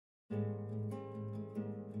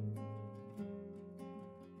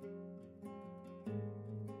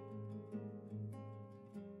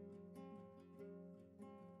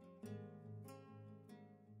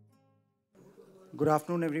Good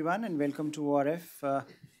afternoon, everyone, and welcome to ORF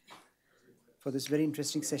for this very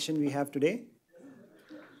interesting session we have today.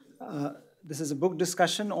 This is a book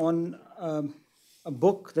discussion on a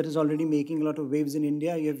book that is already making a lot of waves in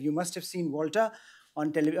India. You must have seen Walter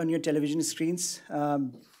on your television screens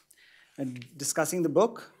discussing the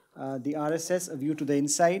book, the RSS, A View to the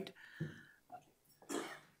Inside.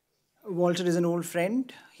 Walter is an old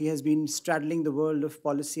friend. He has been straddling the world of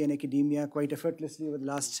policy and academia quite effortlessly over the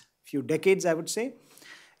last few decades, I would say,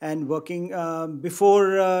 and working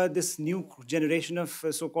before this new generation of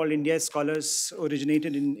so-called India scholars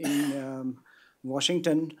originated in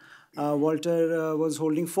Washington. Walter was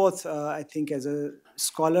holding forth, I think, as a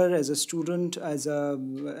scholar, as a student, as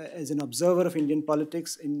an observer of Indian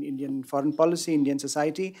politics, in Indian foreign policy, Indian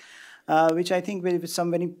society, which I think with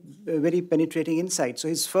some very penetrating insight. So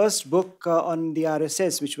his first book on the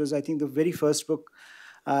RSS, which was, I think, the very first book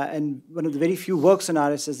and one of the very few works on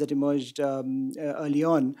RSS that emerged early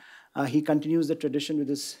on, he continues the tradition with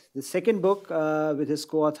the second book with his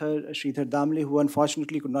co-author, Sridhar Damle, who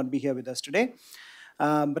unfortunately could not be here with us today.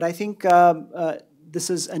 But I think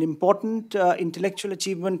this is an important intellectual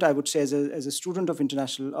achievement, I would say, as a student of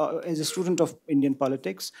as a student of Indian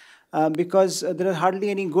politics, because there are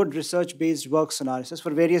hardly any good research-based works on RSS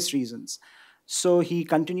for various reasons. So he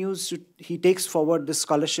takes forward this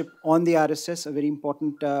scholarship on the RSS, a very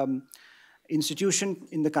important institution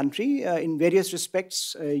in the country in various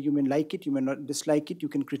respects. You may like it, you may not dislike it, you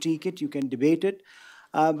can critique it, you can debate it.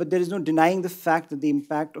 But there is no denying the fact that the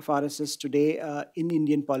impact of RSS today in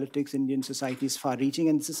Indian politics, Indian society is far-reaching,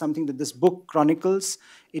 and this is something that this book chronicles.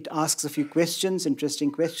 It asks a few questions,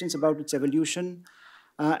 interesting questions about its evolution,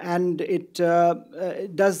 and it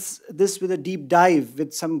does this with a deep dive,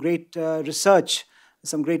 with some great research,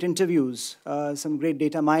 some great interviews, some great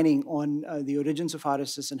data mining on the origins of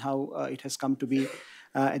RSS and how it has come to be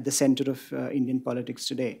at the center of Indian politics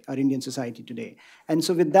today, or Indian society today. And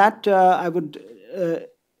so with that, I would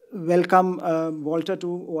welcome Walter to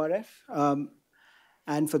ORF.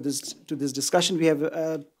 And to this discussion, we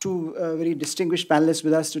have two very distinguished panelists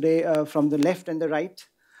with us today from the left and the right,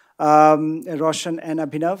 Roshan and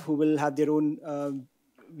Abhinav, who will have their own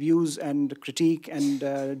views and critique and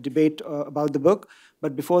debate about the book.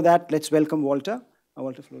 But before that, let's welcome Walter.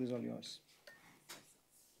 Walter, floor is all yours.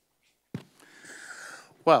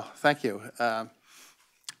 Well, thank you.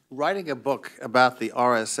 Writing a book about the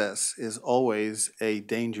RSS is always a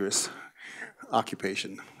dangerous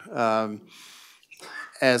occupation.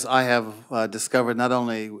 As I have discovered not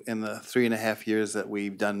only in the 3.5 years that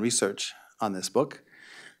we've done research on this book,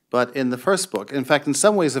 but in the first book. In fact, in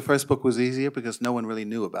some ways, the first book was easier because no one really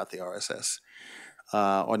knew about the RSS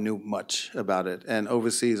or knew much about it. And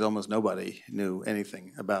overseas, almost nobody knew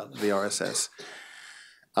anything about the RSS.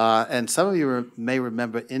 And some of you may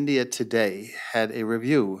remember India Today had a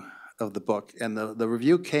review of the book. And the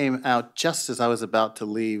review came out just as I was about to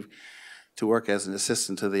leave to work as an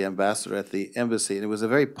assistant to the ambassador at the embassy. And it was a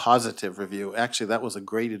very positive review. Actually, that was a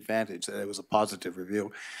great advantage that it was a positive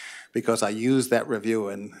review, because I used that review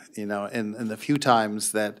in the few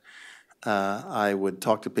times that I would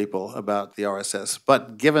talk to people about the RSS.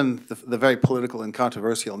 But given the very political and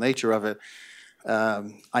controversial nature of it,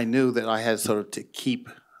 I knew that I had sort of to keep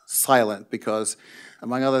silent because,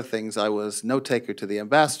 among other things, I was note-taker to the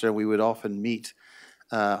ambassador. We would often meet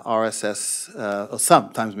RSS, or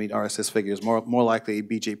sometimes meet RSS figures, more likely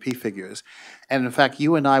BJP figures. And in fact,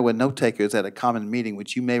 you and I were note-takers at a common meeting,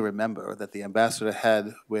 which you may remember, that the ambassador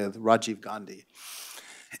had with Rajiv Gandhi,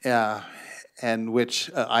 and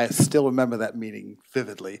which I still remember that meeting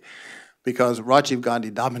vividly, because Rajiv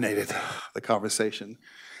Gandhi dominated the conversation.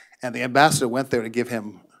 And the ambassador went there to give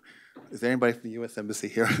him, is there anybody from the U.S. Embassy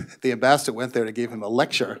here? The ambassador went there to give him a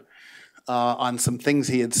lecture on some things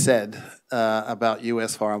he had said about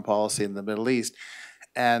U.S. foreign policy in the Middle East.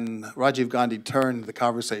 And Rajiv Gandhi turned the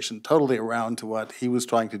conversation totally around to what he was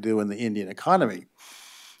trying to do in the Indian economy,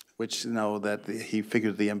 which that he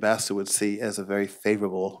figured the ambassador would see as a very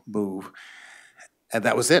favorable move. And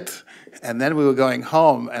that was it. And then we were going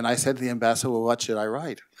home, and I said to the ambassador, well, what should I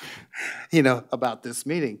write, about this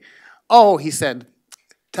meeting? Oh, he said,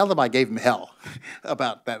 tell them I gave him hell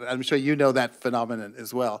about that. I'm sure you know that phenomenon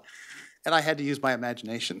as well. And I had to use my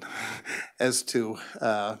imagination as to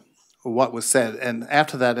what was said. And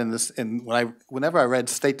after that, whenever I read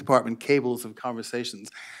State Department cables of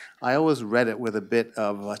conversations, I always read it with a bit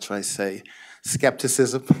of, what should I say,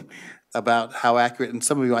 skepticism about how accurate, and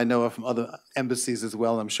some of you I know are from other embassies as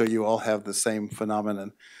well. I'm sure you all have the same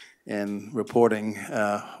phenomenon in reporting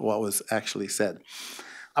what was actually said.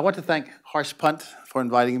 I want to thank Pant for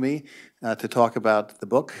inviting me to talk about the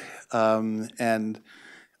book. And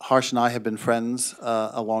Harsh and I have been friends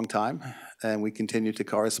a long time, and we continue to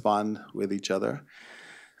correspond with each other.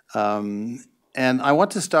 And I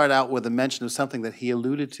want to start out with a mention of something that he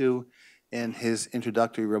alluded to in his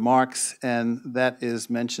introductory remarks, and that is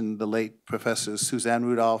mentioned the late Professors Suzanne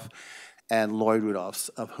Rudolph and Lloyd Rudolphs,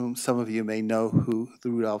 of whom some of you may know who the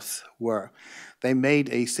Rudolphs were. They made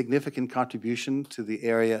a significant contribution to the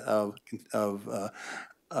area of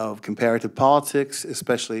comparative politics,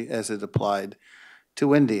 especially as it applied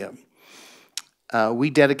to India. We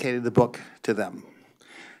dedicated the book to them.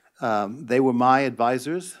 They were my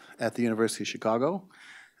advisors at the University of Chicago.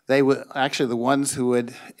 They were actually the ones who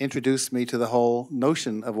had introduced me to the whole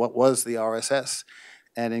notion of what was the RSS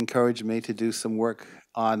and encouraged me to do some work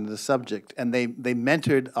on the subject. And they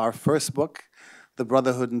mentored our first book, The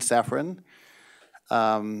Brotherhood in Saffron.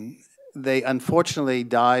 They unfortunately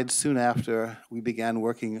died soon after we began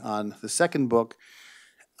working on the second book.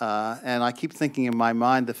 And I keep thinking in my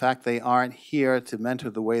mind, the fact they aren't here to mentor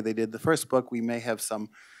the way they did the first book, we may have some,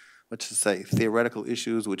 let's just say, theoretical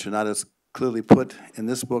issues which are not as clearly put in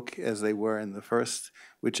this book as they were in the first,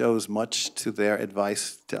 which owes much to their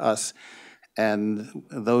advice to us. And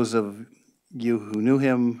those of you who knew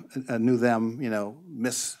them,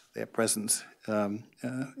 miss their presence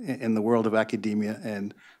in the world of academia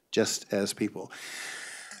and just as people.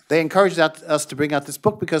 They encouraged us to bring out this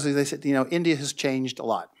book because they said, India has changed a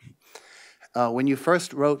lot. When you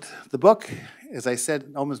first wrote the book, as I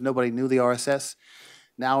said, almost nobody knew the RSS.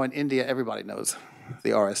 Now in India, everybody knows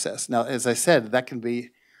the RSS. Now, as I said,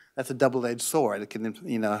 that's a double-edged sword. It can,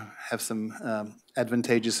 have some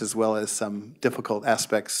advantageous as well as some difficult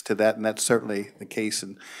aspects to that, and that's certainly the case.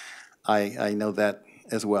 And I know that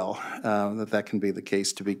as well, that can be the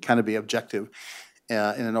case, to be objective in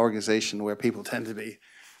an organization where people tend to be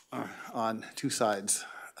on two sides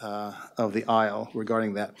of the aisle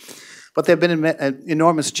regarding that. But there have been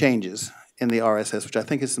enormous changes in the RSS, which I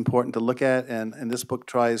think is important to look at, and this book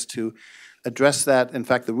tries to address that. In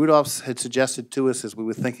fact, the Rudolphs had suggested to us as we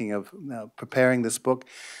were thinking of preparing this book,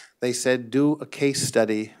 they said, do a case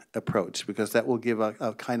study approach, because that will give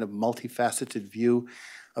a kind of multifaceted view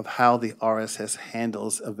of how the RSS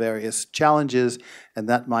handles various challenges, and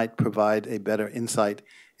that might provide a better insight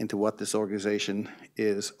into what this organization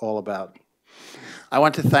is all about. I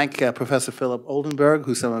want to thank Professor Philip Oldenburg,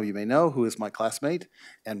 who some of you may know, who is my classmate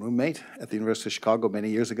and roommate at the University of Chicago many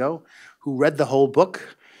years ago, who read the whole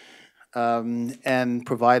book and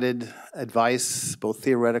provided advice, both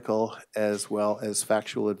theoretical as well as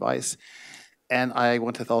factual advice. And I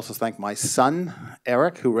want to also thank my son,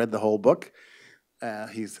 Eric, who read the whole book.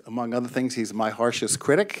 He's, among other things, he's my harshest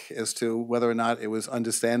critic as to whether or not it was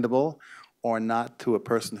understandable or not to a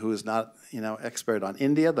person who is not, expert on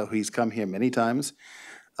India, though he's come here many times,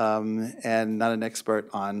 and not an expert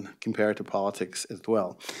on comparative politics as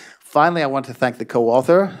well. Finally, I want to thank the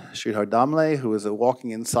co-author, Shri, who is a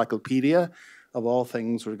walking encyclopedia of all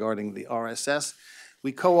things regarding the RSS.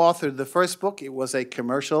 We co-authored the first book. It was a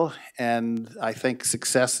commercial and I think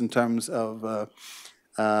success in terms of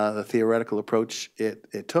the theoretical approach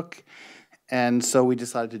it took. And so we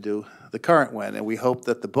decided to do the current one, and we hope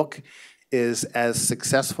that the book is as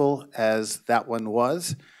successful as that one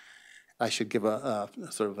was. I should give a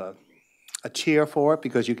cheer for it,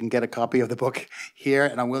 because you can get a copy of the book here,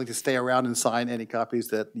 and I'm willing to stay around and sign any copies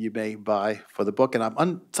that you may buy for the book.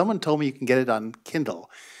 And someone told me you can get it on Kindle.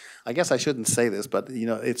 I guess I shouldn't say this, but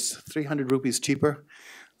it's 300 rupees cheaper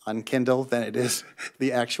on Kindle than it is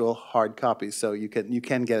the actual hard copy. So you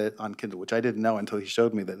can get it on Kindle, which I didn't know until he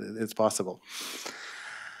showed me that it's possible.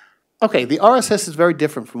 Okay, the RSS is very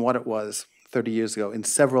different from what it was 30 years ago in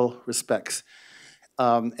several respects.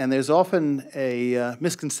 And there's often a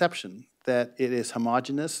misconception that it is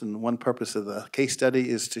homogeneous, and one purpose of the case study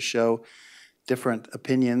is to show different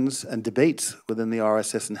opinions and debates within the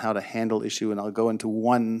RSS and how to handle issue, and I'll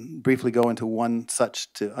briefly go into one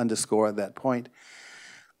such to underscore that point.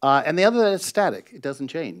 And the other is static. It doesn't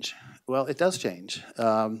change. Well, it does change,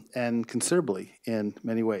 and considerably in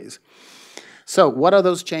many ways. So what are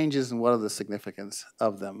those changes and what are the significance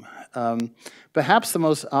of them? Perhaps the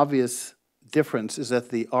most obvious difference is that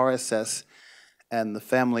the RSS and the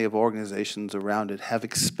family of organizations around it have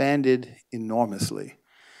expanded enormously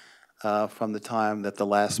from the time that the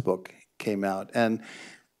last book came out. And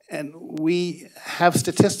we have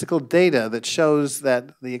statistical data that shows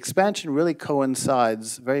that the expansion really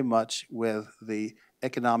coincides very much with the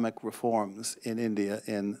economic reforms in India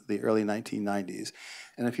in the early 1990s.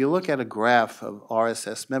 And if you look at a graph of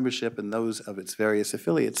RSS membership and those of its various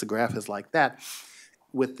affiliates, the graph is like that,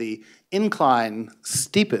 with the incline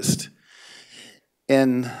steepest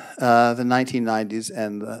in the 1990s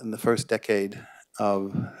and in the first decade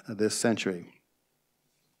of this century.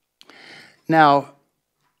 Now,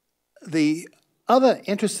 the other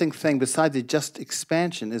interesting thing besides the just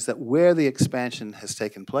expansion is that where the expansion has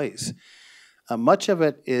taken place, much of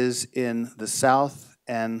it is in the south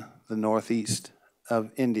and the northeast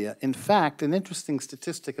of India. In fact, an interesting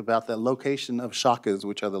statistic about the location of shakas,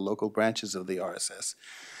 which are the local branches of the RSS,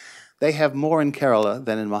 they have more in Kerala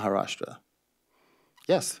than in Maharashtra.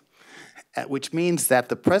 Yes. Which means that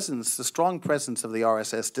the presence, the strong presence of the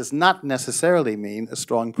RSS does not necessarily mean a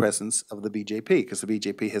strong presence of the BJP, because the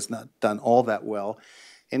BJP has not done all that well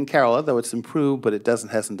in Kerala, though it's improved, but it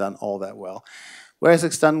hasn't done all that well. Whereas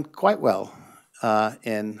it's done quite well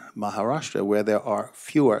in Maharashtra, where there are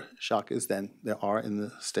fewer shakas than there are in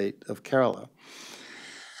the state of Kerala.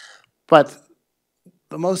 But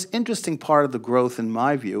the most interesting part of the growth, in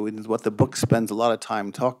my view, and what the book spends a lot of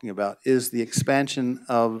time talking about, is the expansion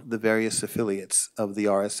of the various affiliates of the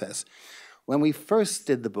RSS. When we first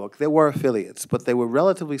did the book, there were affiliates, but they were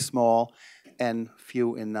relatively small and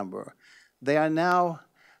few in number. They are now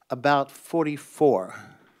about 44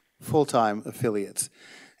 full-time affiliates,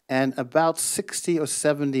 and about 60 or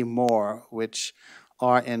 70 more which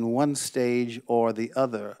are in one stage or the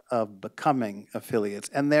other of becoming affiliates.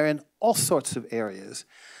 And they're in all sorts of areas,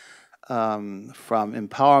 from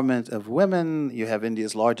empowerment of women. You have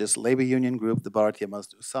India's largest labor union group, the Bharatiya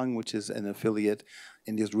Mazdoor Sangh, which is an affiliate.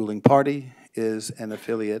 India's ruling party is an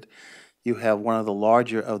affiliate. You have one of the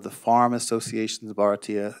larger of the farm associations,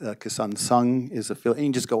 Bharatiya Kisan Sangh is affiliate. You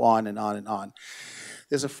can just go on and on and on.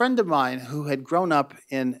 There's a friend of mine who had grown up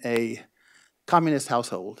in a communist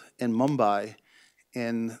household in Mumbai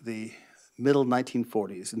in the middle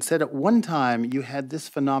 1940s, and said at one time you had this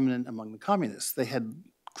phenomenon among the communists. They had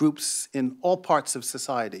groups in all parts of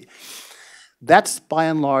society. That's by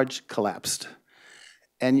and large collapsed.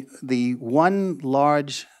 And the one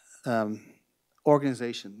large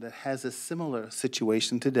organization that has a similar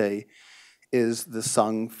situation today is the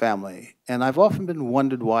Sangh family. And I've often been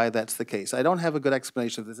wondered why that's the case. I don't have a good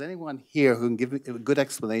explanation. If there's anyone here who can give me a good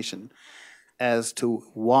explanation as to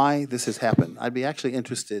why this has happened, I'd be actually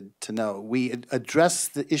interested to know. We address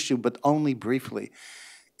the issue, but only briefly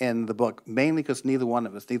in the book, mainly because neither one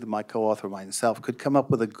of us, neither my co-author or myself, could come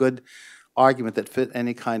up with a good argument that fit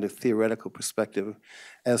any kind of theoretical perspective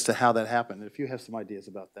as to how that happened. If you have some ideas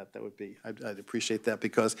about that, that would be, I'd appreciate that,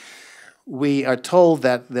 because we are told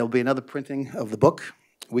that there'll be another printing of the book.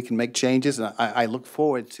 We can make changes, and I look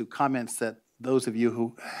forward to comments that those of you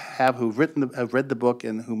who have read the book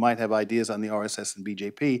and who might have ideas on the RSS and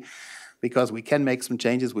BJP, because we can make some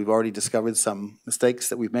changes. We've already discovered some mistakes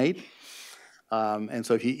that we've made. And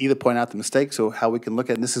so if you either point out the mistakes or how we can look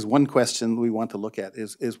at it, and this is one question we want to look at,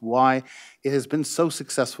 is why it has been so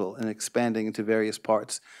successful in expanding into various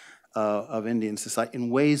parts of Indian society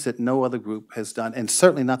in ways that no other group has done, and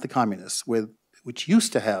certainly not the communists, which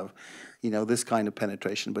used to have, this kind of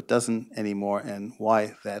penetration, but doesn't anymore, and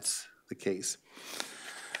why that's the case.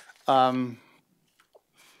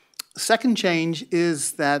 Second change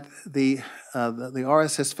is that the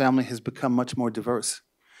RSS family has become much more diverse.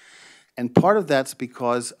 And part of that's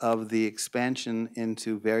because of the expansion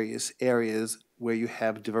into various areas where you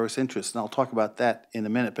have diverse interests. And I'll talk about that in a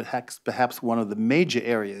minute, but perhaps one of the major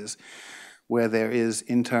areas where there is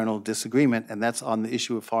internal disagreement, and that's on the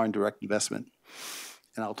issue of foreign direct investment.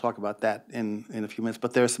 And I'll talk about that in a few minutes,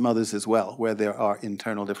 but there are some others as well where there are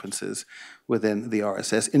internal differences within the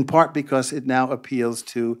RSS, in part because it now appeals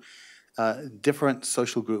to different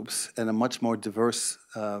social groups and a much more diverse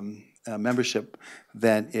membership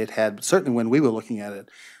than it had, certainly when we were looking at it.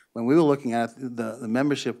 When we were looking at it, the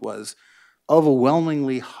membership was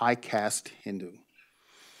overwhelmingly high caste Hindu,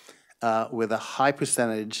 with a high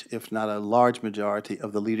percentage, if not a large majority,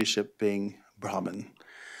 of the leadership being Brahmin.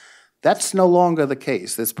 That's no longer the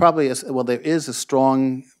case. There's probably, there is a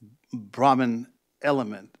strong Brahmin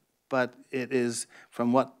element, but it is,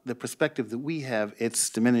 from the perspective that we have, it's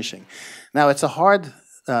diminishing. Now, it's a hard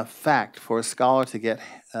fact for a scholar to get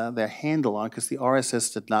their handle on, because the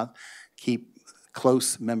RSS did not keep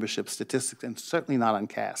close membership statistics, and certainly not on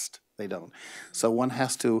caste. They don't. So one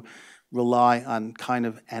has to rely on kind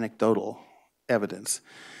of anecdotal evidence.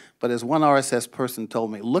 But as one RSS person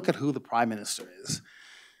told me, look at who the prime minister is.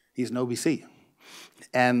 He's an OBC.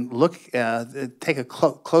 And take a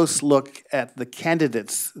close look at the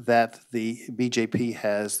candidates that the BJP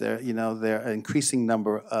has. There are an increasing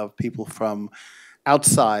number of people from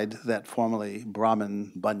outside that formerly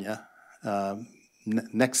Brahmin Banya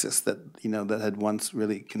nexus that had once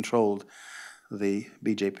really controlled the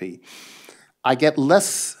BJP. I get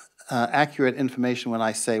less accurate information when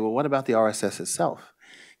I say, well, what about the RSS itself?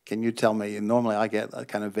 can you tell me? And normally I get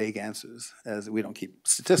kind of vague answers, as we don't keep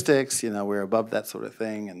statistics, we're above that sort of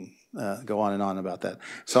thing, and go on and on about that.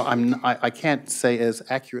 So I can't say as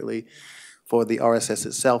accurately for the RSS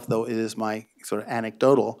itself, though it is my sort of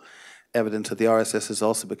anecdotal evidence that the RSS has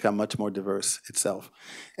also become much more diverse itself.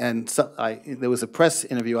 And so there was a press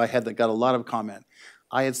interview I had that got a lot of comment.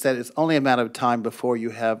 I had said it's only a matter of time before you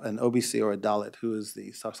have an OBC or a Dalit who is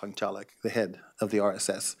the Sarsang Chalak, the head of the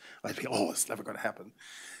RSS. I'd be, it's never going to happen.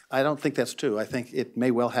 I don't think that's true. I think it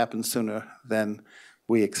may well happen sooner than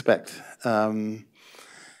we expect.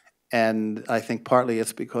 And I think partly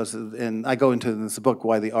it's because, and I go into in this book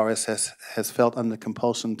why the RSS has felt under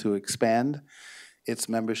compulsion to expand its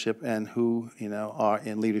membership and who are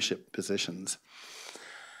in leadership positions.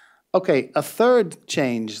 Okay, a third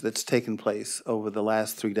change that's taken place over the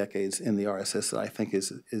last 3 decades in the RSS that I think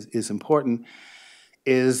is important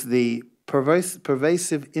is the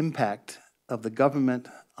pervasive impact of the government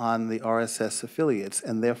on the RSS affiliates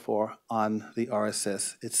and therefore on the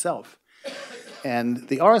RSS itself. And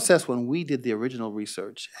the RSS, when we did the original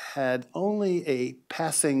research, had only a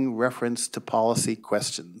passing reference to policy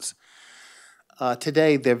questions.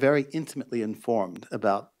 Today, they're very intimately informed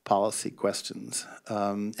about policy questions,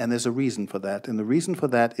 and there's a reason for that. And the reason for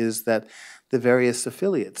that is that the various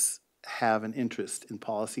affiliates have an interest in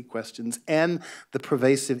policy questions and the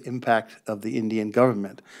pervasive impact of the Indian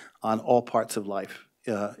government on all parts of life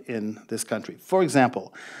in this country. For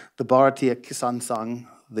example, the Bharatiya Kisan Sangh,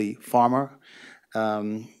 the farmer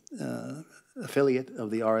affiliate of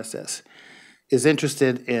the RSS, is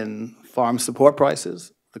interested in farm support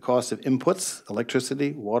prices, the cost of inputs,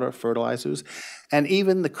 electricity, water, fertilizers, and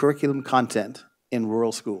even the curriculum content in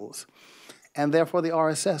rural schools. And therefore, the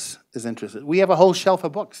RSS is interested. We have a whole shelf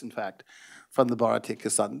of books, in fact, from the Bharatiya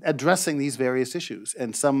Kisan addressing these various issues,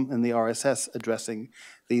 and some in the RSS addressing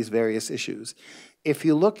these various issues. If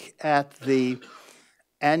you look at the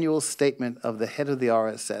annual statement of the head of the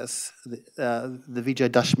RSS, the Vijay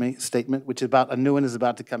Dashmi statement, which is about, a new one is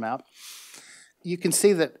about to come out, you can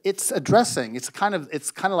see that it's addressing, it's kind of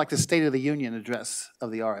like the State of the Union address of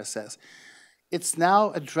the RSS. It's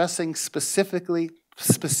now addressing specific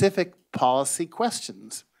policy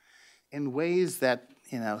questions in ways that,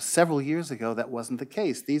 several years ago that wasn't the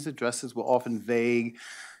case. These addresses were often vague,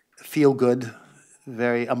 feel-good,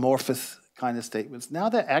 very amorphous kind of statements. Now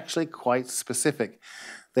they're actually quite specific.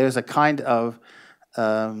 There's a kind of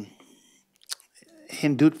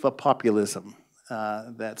Hindutva populism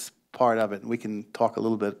that's part of it. And we can talk a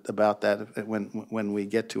little bit about that when we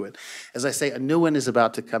get to it. As I say, a new one is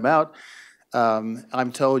about to come out.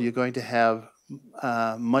 I'm told you're going to have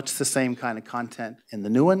much the same kind of content in the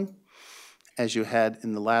new one as you had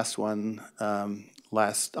in the last one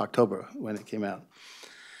last October when it came out.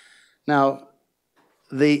 Now,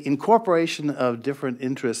 the incorporation of different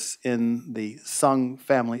interests in the Sangh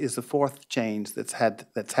family is the fourth change that's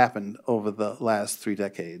happened over the last 3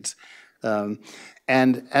 decades.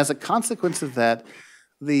 And as a consequence of that,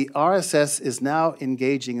 the RSS is now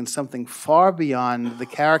engaging in something far beyond the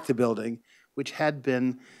character building, which had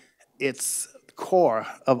been its core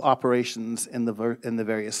of operations in the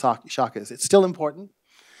various shakas. It's still important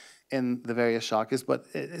in the various shakas, but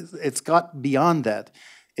it's got beyond that.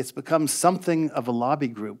 It's become something of a lobby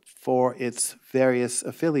group for its various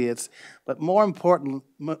affiliates, but more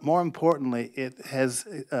importantly, it has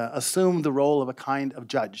assumed the role of a kind of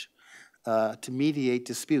judge to mediate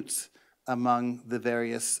disputes among the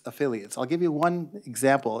various affiliates. I'll give you one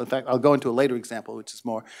example. In fact, I'll go into a later example, which is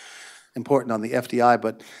more important on the FDI,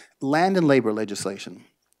 but land and labor legislation.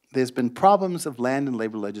 There's been problems of land and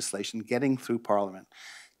labor legislation getting through Parliament,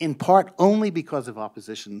 in part only because of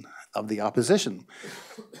opposition of the opposition.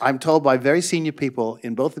 I'm told by very senior people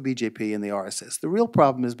in both the BJP and the RSS, the real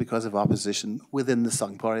problem is because of opposition within the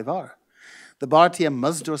Sangh Parivar. The Bharatiya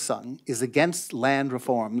Mazdoor Sangh is against land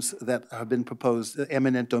reforms that have been proposed,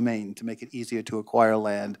 eminent domain, to make it easier to acquire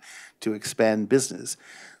land, to expand business.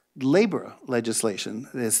 Labor legislation,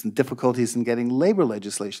 there's difficulties in getting labor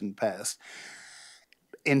legislation passed,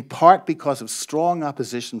 in part because of strong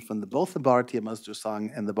opposition from both the Bharatiya Mazdoor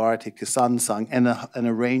Sangh and the Bharatiya Kisan Sangh and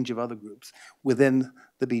a range of other groups within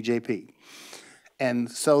the BJP.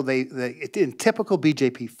 And so in typical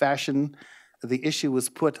BJP fashion, the issue was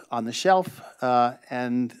put on the shelf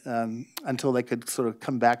until they could sort of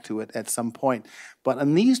come back to it at some point. But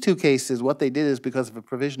in these two cases, what they did is because of a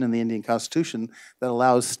provision in the Indian Constitution that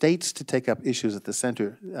allows states to take up issues that the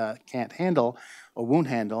center can't handle or won't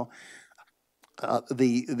handle,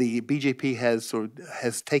 the BJP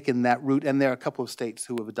has taken that route, and there are a couple of states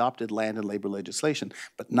who have adopted land and labor legislation,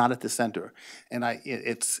 but not at the center. And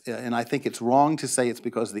I think it's wrong to say it's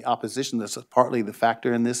because of the opposition that's partly the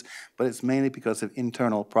factor in this, but it's mainly because of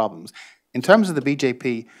internal problems. In terms of the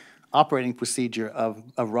BJP operating procedure of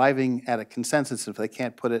arriving at a consensus, if they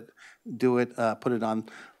can't put it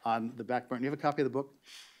on the back burner. You have a copy of the book?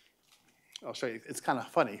 I'll show you. It's kind of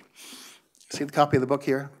funny. See the copy of the book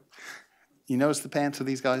here? You notice the pants of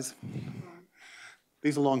these guys?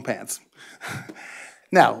 These are long pants.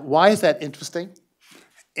 Now, why is that interesting?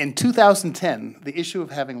 In 2010, the issue of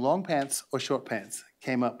having long pants or short pants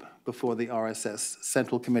came up before the RSS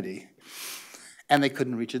Central Committee, and they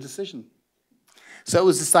couldn't reach a decision. So it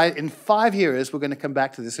was decided in 5 years we're going to come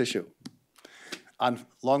back to this issue on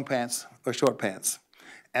long pants or short pants.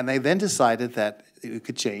 And they then decided that it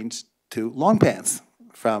could change to long pants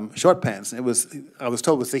from short pants. I was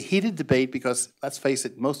told it was a heated debate because, let's face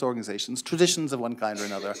it, most organizations, traditions of one kind or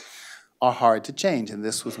another, are hard to change, and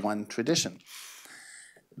this was one tradition.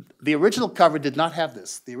 The original cover did not have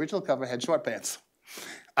this. The original cover had short pants.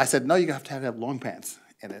 I said, no, you have to have long pants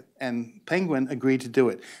in it, and Penguin agreed to do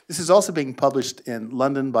it. This is also being published in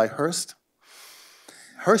London by Hearst.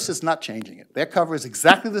 Hearst is not changing it. Their cover is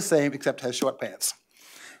exactly the same except has short pants.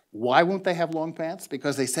 Why won't they have long pants?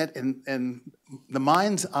 Because they said in the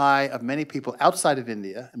mind's eye of many people outside of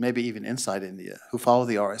India, and maybe even inside India, who follow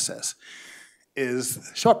the RSS,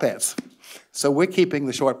 is short pants. So we're keeping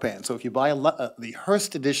the short pants. So if you buy the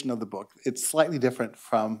Hearst edition of the book, it's slightly different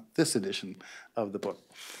from this edition of the book.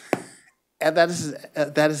 And that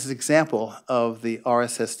is an example of the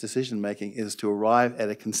RSS decision-making, is to arrive at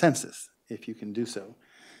a consensus, if you can do so.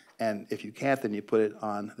 And if you can't, then you put it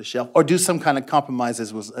on the shelf, or do some kind of compromise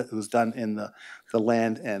as was done in the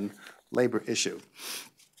land and labor issue.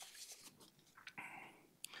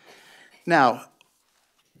 Now,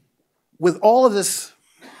 with all of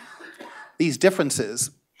these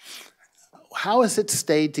differences, how has it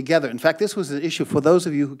stayed together? In fact, this was an issue for those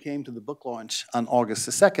of you who came to the book launch on August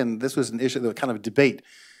the 2nd. This was an issue, the kind of debate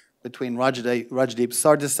between Rajdeep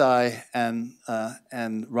Sardesai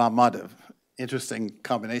and Ram Madhav. Interesting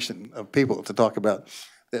combination of people to talk about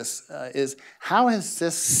this, is how has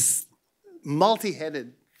this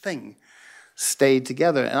multi-headed thing stayed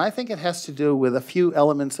together? And I think it has to do with a few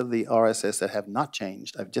elements of the RSS that have not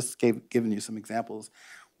changed. I've just given you some examples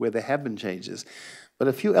where there have been changes, but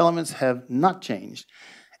a few elements have not changed.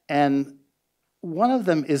 And one of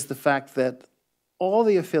them is the fact that all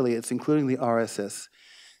the affiliates, including the RSS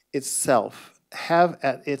itself, have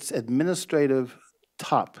at its administrative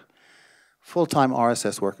top full-time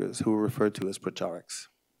RSS workers who are referred to as pracharaks.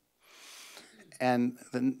 And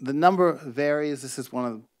the number varies. This is one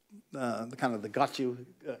of the kind of the got you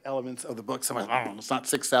elements of the book. Some are, it's not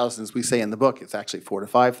 6,000 as we say in the book. It's actually 4,000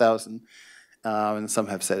 to 5,000. And some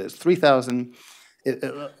have said it's 3,000.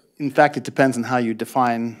 In fact, it depends on how you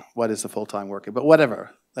define what is a full-time worker. But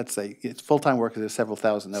whatever, let's say it's full-time workers, there's several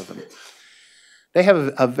thousand of them. They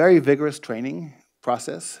have a very vigorous training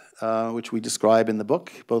process, which we describe in the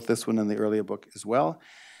book, both this one and the earlier book as well.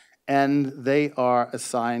 And they are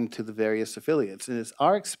assigned to the various affiliates. And it's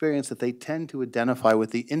our experience that they tend to identify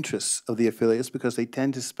with the interests of the affiliates because they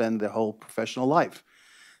tend to spend their whole professional life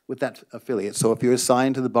with that affiliate. So if you're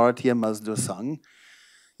assigned to the Bharatiya Mazdoor Sangh,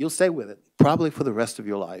 you'll stay with it, probably for the rest of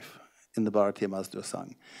your life in the Bharatiya Mazdoor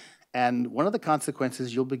Sangh. And one of the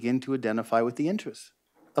consequences, you'll begin to identify with the interests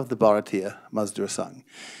of the Bharatiya Mazdoor Sangh.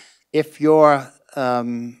 If you're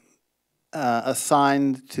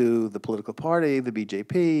assigned to the political party, the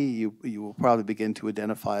BJP, you will probably begin to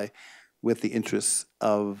identify with the interests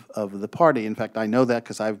of the party. In fact, I know that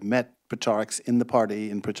because I've met pracharaks in the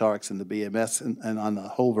party and pracharaks in the BMS, and on a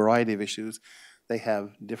whole variety of issues, they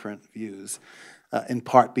have different views, in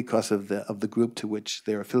part because of the group to which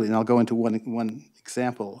they're affiliated. And I'll go into one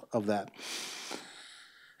example of that.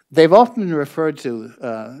 They've often been referred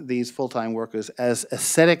to, these full-time workers, as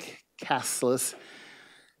ascetic, casteless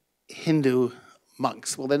Hindu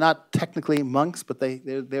monks. Well, they're not technically monks, but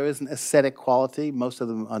there is an ascetic quality. Most of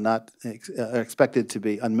them are expected to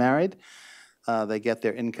be unmarried. They get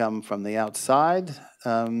their income from the outside.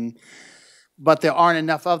 But there aren't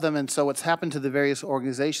enough of them, and so what's happened to the various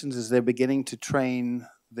organizations is they're beginning to train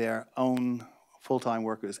their own full-time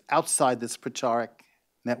workers outside this pracharak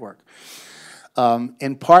network.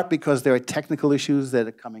 In part because there are technical issues that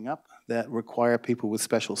are coming up that require people with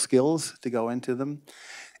special skills to go into them.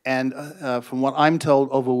 And from what I'm told,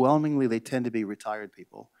 overwhelmingly they tend to be retired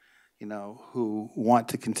people, you know, who want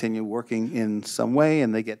to continue working in some way,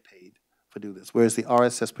 and they get paid for do this. Whereas the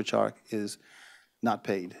RSS pracharak is not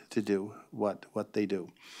paid to do what they do.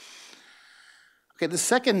 Okay, the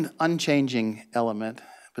second unchanging element,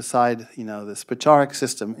 beside this Pracharic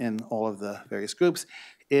system in all of the various groups,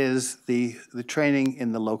 is the training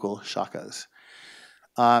in the local shakas.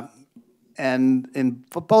 And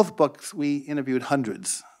for both books, we interviewed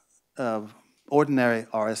hundreds of ordinary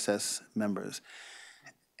RSS members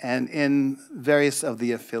and in various of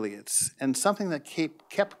the affiliates. And something that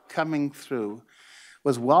kept coming through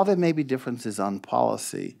was, while there may be differences on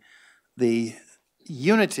policy, the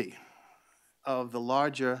unity of the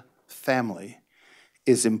larger family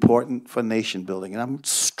is important for nation building. And I'm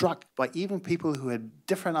struck by even people who had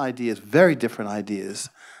different ideas, very different ideas,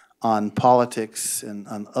 on politics and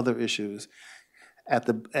on other issues. At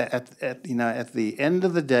the end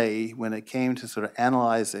of the day, when it came to sort of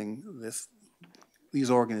analyzing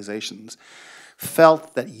these organizations,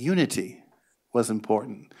 felt that unity was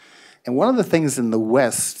important. And one of the things in the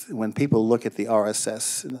West, when people look at the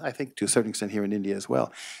RSS, and I think to a certain extent here in India as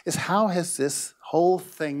well, is how has this whole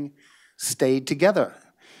thing stayed together?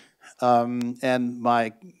 And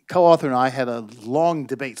my co-author and I had a long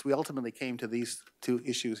debate. We ultimately came to these two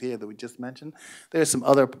issues here that we just mentioned. There are some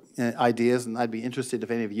other ideas, and I'd be interested if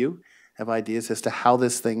any of you have ideas as to how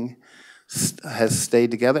this thing has stayed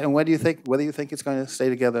together, and whether you think it's going to stay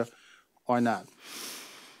together or not.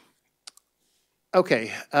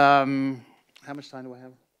 Okay, how much time do I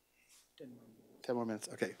have? 10 more minutes,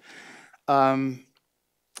 okay.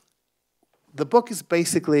 The book is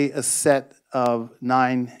basically a set of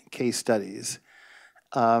 9 case studies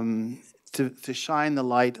to shine the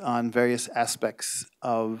light on various aspects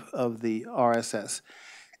of the RSS.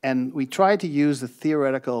 And we tried to use the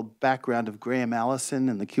theoretical background of Graham Allison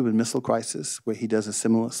and the Cuban Missile Crisis, where he does a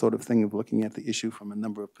similar sort of thing of looking at the issue from a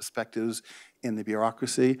number of perspectives in the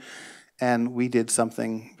bureaucracy. And we did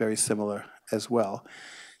something very similar as well.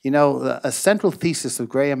 A central thesis of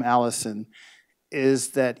Graham Allison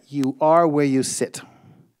is that you are where you sit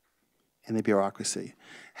in the bureaucracy.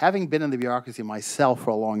 Having been in the bureaucracy myself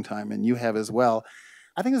for a long time, and you have as well,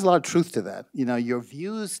 I think there's a lot of truth to that. Your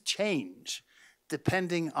views change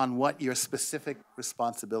depending on what your specific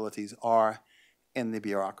responsibilities are in the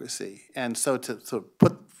bureaucracy. And so to sort of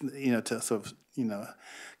put,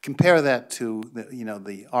 compare that to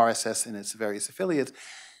the RSS and its various affiliates,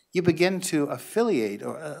 you begin to affiliate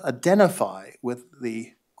or identify with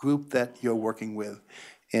the group that you're working with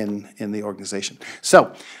in the organization.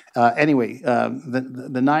 So anyway,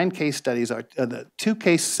 the 9 case studies are, the 2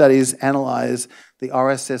 case studies analyze the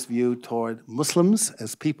RSS view toward Muslims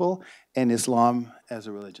as people and Islam as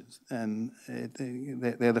a religion. And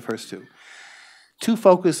they're the first 2. 2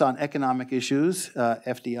 focus on economic issues,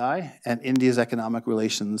 FDI, and India's economic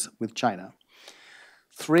relations with China.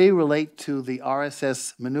 3 relate to the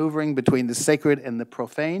RSS maneuvering between the sacred and the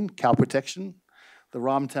profane, cow protection, the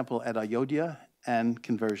Ram temple at Ayodhya, and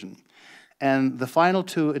conversion. And the final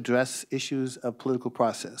 2 address issues of political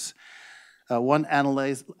process. One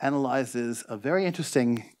analyzes a very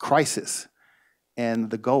interesting crisis in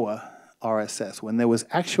the Goa RSS, when there was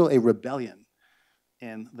actually a rebellion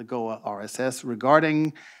in the Goa RSS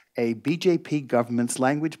regarding a BJP government's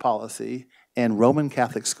language policy in Roman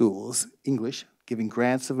Catholic schools, English, giving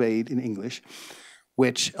grants of aid in English,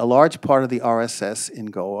 which a large part of the RSS in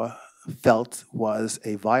Goa felt was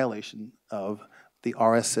a violation of the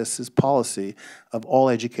RSS's policy of all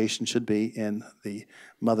education should be in the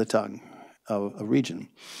mother tongue of a region.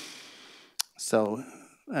 So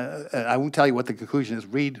I won't tell you what the conclusion is.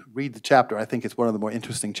 Read the chapter. I think it's one of the more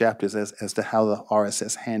interesting chapters as to how the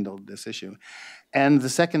RSS handled this issue. And the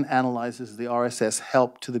second analyzes the RSS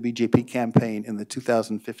help to the BJP campaign in the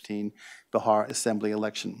 2015 Bihar Assembly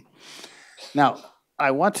election. Now,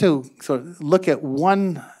 I want to sort of look at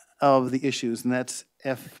one of the issues, and that's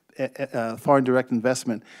foreign direct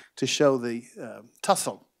investment, to show the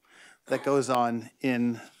tussle that goes on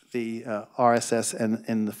in the RSS and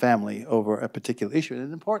in the family over a particular issue,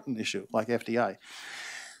 an important issue like FDI.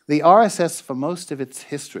 The RSS, for most of its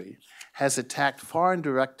history, has attacked foreign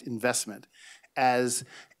direct investment as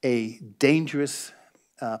a dangerous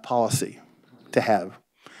policy to have.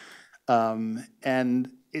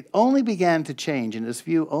 And it only began to change, and this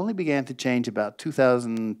view only began to change about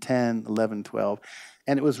 2010, 11, 12,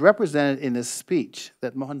 and it was represented in a speech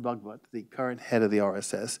that Mohan Bhagwat, the current head of the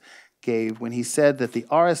RSS, gave when he said that the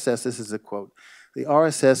RSS, this is a quote, the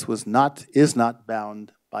RSS is not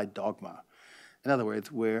bound by dogma. In other words,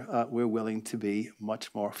 we're willing to be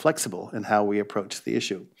much more flexible in how we approach the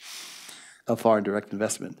issue of foreign direct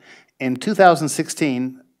investment. In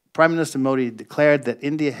 2016, Prime Minister Modi declared that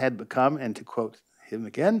India had become, and to quote him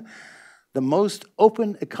again, the most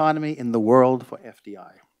open economy in the world for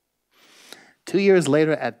FDI. 2 years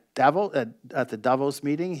later at the Davos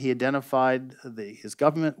meeting, he identified his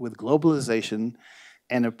government with globalization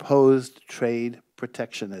and opposed trade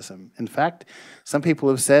protectionism. In fact, some people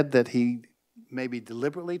have said that he maybe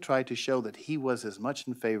deliberately tried to show that he was as much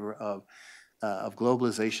in favor of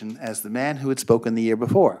globalization as the man who had spoken the year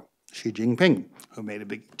before, Xi Jinping, who made a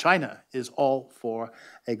big, China is all for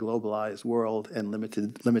a globalized world and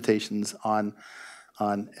limitations on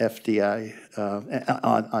FDI,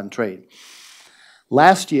 on trade.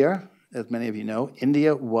 Last year, as many of you know,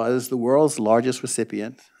 India was the world's largest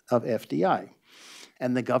recipient of FDI,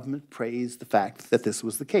 and the government praised the fact that this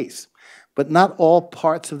was the case. But not all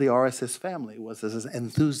parts of the RSS family was as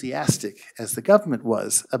enthusiastic as the government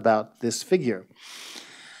was about this figure.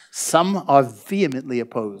 Some are vehemently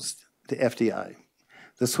opposed to FDI.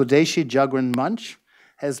 The Swadeshi Jagran Manch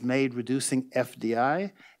has made reducing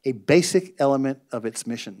FDI a basic element of its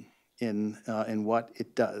mission in what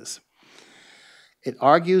it does. It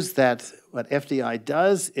argues that what FDI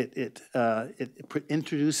does, it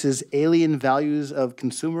introduces alien values of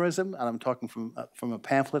consumerism, and I'm talking from a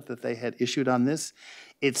pamphlet that they had issued on this.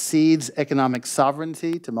 It cedes economic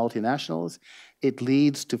sovereignty to multinationals. It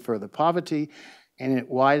leads to further poverty, and it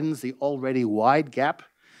widens the already wide gap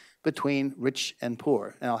between rich and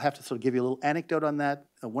poor. And I'll have to sort of give you a little anecdote on that.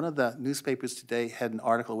 One of the newspapers today had an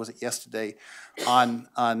article, was it yesterday, on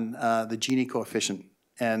the Gini coefficient,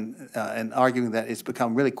 and arguing that it's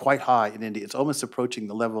become really quite high in India. It's almost approaching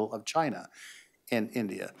the level of China in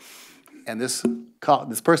India. And this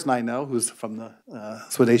person I know, who's from the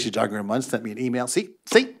Swadeshi Jagran Manch, sent me an email. See,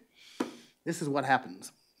 this is what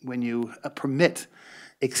happens when you permit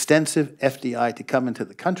extensive FDI to come into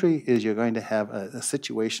the country. Is you're going to have a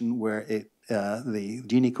situation where the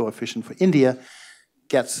Gini coefficient for India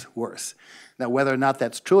gets worse. Now, whether or not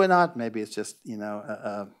that's true or not, maybe it's just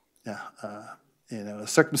a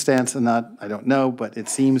circumstance or not, I don't know, but it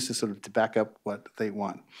seems to sort of to back up what they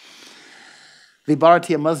want. The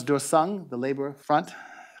Bharatiya Mazdoor Sangh, the labor front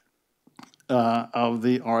of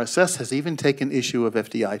the RSS, has even taken issue of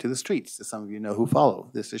FDI to the streets, as some of you know who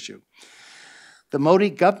follow this issue. The Modi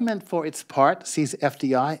government, for its part, sees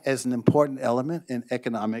FDI as an important element in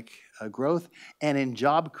economic growth and in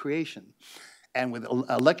job creation. And with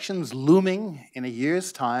elections looming in a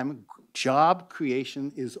year's time, job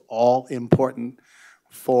creation is all important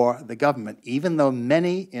for the government, even though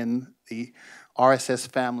many in the RSS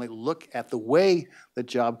family look at the way that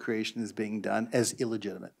job creation is being done as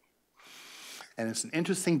illegitimate. And it's an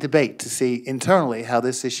interesting debate to see internally how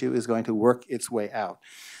this issue is going to work its way out.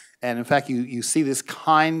 And in fact, you see this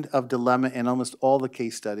kind of dilemma in almost all the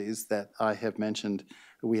case studies that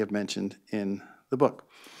we have mentioned in the book.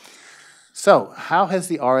 So, how has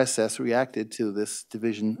the RSS reacted to this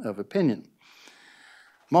division of opinion?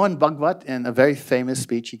 Mohan Bhagwat, in a very famous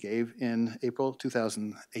speech he gave in April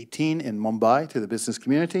 2018 in Mumbai to the business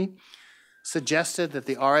community, suggested that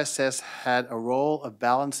the RSS had a role of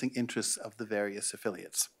balancing interests of the various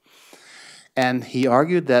affiliates. And he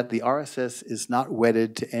argued that the RSS is not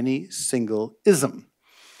wedded to any single ism.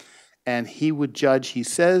 And he would judge, he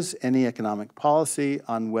says, any economic policy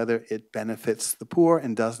on whether it benefits the poor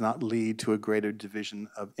and does not lead to a greater division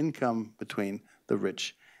of income between the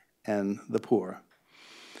rich and the poor.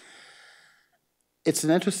 It's an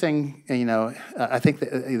interesting, I think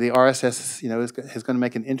the RSS, is going to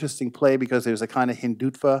make an interesting play because there's a kind of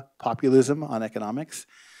Hindutva populism on economics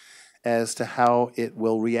as to how it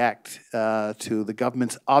will react to the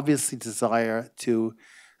government's obviously desire to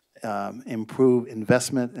improve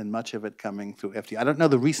investment, and much of it coming through FDI. I don't know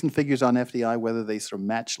the recent figures on FDI, whether they sort of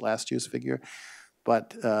match last year's figure,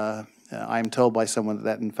 but I'm told by someone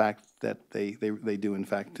that, in fact, that they do, in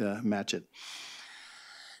fact, match it.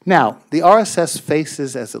 Now, the RSS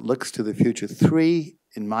faces, as it looks to the future,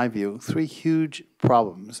 in my view, three huge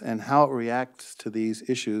problems, and how it reacts to these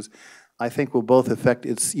issues, I think, will both affect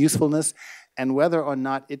its usefulness and whether or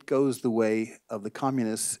not it goes the way of the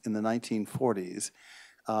communists in the 1940s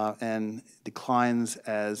and declines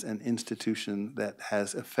as an institution that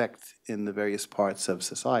has effect in the various parts of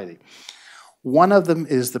society. One of them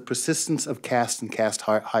is the persistence of caste and caste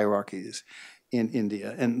hierarchies in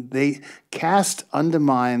India. And caste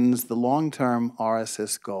undermines the long-term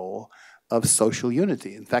RSS goal of social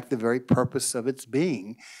unity. In fact, the very purpose of its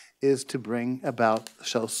being is to bring about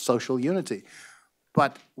social unity.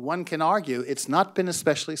 But one can argue it's not been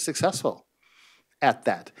especially successful at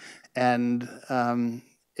that. And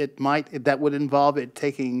that would involve it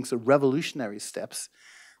taking sort of revolutionary steps.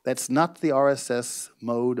 That's not the RSS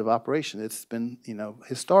mode of operation. It's been,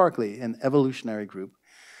 historically an evolutionary group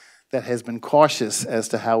that has been cautious as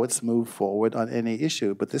to how it's moved forward on any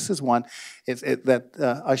issue. But this is one that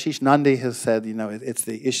Ashish Nandi has said, it's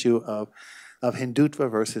the issue of Hindutva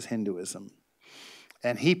versus Hinduism.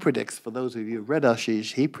 And he predicts, for those of you who read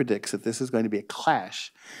Ashish, he predicts that this is going to be a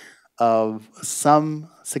clash of some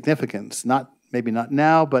significance, maybe not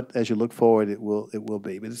now, but as you look forward, it will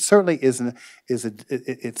be. But it certainly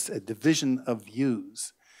it's a division of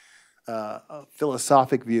views,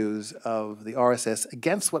 philosophic views of the RSS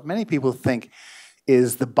against what many people think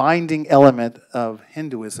is the binding element of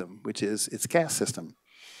Hinduism, which is its caste system.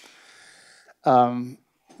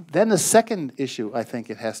 Then the second issue I think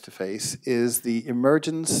it has to face is the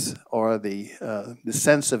emergence or the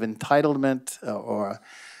sense of entitlement or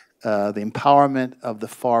the empowerment of the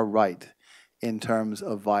far right in terms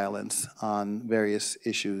of violence on various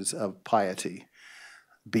issues of piety,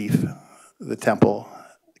 beef, the temple,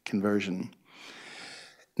 conversion.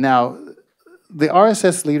 Now, the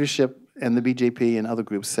RSS leadership and the BJP and other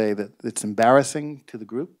groups say that it's embarrassing to the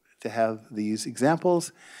group to have these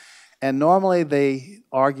examples. And normally they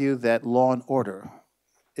argue that law and order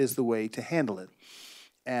is the way to handle it.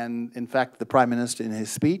 And in fact, the Prime Minister in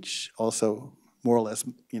his speech also more or less,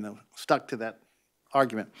 stuck to that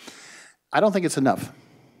argument. I don't think it's enough.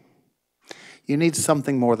 You need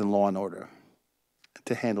something more than law and order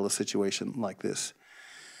to handle a situation like this.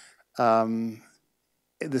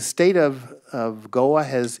 The state of Goa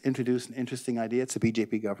has introduced an interesting idea. It's a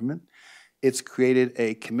BJP government. It's created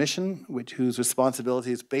a commission whose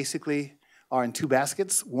responsibilities basically are in two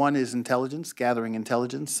baskets. One is intelligence, gathering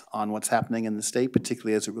intelligence on what's happening in the state,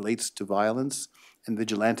 particularly as it relates to violence and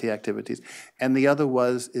vigilante activities. And the other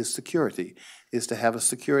is security, is to have a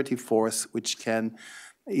security force which can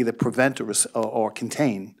either prevent or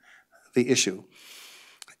contain the issue.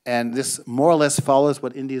 And this more or less follows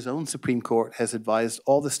what India's own Supreme Court has advised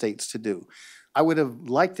all the states to do. I would have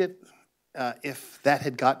liked it if that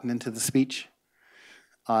had gotten into the speech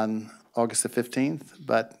on August the 15th,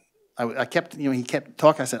 but I kept, he kept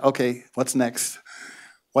talking. I said, okay, what's next?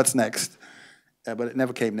 What's next? But it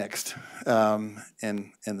never came next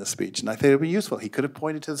in the speech. And I think it would be useful. He could have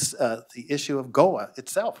pointed to the issue of Goa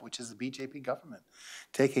itself, which is the BJP government,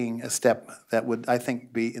 taking a step that would, I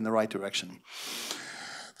think, be in the right direction.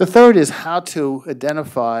 The third is how to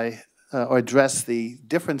identify or address the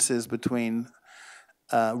differences between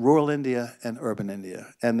rural India and urban India.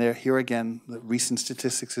 And here again, the recent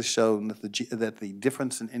statistics have shown that the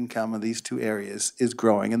difference in income of these two areas is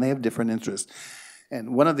growing, and they have different interests.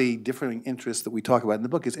 And one of the differing interests that we talk about in the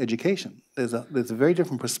book is education. There's a very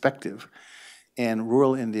different perspective in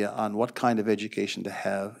rural India on what kind of education to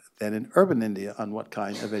have than in urban India on what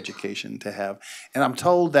kind of education to have. And I'm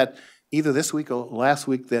told that either this week or last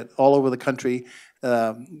week that all over the country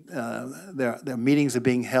there meetings are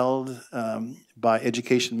being held by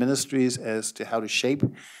education ministries as to how to shape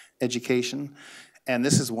education. And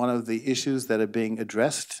this is one of the issues that are being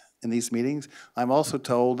addressed in these meetings. I'm also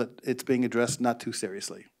told that it's being addressed not too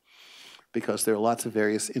seriously because there are lots of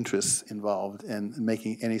various interests involved in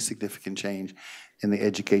making any significant change in the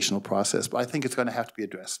educational process. But I think it's going to have to be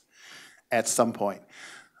addressed at some point.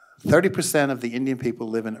 30% of the Indian people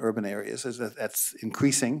live in urban areas. That's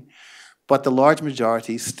increasing. But the large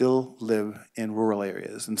majority still live in rural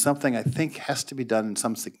areas. And something I think has to be done in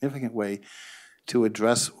some significant way to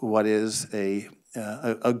address what is a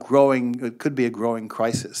growing, it could be a growing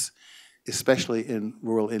crisis, especially in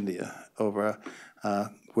rural India, over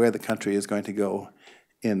where the country is going to go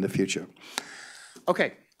in the future.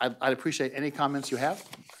 Okay, I'd appreciate any comments you have,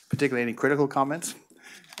 particularly any critical comments,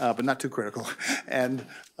 but not too critical, and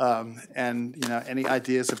any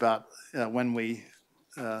ideas about when we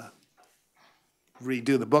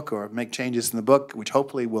redo the book or make changes in the book, which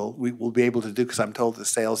hopefully we will be able to do because I'm told the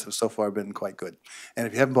sales have so far been quite good. And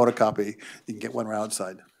if you haven't bought a copy, you can get one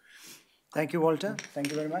outside. Thank you, Walter.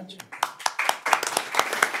 Thank you very much.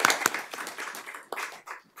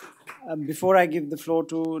 Before I give the floor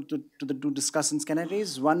to the two discussants, can I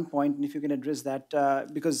raise one point, and if you can address that,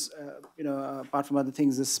 because apart from other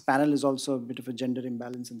things, this panel is also a bit of a gender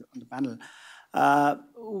imbalance on the panel.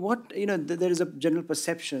 There is a general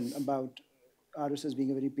perception about RSS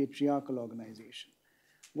being a very patriarchal organization.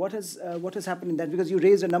 What has happened in that? Because you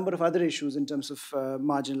raised a number of other issues in terms of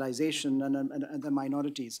marginalization and the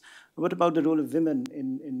minorities. What about the role of women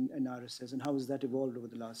in RSS, and how has that evolved over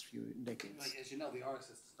the last few decades? As you know, the RSS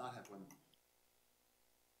does not have women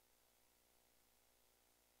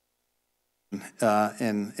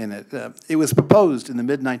in it. It was proposed in the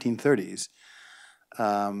mid-1930s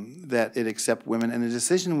that it accept women, and the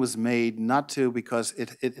decision was made not to because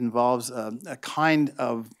it involves a kind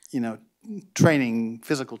of training,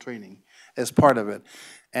 physical training, as part of it.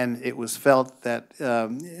 And it was felt that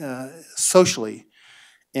socially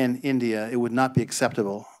in India, it would not be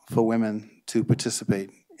acceptable for women to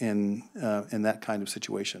participate in that kind of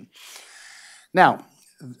situation. Now,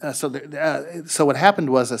 so what happened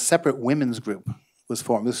was a separate women's group was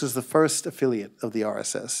formed. This is the first affiliate of the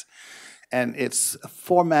RSS. And its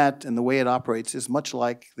format and the way it operates is much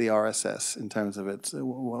like the RSS in terms of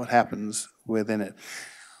what happens within it.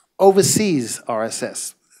 Overseas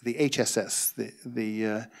RSS, the HSS,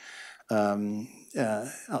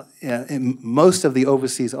 most of the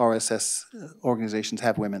overseas RSS organizations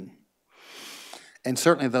have women. And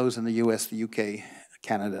certainly those in the US, the UK,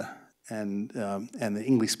 Canada, and the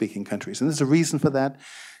English-speaking countries. And there's a reason for that,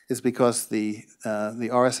 is because the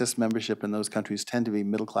RSS membership in those countries tend to be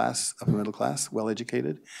middle class, upper middle class,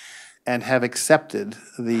 well-educated, and have accepted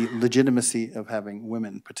the legitimacy of having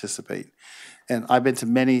women participate. And I've been to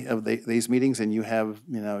many of these meetings, and you have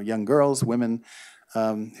young girls, women,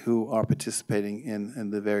 who are participating in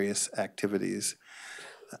the various activities.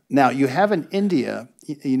 Now, you have in India,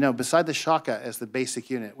 beside the Shaka as the basic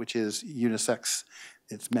unit, which is unisex,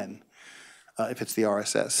 it's men, if it's the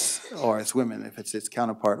RSS, or it's women, if it's its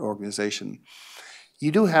counterpart organization.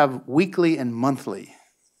 You do have weekly and monthly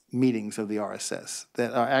meetings of the RSS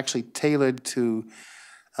that are actually tailored to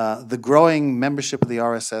the growing membership of the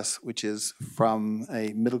RSS, which is from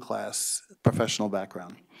a middle-class professional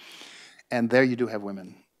background. And there you do have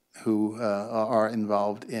women who are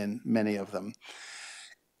involved in many of them.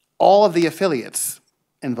 All of the affiliates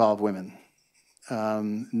involve women.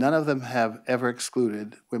 None of them have ever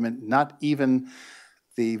excluded women, not even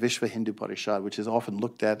the Vishva Hindu Parishad, which is often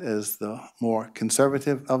looked at as the more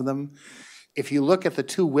conservative of them. If you look at the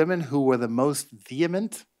two women who were the most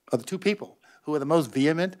vehement, or the two people who were the most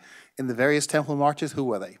vehement in the various temple marches, who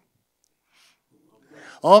were they?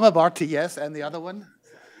 Oma Bharti, yes, and the other one?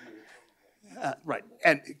 Right,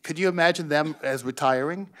 and could you imagine them as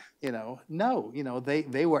retiring? No,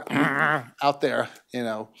 they were out there,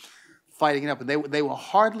 fighting it up. And they were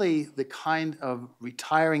hardly the kind of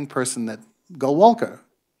retiring person that Golwalkar,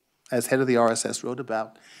 as head of the RSS, wrote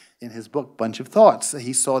about in his book, Bunch of Thoughts.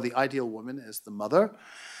 He saw the ideal woman as the mother,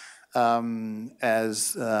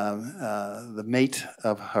 as the mate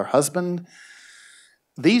of her husband.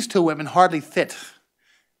 These two women hardly fit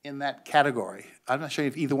in that category. I'm not sure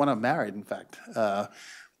if either one of them married, in fact.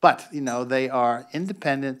 But, they are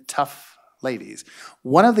independent, tough ladies.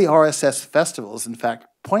 One of the RSS festivals, in fact,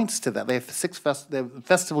 points to that. They have the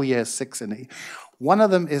festival year has 6 in it. One of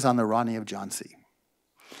them is on the Rani of Jhansi.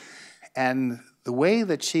 And the way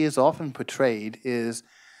that she is often portrayed is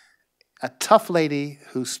a tough lady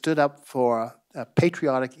who stood up for a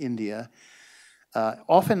patriotic India,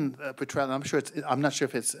 often portrayed, I'm not sure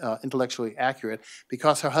if it's intellectually accurate,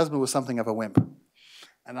 because her husband was something of a wimp.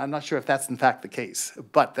 And I'm not sure if that's in fact the case,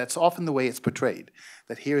 but that's often the way it's portrayed,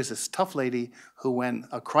 that here is this tough lady who, when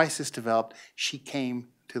a crisis developed, she came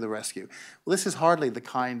to the rescue. Well, this is hardly the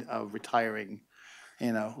kind of retiring,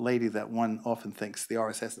 lady that one often thinks the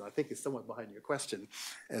RSS, and I think is somewhat behind your question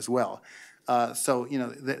as well. So,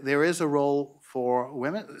 there is a role for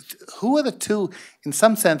women. Who are the two, in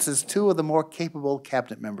some senses, two of the more capable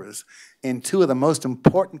cabinet members in two of the most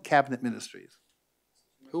important cabinet ministries?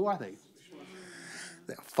 Who are they?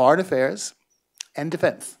 Foreign Affairs and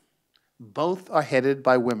Defense. Both are headed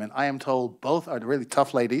by women. I am told both are really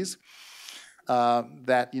tough ladies,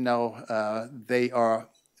 that, they are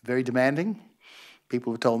very demanding.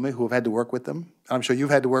 People have told me who have had to work with them. I'm sure you've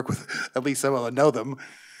had to work with at least someone that know them.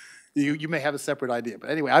 You may have a separate idea. But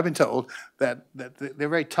anyway, I've been told that they're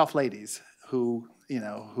very tough ladies who,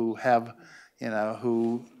 who have,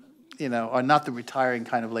 who, are not the retiring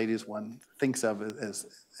kind of ladies one thinks of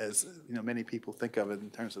as many people think of it in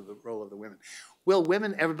terms of the role of the women. Will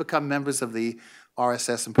women ever become members of the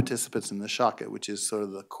RSS and participants in the Shaka, which is sort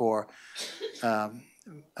of the core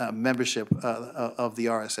membership of the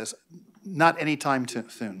RSS? Not anytime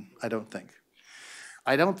soon, I don't think.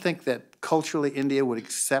 I don't think that culturally India would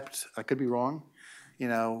accept, I could be wrong,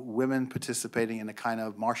 women participating in a kind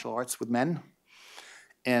of martial arts with men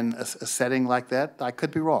in a setting like that. I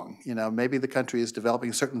could be wrong. Maybe the country is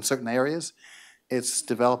developing certain areas. It's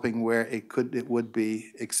developing where it would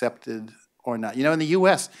be accepted or not. In the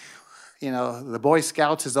U.S., the Boy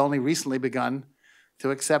Scouts has only recently begun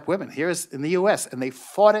to accept women. Here's in the U.S., and they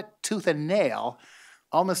fought it tooth and nail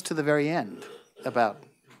almost to the very end about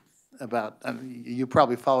you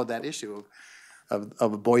probably followed that issue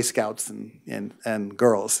of Boy Scouts and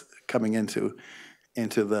girls coming into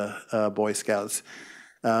the Boy Scouts.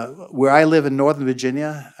 Where I live in Northern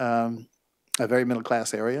Virginia, a very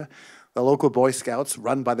middle-class area, the local Boy Scouts,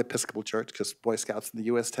 run by the Episcopal Church, because Boy Scouts in the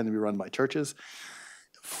U.S. tend to be run by churches,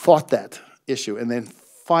 fought that issue. And then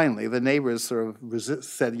finally, the neighbors sort of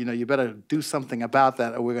said, you know, you better do something about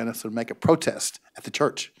that, or we're going to sort of make a protest at the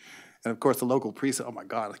church. And of course, the local priest said, oh my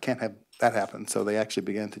God, I can't have that happen. So they actually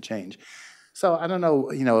began to change. So I don't know,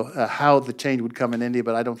 how the change would come in India,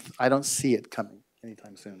 but I don't see it coming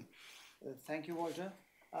anytime soon. Thank you, Walter.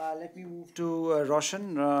 Let me move to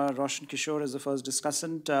Roshan. Roshan Kishore is the first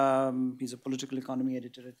discussant. He's a political economy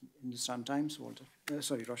editor at Hindustan Times. Walter,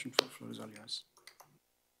 Roshan, floor is all yours.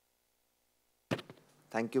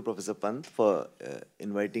 Thank you, Professor Pant, for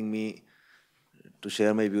inviting me to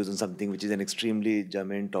share my views on something which is an extremely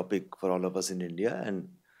germane topic for all of us in India, and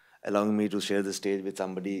allowing me to share the stage with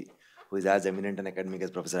somebody who is as eminent an academic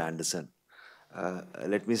as Professor Andersen.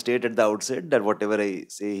 Let me state at the outset that whatever I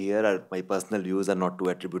say here are my personal views, are not to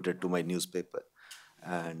attributed to my newspaper.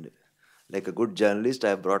 And like a good journalist, I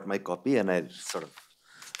have brought my copy and I sort of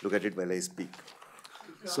look at it while I speak.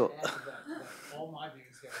 So, all my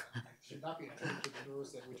views here should not be attributed to the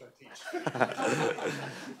rules which I teach.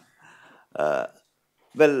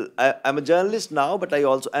 Well, I'm a journalist now, but I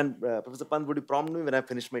also, and Professor Pant, would you prompt me when I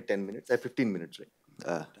finish my 10 minutes? I have 15 minutes, right?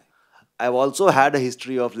 I've also had a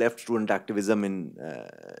history of left student activism in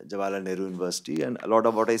Jawaharlal Nehru University, and a lot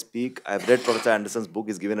of what I speak, I've read Professor Andersen's book.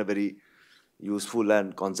 He's given a very useful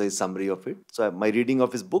and concise summary of it. So my reading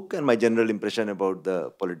of his book and my general impression about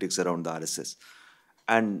the politics around the RSS.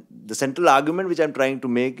 And the central argument which I'm trying to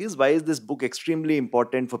make is, why is this book extremely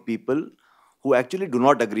important for people who actually do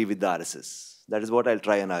not agree with the RSS? That is what I'll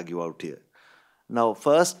try and argue out here. Now,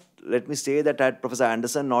 first, let me say that had Professor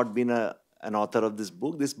Andersen not been an author of this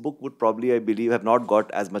book would probably, I believe, have not got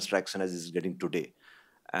as much traction as it's getting today.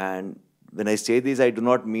 And when I say this, I do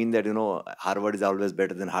not mean that, Harvard is always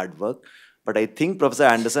better than hard work. But I think Professor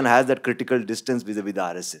Andersen has that critical distance vis-a-vis the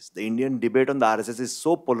RSS. The Indian debate on the RSS is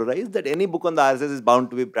so polarized that any book on the RSS is bound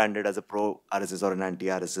to be branded as a pro-RSS or an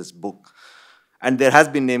anti-RSS book. And there has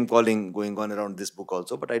been name-calling going on around this book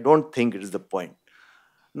also, but I don't think it is the point.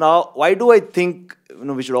 Now, why do I think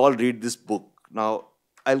we should all read this book? Now,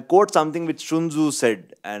 I'll quote something which Sun Tzu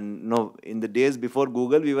said. And in the days before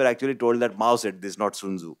Google, we were actually told that Mao said this, not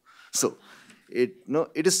Sun Tzu. So, it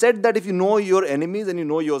is said that if you know your enemies and you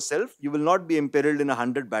know yourself, you will not be imperiled in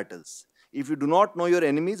 100 battles. If you do not know your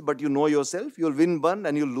enemies, but you know yourself, you'll win one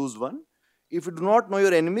and you'll lose one. If you do not know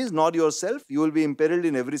your enemies, nor yourself, you will be imperiled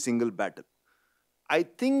in every single battle. I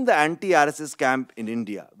think the anti-RSS camp in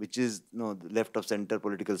India, which is the left of center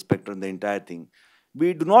political spectrum, the entire thing,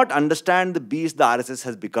 we do not understand the beast the RSS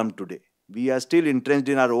has become today. We are still entrenched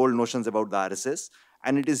in our old notions about the RSS.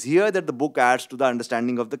 And it is here that the book adds to the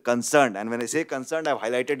understanding of the concerned. And when I say concerned, I've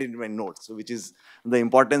highlighted it in my notes, which is the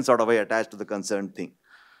importance sort of I attach to the concerned thing.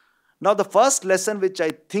 Now, the first lesson which I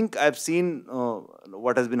think I've seen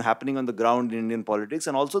what has been happening on the ground in Indian politics,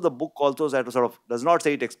 and also the book also sort of does not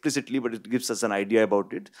say it explicitly, but it gives us an idea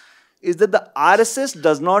about it, is that the RSS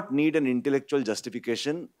does not need an intellectual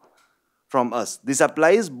justification from us. This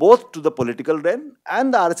applies both to the political realm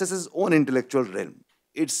and the RSS's own intellectual realm.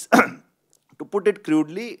 It's, to put it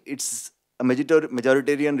crudely, it's a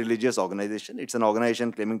majoritarian religious organization. It's an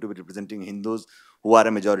organization claiming to be representing Hindus who are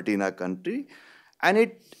a majority in our country. And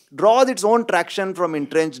it draws its own traction from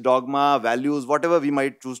entrenched dogma, values, whatever we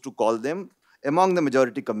might choose to call them, among the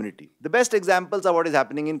majority community. The best examples are what is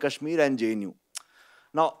happening in Kashmir and JNU.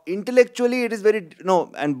 Now, intellectually, it is very,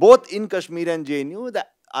 and both in Kashmir and JNU, the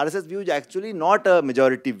RSS view is actually not a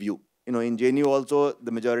majority view. In JNU also,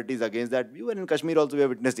 the majority is against that view, and in Kashmir also we are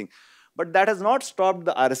witnessing. But that has not stopped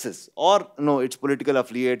the RSS or its political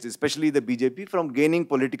affiliates, especially the BJP, from gaining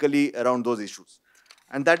politically around those issues.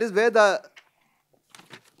 And that is where the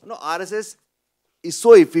RSS is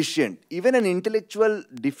so efficient. Even an intellectual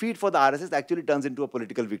defeat for the RSS actually turns into a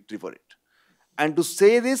political victory for it. And to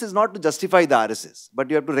say this is not to justify the RSS, but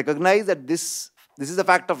you have to recognize that this is a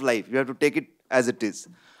fact of life. You have to take it as it is.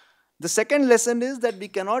 The second lesson is that we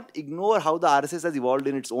cannot ignore how the RSS has evolved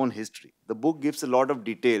in its own history. The book gives a lot of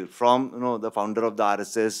detail from the founder of the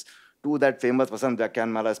RSS to that famous Vasant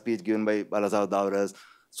Vyakhyanmala speech given by Balasaheb Davras,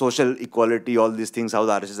 social equality, all these things, how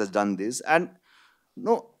the RSS has done this. And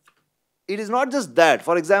it is not just that.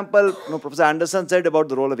 For example, Professor Andersen said about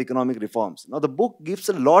the role of economic reforms. Now, the book gives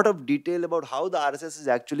a lot of detail about how the RSS is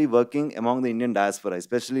actually working among the Indian diaspora,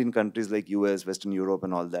 especially in countries like US, Western Europe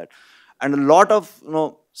and all that. And a lot of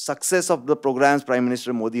success of the programs Prime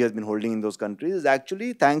Minister Modi has been holding in those countries is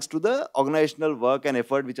actually thanks to the organizational work and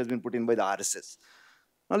effort which has been put in by the RSS.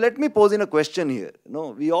 Now, let me pose in a question here.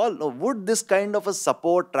 We all know, would this kind of a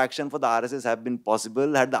support traction for the RSS have been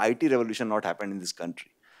possible had the IT revolution not happened in this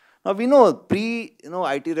country? Now we know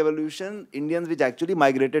IT revolution, Indians which actually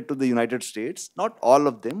migrated to the United States, not all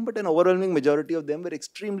of them, but an overwhelming majority of them were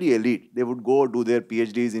extremely elite. They would go do their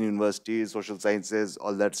PhDs in universities, social sciences,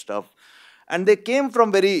 all that stuff. And they came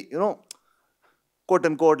from very, quote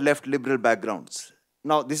unquote left liberal backgrounds.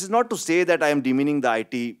 Now, this is not to say that I am demeaning the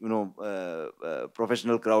IT,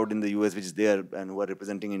 professional crowd in the US, which is there and who are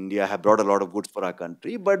representing India, have brought a lot of goods for our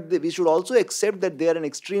country. But we should also accept that they are an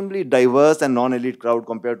extremely diverse and non-elite crowd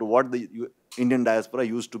compared to what the Indian diaspora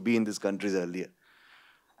used to be in these countries earlier.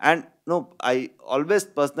 And I always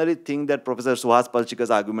personally think that Professor Suhas Palchika's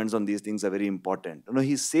arguments on these things are very important.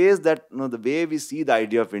 He says that the way we see the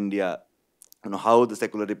idea of India, how the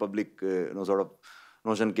secular republic, sort of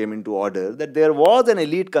notion came into order, that there was an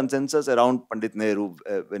elite consensus around Pandit Nehru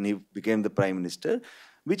when he became the prime minister,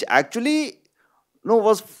 which actually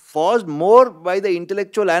was forged more by the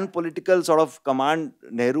intellectual and political sort of command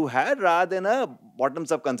Nehru had rather than a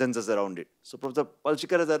bottoms-up consensus around it. So Professor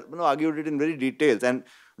Palchikar has argued it in very details, and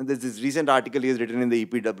there's this recent article he has written in the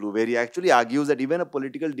EPW where he actually argues that even a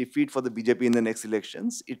political defeat for the BJP in the next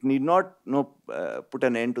elections, it need not put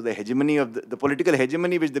an end to the hegemony of the political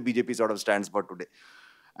hegemony which the BJP sort of stands for today.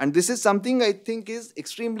 And this is something I think is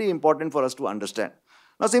extremely important for us to understand.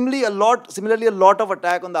 Now, similarly, a lot of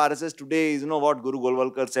attack on the RSS today is, what Guru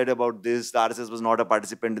Golwalkar said about this. The RSS was not a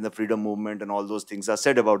participant in the freedom movement, and all those things are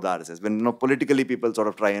said about the RSS. When, politically people sort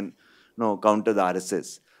of try and, counter the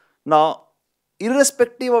RSS. Now,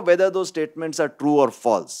 irrespective of whether those statements are true or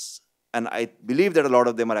false, and I believe that a lot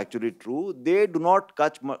of them are actually true, they do not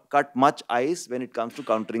cut much ice when it comes to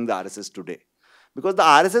countering the RSS today. Because the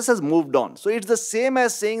RSS has moved on. So it's the same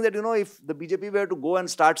as saying that, if the BJP were to go and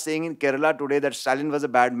start saying in Kerala today that Stalin was a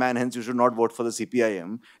bad man, hence you should not vote for the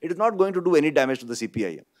CPIM, it is not going to do any damage to the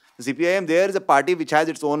CPIM. The CPIM there is a party which has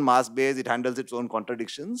its own mass base, it handles its own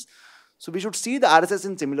contradictions. So we should see the RSS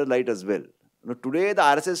in similar light as well. Today the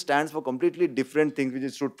RSS stands for completely different things which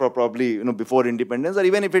it stood for probably before independence, or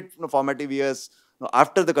even if it formative years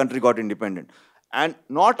after the country got independent. And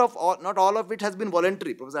not all of it has been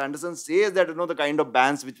voluntary. Professor Andersen says that the kind of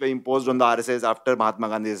bans which were imposed on the RSS after Mahatma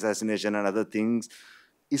Gandhi's assassination and other things,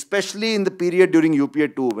 especially in the period during UPA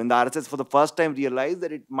 2, when the RSS for the first time realized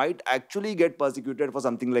that it might actually get persecuted for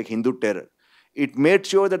something like Hindu terror. It made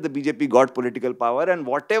sure that the BJP got political power, and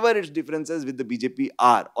whatever its differences with the BJP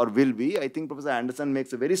are or will be, I think Professor Andersen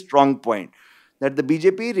makes a very strong point that the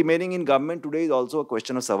BJP remaining in government today is also a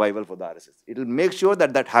question of survival for the RSS. It will make sure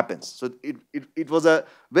that that happens. So it was a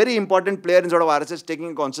very important player in sort of RSS taking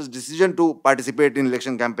a conscious decision to participate in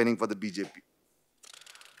election campaigning for the BJP.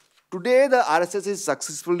 Today, the RSS is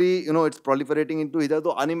successfully, it's proliferating into hitherto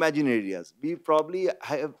unimagined areas. We probably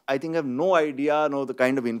have no idea, the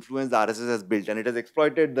kind of influence the RSS has built, and it has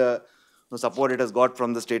exploited the support it has got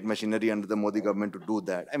from the state machinery under the Modi government to do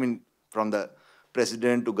that. I mean, from the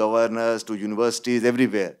president to governors to universities,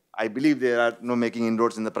 everywhere. I believe they are making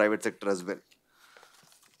inroads in the private sector as well.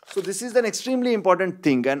 So this is an extremely important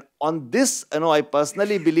thing. And on this, I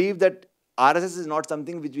personally believe that RSS is not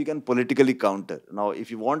something which we can politically counter. Now,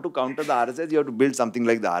 if you want to counter the RSS, you have to build something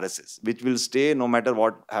like the RSS, which will stay no matter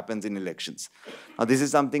what happens in elections. Now, this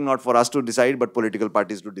is something not for us to decide, but political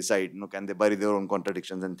parties to decide. Can they bury their own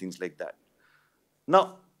contradictions and things like that?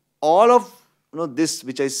 Now, all of this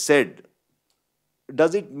which I said,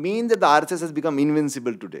 does it mean that the RSS has become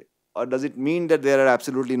invincible today? Or does it mean that there are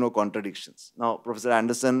absolutely no contradictions? Now, Professor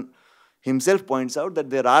Andersen himself points out that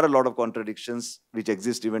there are a lot of contradictions which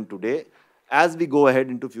exist even today. As we go ahead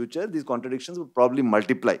into future, these contradictions will probably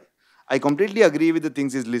multiply. I completely agree with the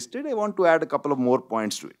things he's listed. I want to add a couple of more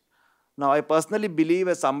points to it. Now, I personally believe,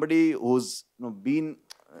 as somebody who's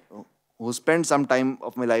who spent some time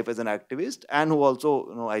of my life as an activist, and who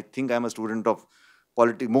also, I think I'm a student of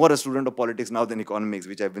politics, more a student of politics now than economics,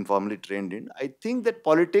 which I've been formally trained in. I think that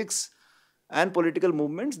politics and political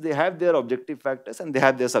movements, they have their objective factors and they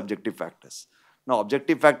have their subjective factors. Now,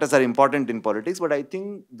 objective factors are important in politics, but I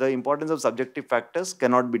think the importance of subjective factors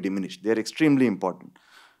cannot be diminished. They are extremely important.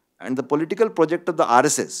 And the political project of the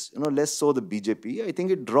RSS, less so the BJP, I think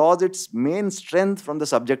it draws its main strength from the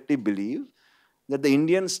subjective belief that the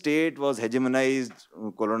Indian state was hegemonized,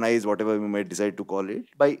 colonized, whatever we might decide to call it,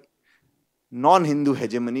 by non-Hindu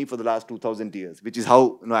hegemony for the last 2000 years, which is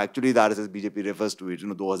how actually the RSS BJP refers to it.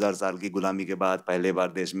 2000 साल की गुलामी के बाद पहले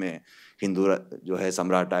बार देश में हिंदू जो है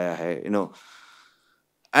सम्राट आया है,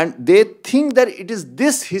 and they think that it is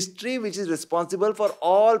this history which is responsible for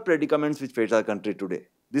all predicaments which face our country today.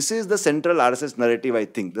 This is the central RSS narrative, I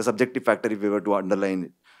think, the subjective factor if we were to underline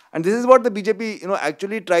it. And this is what the BJP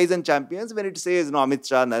actually tries and champions when it says, Amit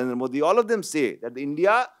Shah, Narendra Modi, all of them say that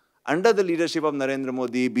India under the leadership of Narendra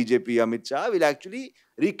Modi, BJP, Amit Shah, will actually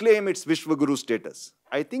reclaim its Vishwaguru status.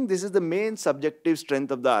 I think this is the main subjective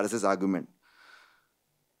strength of the RSS argument.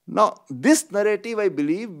 Now, this narrative, I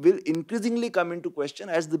believe, will increasingly come into question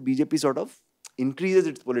as the BJP sort of increases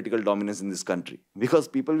its political dominance in this country. Because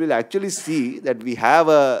people will actually see that we have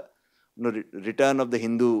a return of the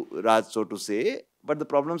Hindu Raj, so to say, but the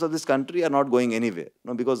problems of this country are not going anywhere.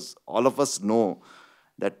 Because all of us know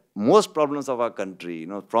that most problems of our country,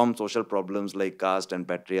 from social problems like caste and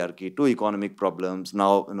patriarchy to economic problems,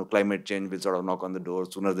 now climate change will sort of knock on the door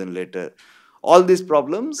sooner than later. All these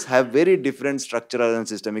problems have very different structural and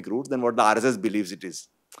systemic roots than what the RSS believes it is.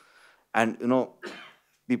 And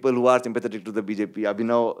people who are sympathetic to the BJP,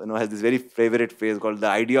 Abhinav has this very favorite phrase called the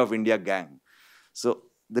idea of India gang. So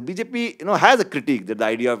the BJP has a critique that the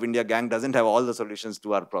idea of India gang doesn't have all the solutions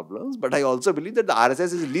to our problems, but I also believe that the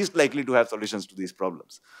RSS is least likely to have solutions to these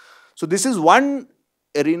problems. So this is one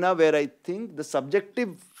arena where I think the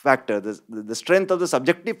subjective factor, the strength of the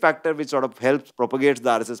subjective factor which sort of helps propagates the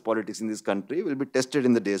RSS politics in this country will be tested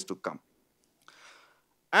in the days to come.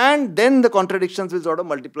 And then the contradictions will sort of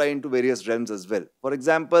multiply into various realms as well. For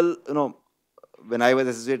example, when I was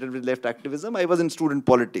associated with left activism, I was in student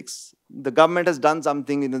politics. The government has done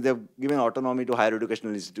something, they've given autonomy to higher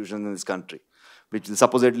educational institutions in this country, which will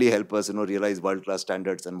supposedly help us, realize world-class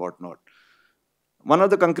standards and whatnot. One of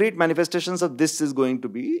the concrete manifestations of this is going to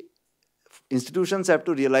be institutions have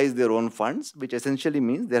to realize their own funds, which essentially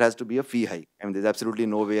means there has to be a fee hike. There's absolutely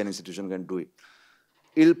no way an institution can do it.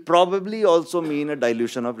 It'll probably also mean a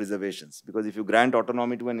dilution of reservations, because if you grant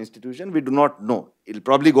autonomy to an institution, we do not know. It'll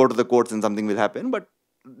probably go to the courts and something will happen, but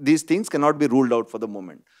these things cannot be ruled out for the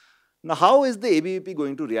moment. Now, how is the ABVP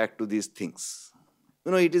going to react to these things?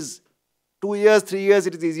 It is 2 years, 3 years,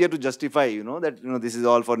 it is easier to justify, that, this is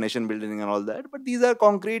all for nation building and all that. But these are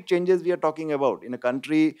concrete changes we are talking about in a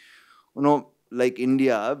country, like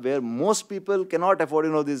India, where most people cannot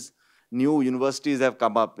afford, these new universities have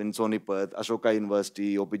come up in Sonipat, Ashoka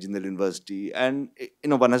University, OP Jindal University, and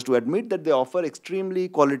one has to admit that they offer extremely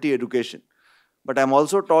quality education. But I'm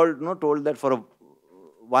also told that for a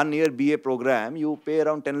 1-year BA program, you pay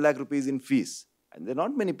around 10 lakh rupees in fees. And there are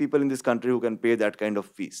not many people in this country who can pay that kind of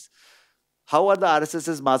fees. How are the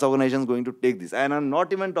RSS's mass organizations going to take this? And I'm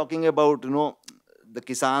not even talking about, the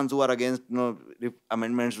Kisans who are against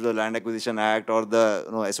amendments to the Land Acquisition Act, or the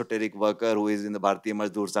esoteric worker who is in the Bharatiya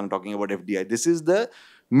Mazdoor Sangh talking about FDI. This is the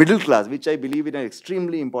middle class, which I believe is an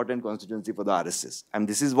extremely important constituency for the RSS. And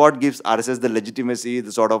this is what gives RSS the legitimacy,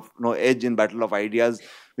 the sort of edge in battle of ideas,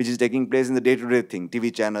 which is taking place in the day-to-day thing,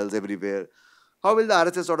 TV channels everywhere. How will the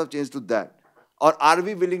RSS sort of change to that? Or are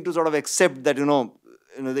we willing to sort of accept that,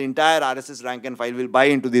 the entire RSS rank and file will buy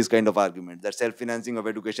into these kind of arguments, that self-financing of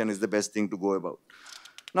education is the best thing to go about.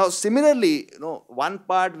 Now, similarly, one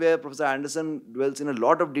part where Professor Andersen dwells in a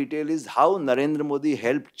lot of detail is how Narendra Modi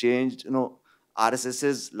helped change,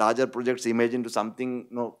 RSS's larger projects image into something,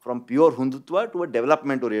 from pure Hindutva to a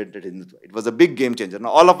development-oriented Hindutva. It was a big game changer. Now,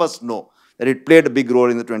 all of us know that it played a big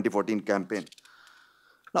role in the 2014 campaign.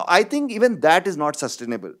 Now, I think even that is not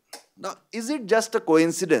sustainable. Now, is it just a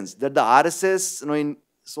coincidence that the RSS, in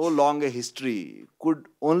so long a history, could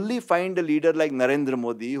only find a leader like Narendra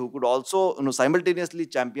Modi who could also, simultaneously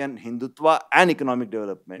champion Hindutva and economic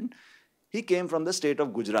development? He came from the state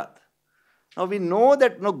of Gujarat. Now, we know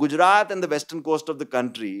that Gujarat and the western coast of the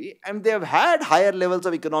country, and they have had higher levels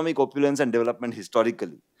of economic opulence and development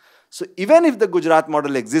historically. So even if the Gujarat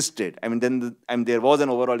model existed, then there was an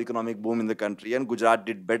overall economic boom in the country and Gujarat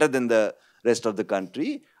did better than the rest of the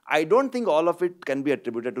country, I don't think all of it can be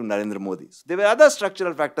attributed to Narendra Modi. There were other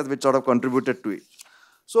structural factors which sort of contributed to it.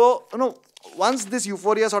 So, once this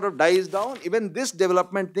euphoria sort of dies down, even this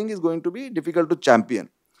development thing is going to be difficult to champion.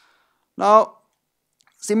 Now,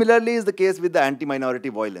 similarly is the case with the anti-minority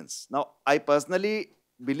violence. Now, I personally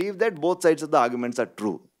believe that both sides of the arguments are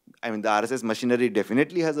true. The RSS machinery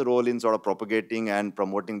definitely has a role in sort of propagating and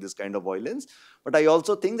promoting this kind of violence. But I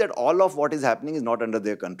also think that all of what is happening is not under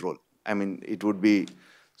their control. It would be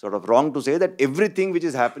sort of wrong to say that everything which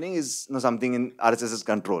is happening is something in RSS's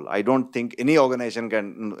control. I don't think any organization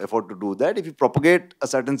can afford to do that. If you propagate a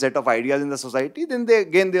certain set of ideas in the society, then they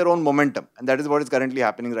gain their own momentum. And that is what is currently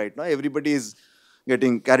happening right now. Everybody is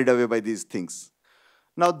getting carried away by these things.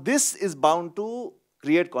 Now, this is bound to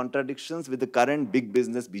create contradictions with the current big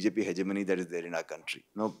business BJP hegemony that is there in our country.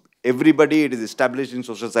 Everybody, it is established in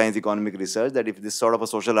social science, economic research, that if this sort of a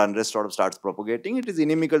social unrest sort of starts propagating, it is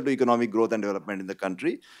inimical to economic growth and development in the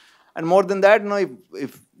country. And more than that,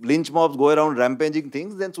 if lynch mobs go around rampaging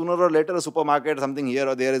things, then sooner or later a supermarket, something here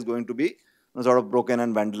or there is going to be sort of broken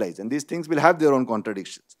and vandalized. And these things will have their own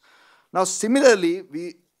contradictions. Now, similarly,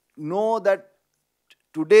 we know that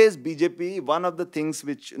today's BJP, one of the things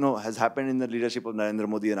which has happened in the leadership of Narendra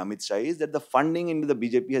Modi and Amit Shah is that the funding into the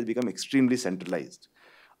BJP has become extremely centralized.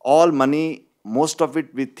 All money, most of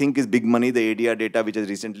it we think is big money. The ADR data which has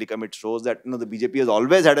recently come, it shows that the BJP has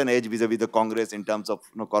always had an edge vis-a-vis the Congress in terms of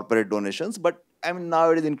corporate donations. But I mean,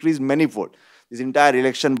 now it has increased manifold. This entire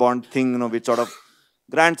election bond thing, which sort of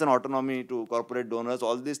grants an autonomy to corporate donors,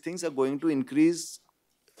 all these things are going to increase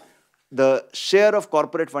the share of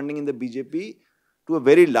corporate funding in the BJP to a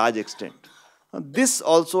very large extent. Now, this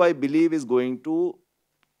also, I believe, is going to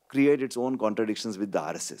create its own contradictions with the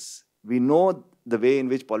RSS. We know the way in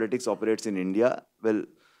which politics operates in India. Well,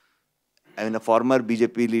 I mean, a former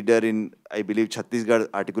BJP leader in, I believe, Chhattisgarh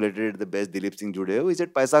articulated it the best, Dilip Singh Judeo. He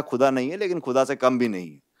said, "Paisa khuda nahi hai, lekin khuda se kam bhi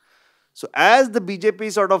nahi hai." So, as the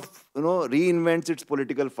BJP sort of, reinvents its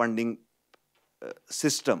political funding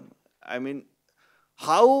system, I mean,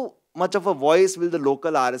 how much of a voice will the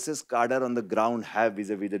local RSS cadre on the ground have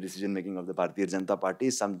vis-a-vis the decision-making of the Bharatiya Janata Party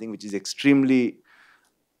is something which is extremely,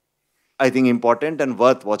 I think, important and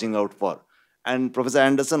worth watching out for. And Professor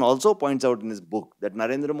Andersen also points out in his book that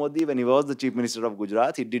Narendra Modi, when he was the Chief Minister of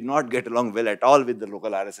Gujarat, he did not get along well at all with the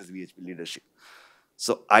local RSS VHP leadership.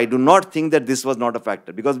 So I do not think that this was not a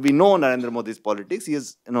factor, because we know Narendra Modi's politics. He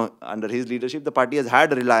is, under his leadership, the party has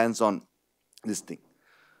had a reliance on this thing.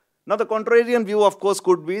 Now, the contrarian view, of course,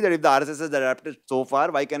 could be that if the RSS has adapted so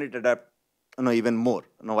far, why can it adapt even more?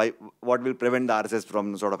 What will prevent the RSS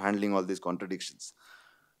from sort of handling all these contradictions?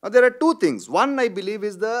 Now, there are two things. One, I believe,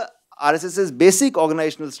 is the RSS's basic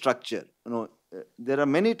organizational structure. There are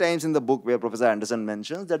many times in the book where Professor Andersen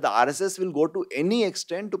mentions that the RSS will go to any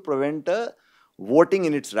extent to prevent a voting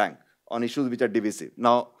in its rank on issues which are divisive.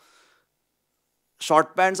 Now,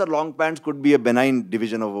 short pants or long pants could be a benign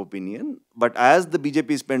division of opinion, but as the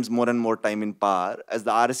BJP spends more and more time in power, as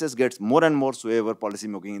the RSS gets more and more sway over policy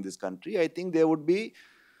making in this country, I think there would be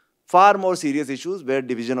far more serious issues where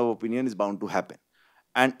division of opinion is bound to happen.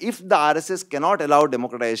 And if the RSS cannot allow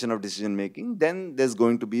democratization of decision making, then there's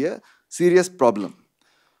going to be a serious problem.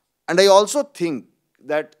 And I also think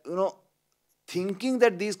that, thinking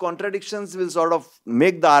that these contradictions will sort of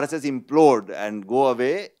make the RSS implode and go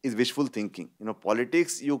away is wishful thinking.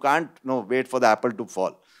 Politics, you can't wait for the apple to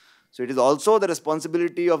fall. So it is also the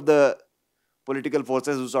responsibility of the political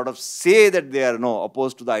forces who sort of say that they are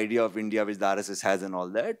opposed to the idea of India which the RSS has and all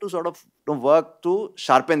that, to sort of work to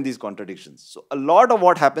sharpen these contradictions. So a lot of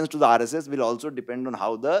what happens to the RSS will also depend on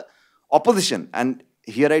how the opposition, and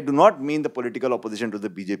here I do not mean the political opposition to the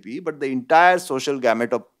BJP, but the entire social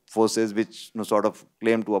gamut of forces which sort of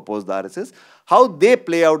claim to oppose the RSS, how they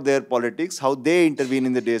play out their politics, how they intervene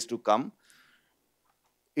in the days to come,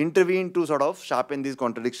 intervene to sort of sharpen these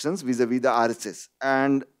contradictions vis-a-vis the RSS.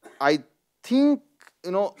 And I think,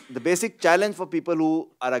 the basic challenge for people who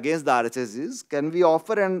are against the RSS is, can we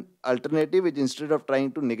offer an alternative which, instead of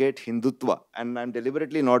trying to negate Hindutva, and I'm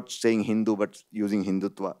deliberately not saying Hindu, but using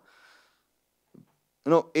Hindutva,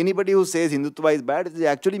 anybody who says Hindutva is bad, it is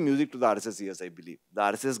actually music to the RSS ears, I believe. The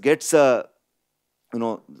RSS gets a,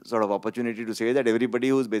 sort of opportunity to say that everybody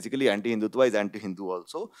who is basically anti-Hindutva is anti-Hindu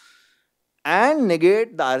also, and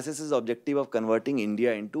negate the RSS's objective of converting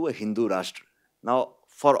India into a Hindu Rashtra. Now,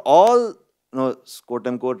 for all,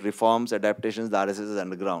 quote-unquote reforms, adaptations, the RSS is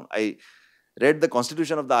underground. I read the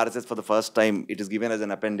constitution of the RSS for the first time. It is given as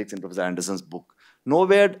an appendix in Professor Andersen's book.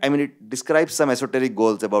 Nowhere, I mean, it describes some esoteric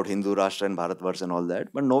goals about Hindu Rashtra and Bharatvarsh and all that,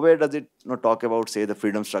 but nowhere does it talk about, say, the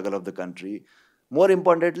freedom struggle of the country. More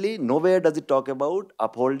importantly, nowhere does it talk about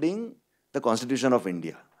upholding the Constitution of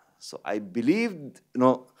India. So I believe,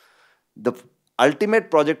 the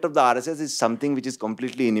ultimate project of the RSS is something which is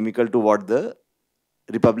completely inimical to what the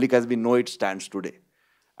Republic as we know it stands today.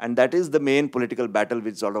 And that is the main political battle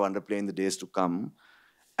which sort of underplay in the days to come.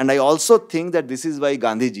 And I also think that this is why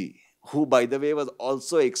Gandhiji, who, by the way, was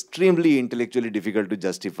also extremely intellectually difficult to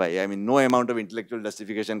justify. I mean, no amount of intellectual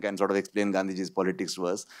justification can sort of explain Gandhiji's politics to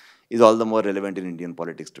us, is all the more relevant in Indian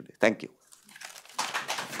politics today. Thank you.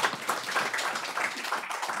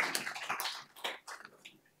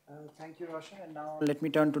 Thank you, Roshan. And now let me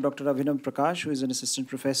turn to Dr. Abhinav Prakash, who is an assistant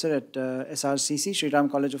professor at SRCC, Sri Ram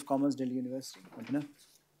College of Commerce, Delhi University. Abhinav.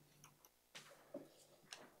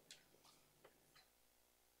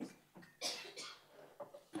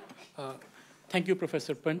 Thank you,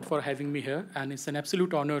 Professor Pant, for having me here. And it's an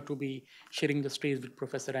absolute honor to be sharing the stage with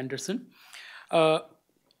Professor Andersen.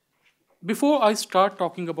 Before I start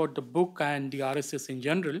talking about the book and the RSS in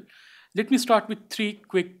general, let me start with 3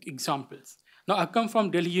 quick examples. Now, I come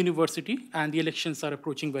from Delhi University, and the elections are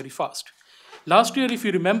approaching very fast. Last year, if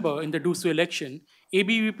you remember, in the Dusu election,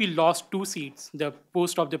 ABVP lost 2 seats, the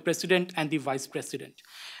post of the president and the vice president.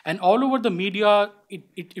 And all over the media,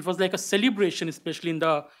 it was like a celebration, especially in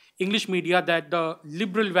the English media, that the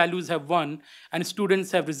liberal values have won and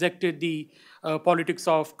students have rejected the politics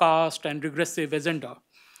of caste and regressive agenda.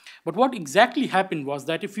 But what exactly happened was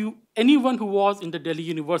that anyone who was in the Delhi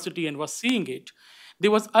University and was seeing it,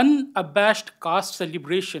 there was unabashed caste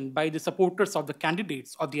celebration by the supporters of the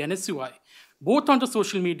candidates of the NSUI, both on the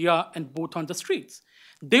social media and both on the streets.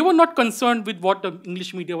 They were not concerned with what the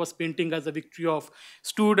English media was painting as a victory of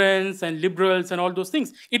students and liberals and all those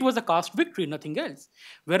things. It was a caste victory, nothing else.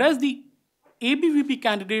 Whereas the ABVP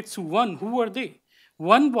candidates who won, who were they?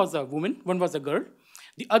 One was a woman, one was a girl.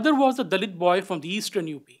 The other was a Dalit boy from the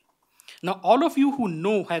Eastern UP. Now, all of you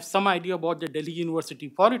who have some idea about the Delhi University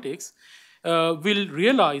politics will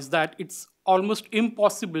realize that it's almost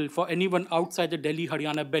impossible for anyone outside the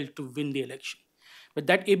Delhi-Haryana belt to win the election. But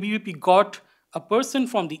that ABVP got a person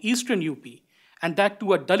from the Eastern UP, and that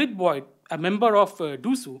to a Dalit boy, a member of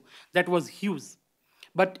DUSU, that was huge.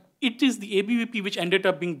 But it is the ABVP which ended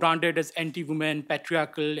up being branded as anti-women,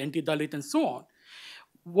 patriarchal, anti-Dalit, and so on.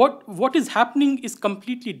 What is happening is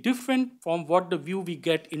completely different from what the view we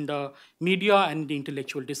get in the media and the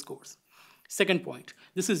intellectual discourse. Second point,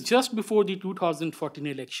 this is just before the 2014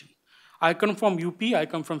 election. I come from UP, I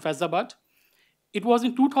come from Faizabad. It was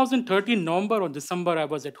in 2013, November or December, I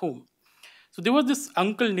was at home. So there was this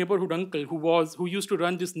neighborhood uncle, who used to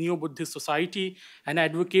run this neo-Buddhist society and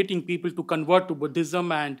advocating people to convert to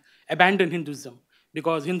Buddhism and abandon Hinduism,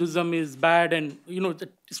 because Hinduism is bad and, the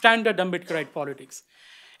standard Ambedkarite politics.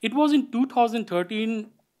 It was in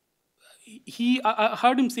 2013, I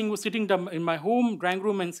heard him saying, was sitting in my home drawing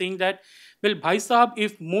room and saying that, well, Bhai Sahab,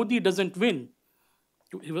 if Modi doesn't win,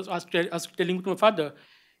 he was telling to my father,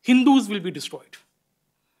 Hindus will be destroyed.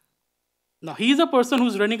 Now, he's a person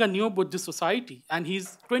who's running a neo-Buddhist society, and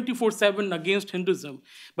he's 24/7 against Hinduism.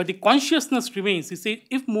 But the consciousness remains. He says,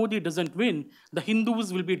 if Modi doesn't win, the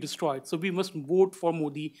Hindus will be destroyed. So we must vote for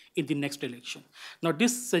Modi in the next election. Now,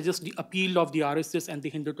 this suggests the appeal of the RSS and the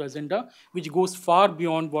Hindutva agenda, which goes far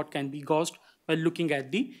beyond what can be gauged by looking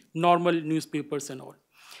at the normal newspapers and all.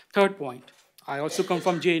 Third point, I also come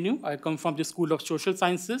from JNU. I come from the School of Social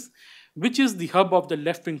Sciences, which is the hub of the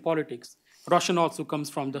left-wing politics. Roshan also comes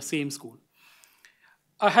from the same school.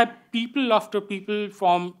 I had people after people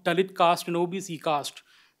from Dalit caste and OBC caste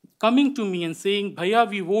coming to me and saying, Bhaiya,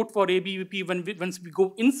 we vote for ABVP once we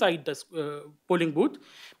go inside the polling booth,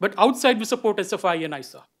 but outside we support SFI and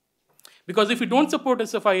ISA. Because if we don't support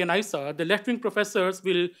SFI and ISA, the left-wing professors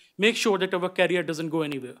will make sure that our career doesn't go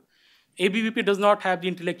anywhere. ABVP does not have the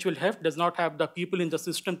intellectual heft, does not have the people in the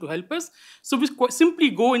system to help us. So we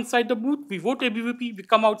simply go inside the booth, we vote ABVP, we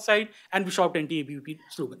come outside, and we shout anti-ABVP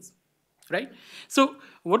slogans. Right? So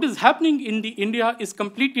what is happening in India is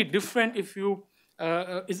completely different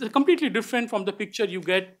is completely different from the picture you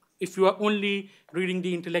get if you are only reading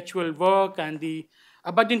the intellectual work and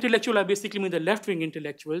but the intellectual, I basically mean the left-wing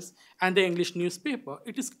intellectuals and the English newspaper.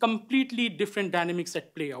 It is completely different dynamics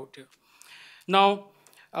at play out here. Now,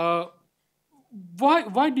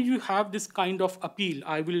 why do you have this kind of appeal?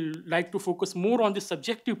 I will like to focus more on the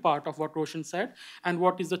subjective part of what Roshan said and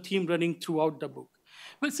what is the theme running throughout the book.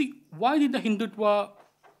 Well, see, why did the Hindutva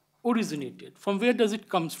originated? From where does it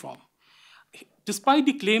come from? Despite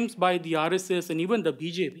the claims by the RSS and even the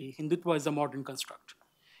BJP, Hindutva is a modern construct.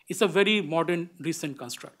 It's a very modern, recent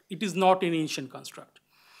construct. It is not an ancient construct.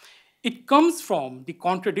 It comes from the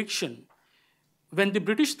contradiction when the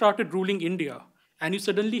British started ruling India, and you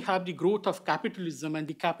suddenly have the growth of capitalism and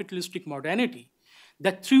the capitalistic modernity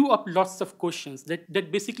that threw up lots of questions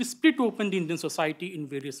that basically split open the Indian society in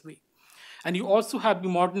various ways. And you also have the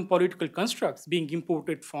modern political constructs being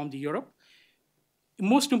imported from the Europe,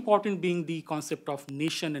 most important being the concept of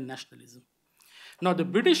nation and nationalism. Now, the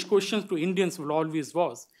British question to Indians will always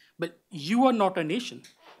was, but you are not a nation.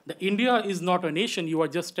 The India is not a nation. You are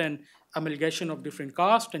just an amalgamation of different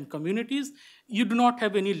castes and communities. You do not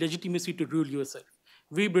have any legitimacy to rule yourself.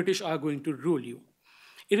 We British are going to rule you.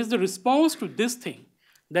 It is the response to this thing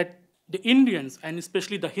that the Indians, and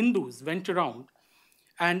especially the Hindus, went around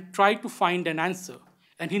and tried to find an answer.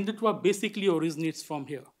 And Hindutva basically originates from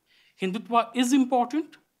here. Hindutva is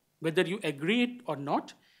important, whether you agree it or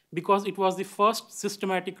not, because it was the first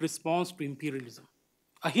systematic response to imperialism,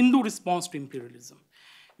 a Hindu response to imperialism.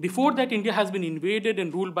 Before that, India has been invaded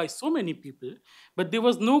and ruled by so many people, but there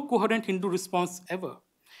was no coherent Hindu response ever.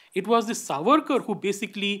 It was the Savarkar who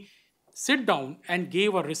basically sat down and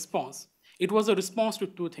gave a response. It was a response to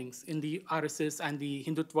two things in the RSS and the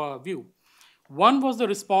Hindutva view. One was the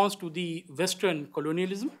response to the Western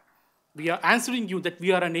colonialism, We are answering you that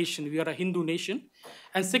we are a nation, we are a Hindu nation.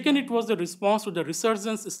 And second, it was the response to the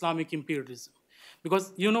resurgence Islamic imperialism.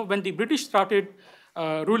 Because, when the British started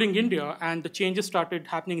ruling India and the changes started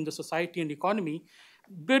happening in the society and economy,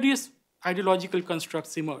 various ideological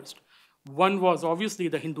constructs emerged. One was obviously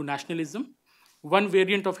the Hindu nationalism. One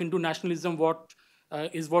variant of Hindu nationalism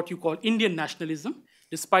is what you call Indian nationalism.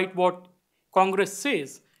 Despite what Congress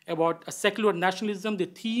says about a secular nationalism, the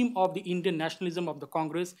theme of the Indian nationalism of the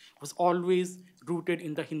Congress was always rooted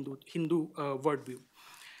in the Hindu worldview.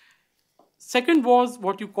 Second was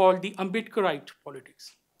what you call the Ambedkarite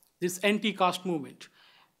politics, this anti-caste movement.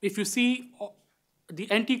 If you see the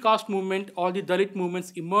anti-caste movement, all the Dalit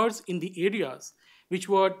movements emerged in the areas which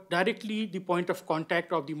were directly the point of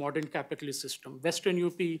contact of the modern capitalist system, Western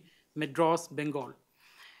UP, Madras, Bengal.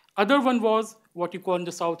 Other one was what you call in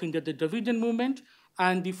the South India, the Dravidian movement,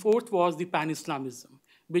 and the fourth was the Pan-Islamism,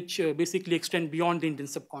 which basically extend beyond the Indian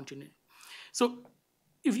subcontinent. So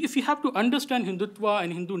if you have to understand Hindutva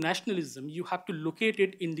and Hindu nationalism, you have to locate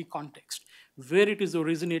it in the context, where it is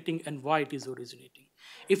originating and why it is originating.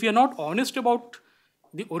 If you're not honest about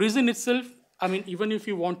the origin itself, I mean, even if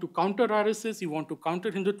you want to counter RSS, you want to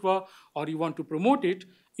counter Hindutva, or you want to promote it,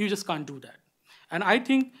 you just can't do that. And I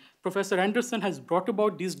think Professor Andersen has brought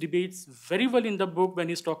about these debates very well in the book when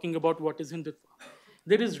he's talking about what is Hindutva.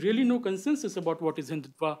 There is really no consensus about what is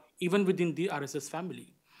Hindutva, even within the RSS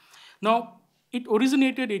family. Now, it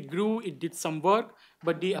originated, it grew, it did some work,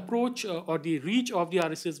 but the approach or the reach of the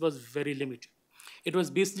RSS was very limited. It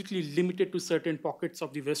was basically limited to certain pockets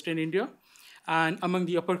of the Western India and among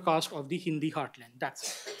the upper caste of the Hindi heartland.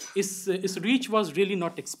 That's it. Its reach was really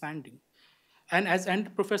not expanding.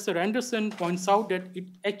 And Professor Andersen points out that it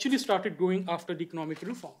actually started growing after the economic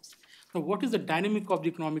reforms. Now, what is the dynamic of the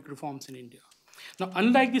economic reforms in India? Now,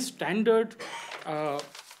 unlike the standard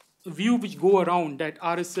view which go around that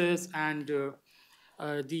RSS and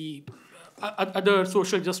the other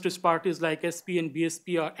social justice parties like SP and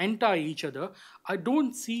BSP are anti each other, I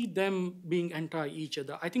don't see them being anti each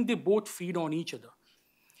other. I think they both feed on each other.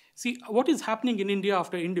 See, what is happening in India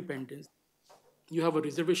after independence? You have a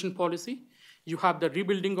reservation policy. You have the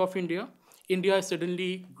rebuilding of India. India is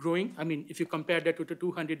suddenly growing. I mean, if you compare that with the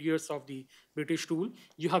 200 years of the British rule,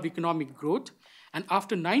 you have economic growth. And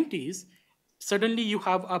after 90s, suddenly you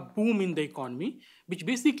have a boom in the economy, which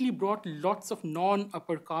basically brought lots of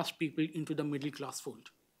non-upper caste people into the middle class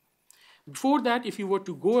fold. Before that, if you were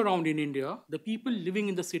to go around in India, the people living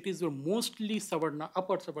in the cities were mostly Savarna,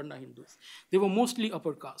 upper Savarna Hindus. They were mostly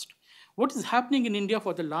upper caste. What is happening in India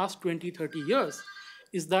for the last 20, 30 years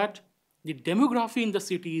is that the demography in the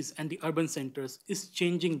cities and the urban centers is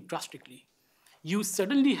changing drastically. You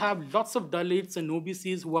suddenly have lots of Dalits and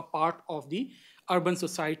OBCs who are part of the urban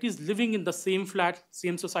societies living in the same flat,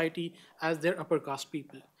 same society as their upper caste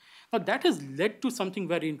people. Now that has led to something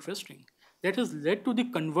very interesting. That has led to the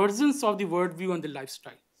convergence of the worldview and the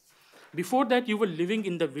lifestyle. Before that, you were living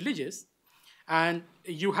in the villages and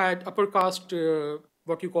you had upper caste,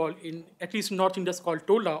 what you call in, at least in North India, is called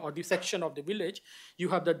Tola or the section of the village. You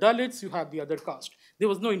have the Dalits, you have the other caste. There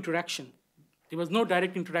was no interaction. There was no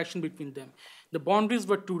direct interaction between them. The boundaries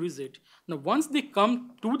were too rigid. Now, once they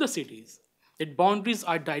come to the cities, the boundaries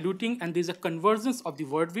are diluting and there's a convergence of the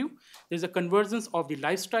worldview, there's a convergence of the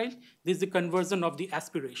lifestyle, there's a conversion of the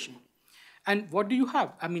aspiration. And what do you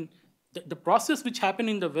have? I mean, the process which happened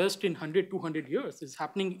in the West in 100, 200 years is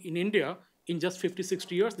happening in India in just 50,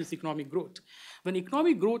 60 years, this economic growth. When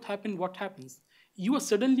economic growth happens, what happens? You are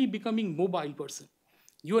suddenly becoming mobile person.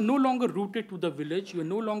 You are no longer rooted to the village. You are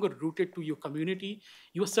no longer rooted to your community.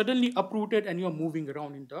 You are suddenly uprooted and you are moving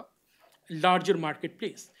around in the larger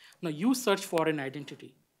marketplace. Now you search for an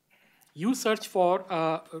identity. You search for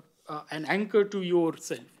an anchor to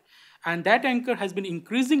yourself. And that anchor has been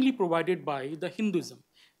increasingly provided by the Hinduism.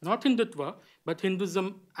 Not Hindutva, but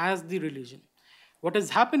Hinduism as the religion. What has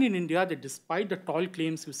happened in India that despite the tall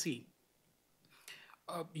claims you see,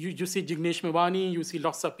 you see Jignesh Mewani, you see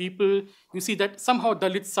lots of people, you see that somehow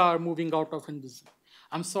Dalits are moving out of Hinduism.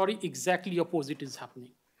 I'm sorry, exactly opposite is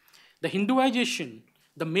happening. The Hinduization,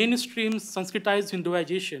 the mainstream Sanskritized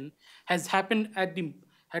Hinduization has happened at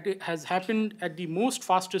the most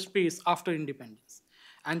fastest pace after independence.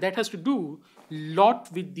 And that has to do a lot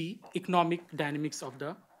with the economic dynamics of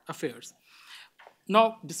the affairs.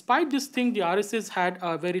 Now, despite this thing, the RSS had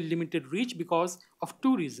a very limited reach because of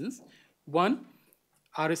two reasons. One,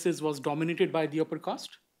 RSS was dominated by the upper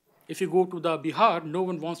caste. If you go to the Bihar, no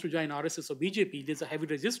one wants to join RSS or BJP. There's a heavy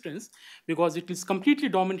resistance because it is completely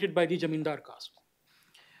dominated by the Jamindar caste.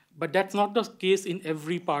 But that's not the case in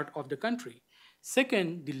every part of the country.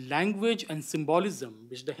 Second, the language and symbolism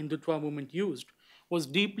which the Hindutva movement used was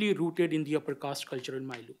deeply rooted in the upper caste cultural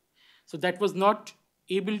milieu. So that was not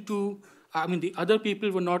able to, the other people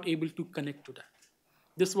were not able to connect to that.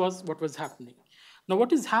 This was what was happening. Now,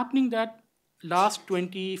 what is happening that last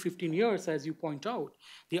 20, 15 years, as you point out,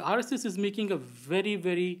 the RSS is making a very,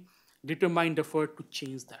 very determined effort to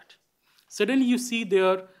change that. Suddenly you see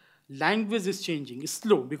their language is changing. It's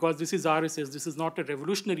slow because this is RSS. This is not a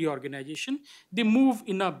revolutionary organization. They move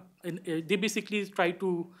they basically try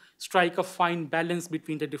to strike a fine balance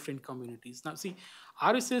between the different communities. Now see,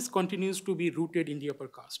 RSS continues to be rooted in the upper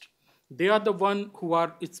caste. They are the one who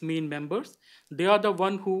are its main members. They are the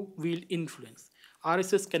one who will influence.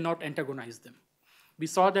 RSS cannot antagonize them. We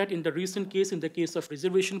saw that in the recent case, in the case of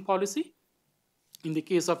reservation policy, in the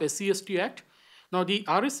case of SC/ST Act. Now the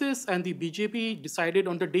RSS and the BJP decided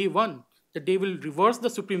on the day one that they will reverse the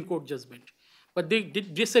Supreme Court judgment. But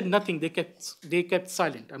they said nothing. They kept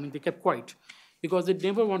silent. They kept quiet because they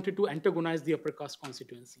never wanted to antagonize the upper caste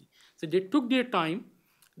constituency. So they took their time.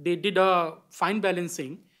 They did a fine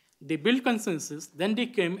balancing. They built consensus, then they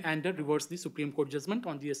came and reversed the Supreme Court judgment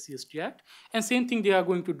on the SC/ST Act. And same thing they are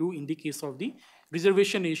going to do in the case of the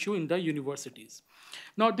reservation issue in the universities.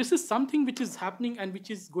 Now, this is something which is happening and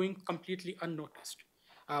which is going completely unnoticed,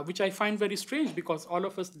 which I find very strange because all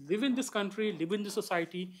of us live in this country, live in the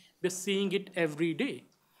society, we're seeing it every day.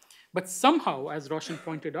 But somehow, as Roshan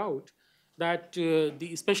pointed out, that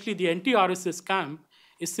especially the anti-RSS camp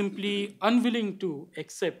is simply unwilling to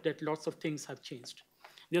accept that lots of things have changed.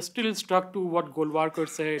 They're still stuck to what Golwalkar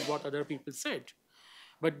said, what other people said.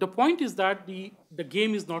 But the point is that the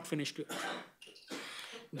game is not finished yet.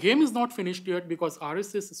 Game is not finished yet because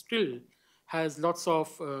RSS still has lots of,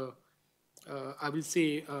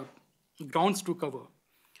 grounds to cover.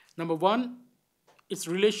 Number one, its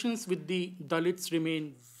relations with the Dalits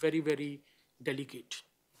remain very, very delicate.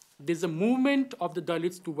 There's a movement of the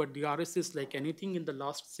Dalits toward the RSS like anything in the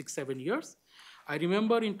last 6-7 years. I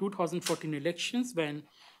remember in 2014 elections when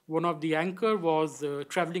one of the anchor was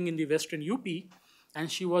traveling in the western UP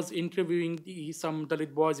and she was interviewing some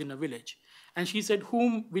Dalit boys in a village. And she said,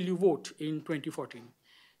 whom will you vote in 2014?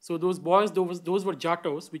 So those boys, those were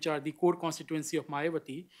Jatos, which are the core constituency of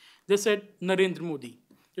Mayawati. They said, Narendra Modi.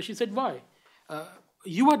 So she said, why?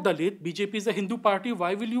 You are Dalit, BJP is a Hindu party,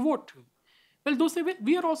 why will you vote? Well, those say, well,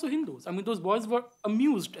 we are also Hindus. Those boys were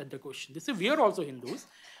amused at the question. They said, we are also Hindus.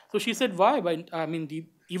 So she said, why?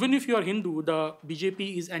 Even if you are Hindu, the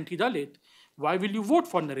BJP is anti-Dalit, why will you vote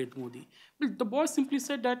for Narendra Modi? Well, the boys simply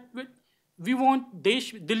said that we want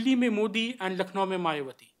Delhi mein Modi and Lucknow mein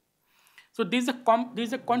Mayawati. So there's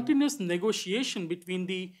a continuous negotiation between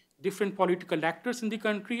the different political actors in the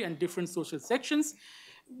country and different social sections,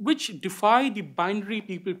 which defy the binary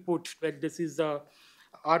people put, that this is the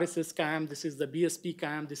RSS camp, this is the BSP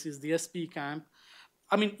camp, this is the SP camp.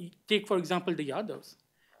 Take, for example, the Yadavs.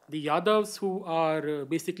 The Yadavs who are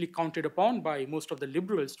basically counted upon by most of the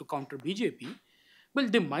liberals to counter BJP, well,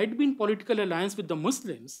 they might be in political alliance with the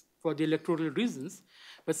Muslims for the electoral reasons,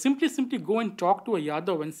 but simply go and talk to a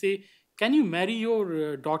Yadav and say, can you marry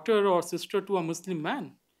your daughter or sister to a Muslim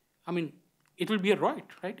man? It will be a right?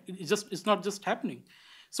 It's not just happening.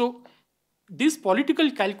 So these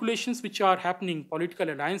political calculations which are happening, political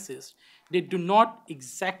alliances, they do not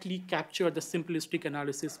exactly capture the simplistic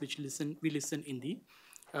analysis which we listen in the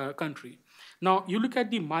country. Now, you look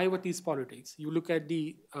at the Mayawati's politics, you look at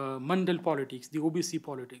the Mandal politics, the OBC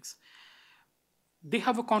politics, they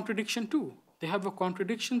have a contradiction too. They have a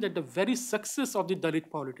contradiction that the very success of the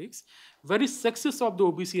Dalit politics, very success of the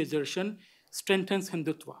OBC assertion strengthens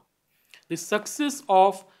Hindutva. The success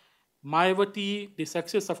of Mayawati, the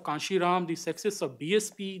success of Kanshiram, the success of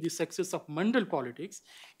BSP, the success of Mandal politics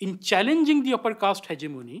in challenging the upper caste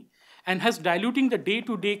hegemony and has diluting the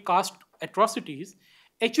day-to-day caste atrocities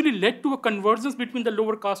actually led to a convergence between the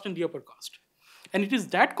lower caste and the upper caste. And it is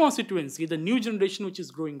that constituency, the new generation which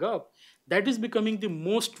is growing up, that is becoming the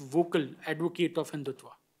most vocal advocate of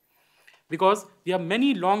Hindutva. Because there are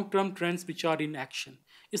many long-term trends which are in action.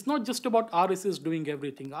 It's not just about RSS doing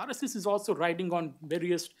everything. RSS is also riding on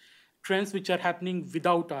various trends which are happening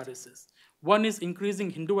without RSS. One is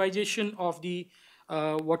increasing Hinduization of the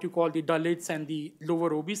what you call the Dalits and the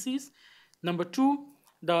lower OBCs. Number two,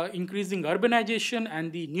 the increasing urbanization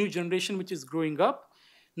and the new generation which is growing up.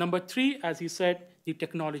 Number three, as he said, the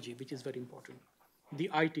technology, which is very important, the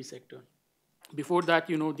IT sector. Before that,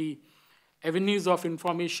 the avenues of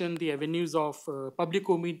information, the avenues of public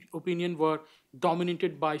opinion were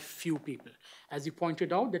dominated by few people. As you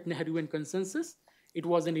pointed out, that Nehruvian consensus, it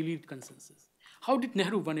was an elite consensus. How did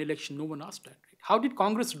Nehru win election? No one asked that. Right? How did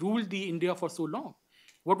Congress rule the India for so long?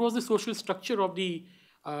 What was the social structure of the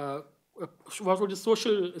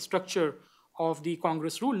of the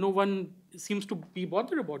Congress rule. No one seems to be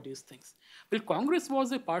bothered about these things. Well, Congress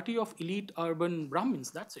was a party of elite urban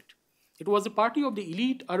Brahmins, that's it. It was a party of the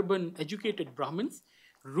elite urban educated Brahmins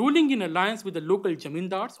ruling in alliance with the local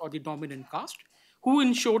jamindars or the dominant caste who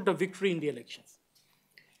ensured the victory in the elections.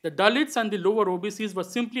 The Dalits and the lower OBCs were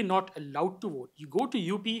simply not allowed to vote. You go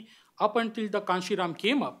to UP up until the Kanshiram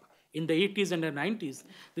came up in the 80s and the 90s,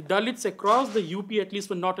 the Dalits across the UP at least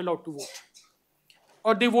were not allowed to vote.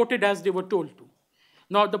 Or they voted as they were told to.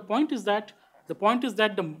 Now the point is that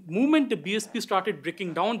the moment the BSP started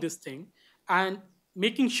breaking down this thing and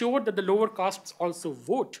making sure that the lower castes also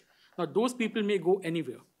vote, now those people may go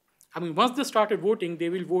anywhere. I mean, once they started voting, they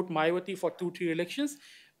will vote Mayawati for 2-3 elections.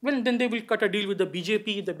 Well, then they will cut a deal with the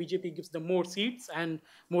BJP. The BJP gives them more seats and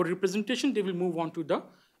more representation. They will move on to the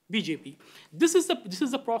BJP. This is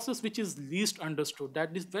the process which is least understood,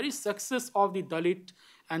 that this very success of the Dalit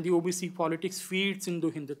and the OBC politics feeds into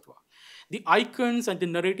Hindutva. The icons and the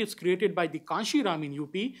narratives created by the Kanshiram in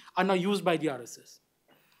UP are now used by the RSS.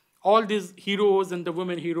 All these heroes and the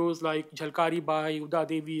women heroes like Jhalkari Bai, Uda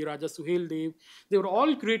Devi, Raja Suhel Dev, they were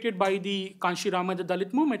all created by the Kanshiram and the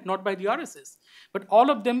Dalit movement, not by the RSS. But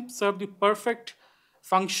all of them serve the perfect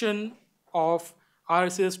function of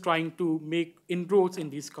RSS trying to make inroads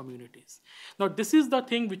in these communities. Now, this is the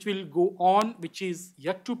thing which will go on, which is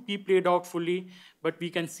yet to be played out fully, but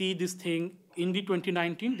we can see this thing in the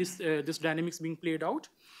 2019, this dynamics being played out.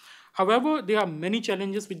 However, there are many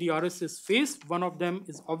challenges with the RSS face. One of them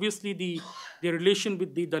is obviously the relation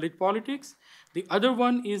with the Dalit politics. The other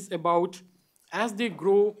one is about as they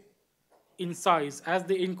grow in size, as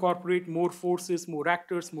they incorporate more forces, more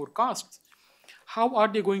actors, more castes, how are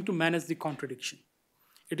they going to manage the contradiction?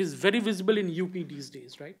 It is very visible in UP these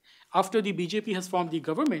days, right? After the BJP has formed the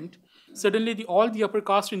government, suddenly all the upper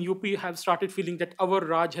caste in UP have started feeling that our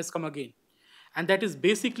Raj has come again. And that is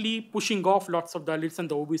basically pushing off lots of Dalits and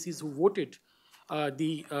the OBCs who voted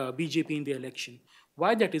the BJP in the election.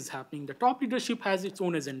 Why that is happening? The top leadership has its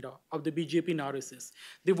own agenda of the BJP and RSS.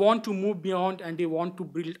 They want to move beyond and they want to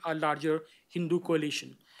build a larger Hindu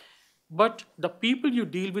coalition. But the people you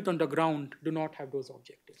deal with on the ground do not have those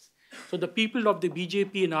objectives. So the people of the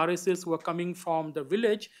BJP and RSS who are coming from the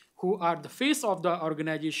village, who are the face of the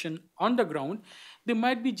organization on the ground, they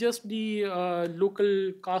might be just the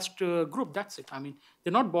local caste group, that's it. I mean,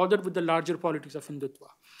 they're not bothered with the larger politics of Hindutva.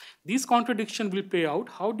 These contradictions will play out.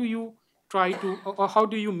 How do you try to, or how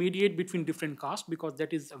do you mediate between different castes? Because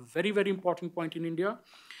that is a very, very important point in India.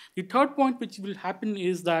 The third point which will happen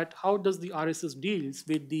is that how does the RSS deals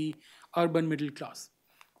with the urban middle class?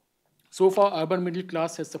 So far, urban middle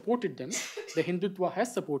class has supported them. The Hindutva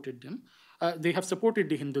has supported them. They have supported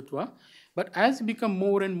the Hindutva. But as you become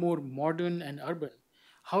more and more modern and urban,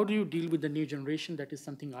 how do you deal with the new generation? That is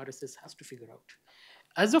something RSS has to figure out.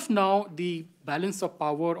 As of now, the balance of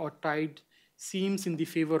power or tide seems in the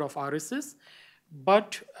favor of RSS.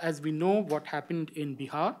 But as we know what happened in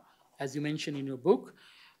Bihar, as you mentioned in your book,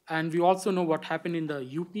 and we also know what happened in the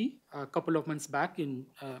UP a couple of months back in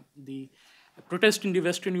the protest in the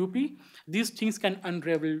Western UP, these things can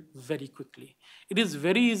unravel very quickly. It is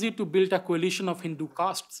very easy to build a coalition of Hindu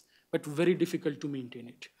castes, but very difficult to maintain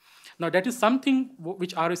it. Now, that is something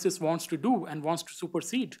which RSS wants to do and wants to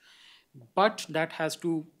supersede, but that has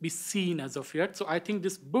to be seen as of yet. So I think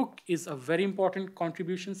this book is a very important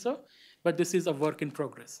contribution, sir, but this is a work in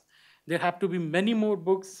progress. There have to be many more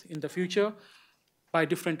books in the future by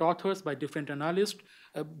different authors, by different analysts,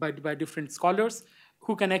 by different scholars,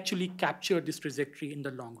 who can actually capture this trajectory in the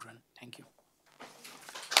long run. Thank you.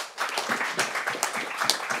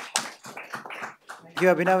 Thank you,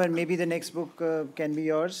 Abhinav, and maybe the next book can be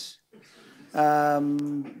yours. We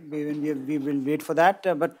will wait for that.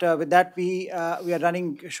 But with that, we are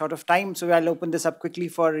running short of time, so I'll open this up quickly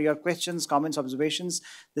for your questions, comments, observations.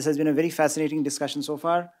 This has been a very fascinating discussion so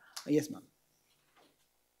far. Yes, ma'am.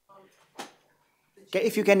 Okay,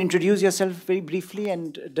 if you can introduce yourself very briefly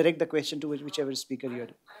and direct the question to whichever speaker you are.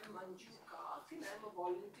 I'm Manju Kak, and I'm a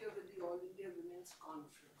volunteer with the All India Women's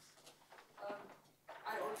Conference.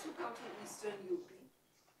 I also come from Eastern UP.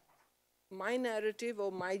 My narrative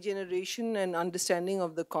or my generation and understanding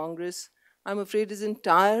of the Congress, I'm afraid, is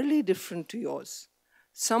entirely different to yours.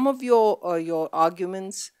 Some of your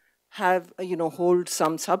arguments have, hold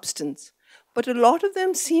some substance, but a lot of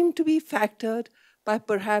them seem to be factored by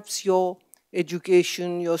perhaps your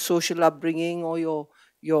education, your social upbringing, or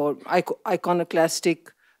your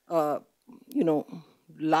iconoclastic,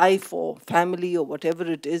 life or family or whatever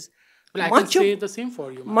it is. Well, I can say the same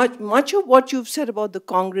for you. Much of what you've said about the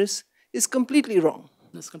Congress is completely wrong.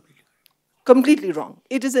 That's completely correct. Completely wrong.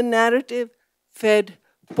 It is a narrative fed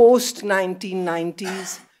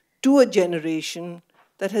post-1990s to a generation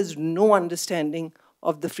that has no understanding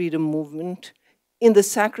of the freedom movement in the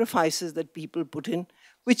sacrifices that people put in,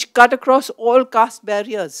 which cut across all caste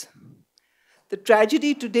barriers. The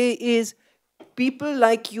tragedy today is people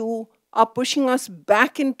like you are pushing us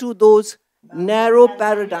back into those narrow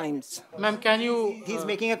paradigms. Ma'am, can you? He's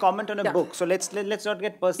making a comment on a Yeah. book, so let's not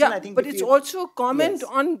get personal. Yeah, I think but if it's you- also a comment Yes.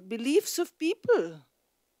 on beliefs of people.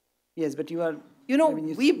 Yes, but you are. You know, I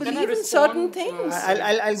mean, we Can I believe in respond, certain things,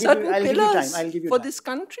 I'll certain give you time. pillars I'll give you for time. this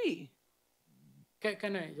country.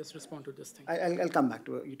 Can I just respond to this thing? I'll come back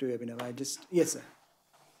to you, Abhinav. Yes, sir.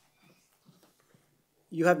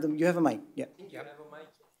 You have a mic. Yeah.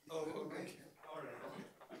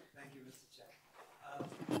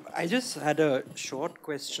 I just had a short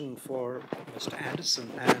question for Mr. Andersen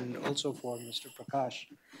and also for Mr. Prakash.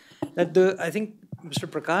 I think Mr.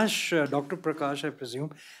 Prakash, Dr. Prakash, I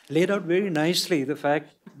presume, laid out very nicely the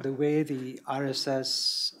way the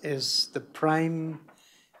RSS is the prime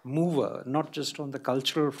mover, not just on the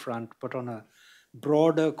cultural front, but on a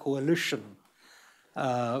broader coalition,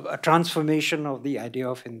 a transformation of the idea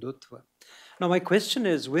of Hindutva. Now, my question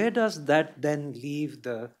is, where does that then leave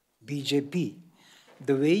the BJP?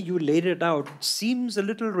 The way you laid it out seems a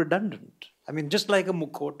little redundant. I mean, just like a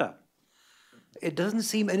mukhota. It doesn't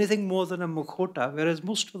seem anything more than a mukhota, whereas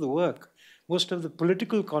most of the work, most of the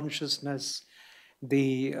political consciousness,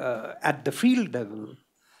 at the field level,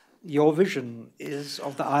 your vision is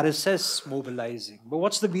of the RSS mobilizing. But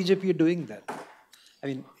what's the BJP doing then? I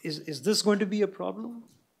mean, is this going to be a problem?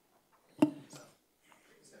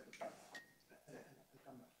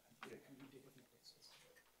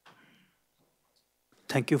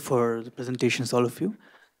 Thank you for the presentations, all of you.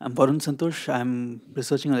 I'm Varun Santosh. I'm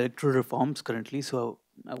researching electoral reforms currently, so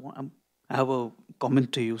I have a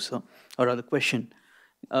comment to you, sir, or rather question.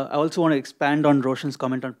 I also want to expand on Roshan's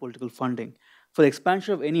comment on political funding. For the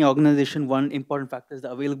expansion of any organization, one important factor is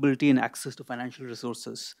the availability and access to financial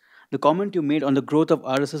resources. The comment you made on the growth of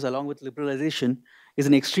RSS along with liberalization is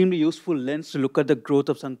an extremely useful lens to look at the growth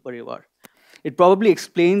of Sangh Parivar. It probably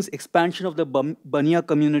explains expansion of the Baniya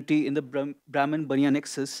community in the Brahmin-Baniya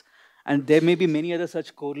nexus, and there may be many other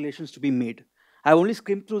such correlations to be made. I've only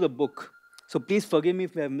skimmed through the book, so please forgive me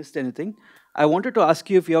if I have missed anything. I wanted to ask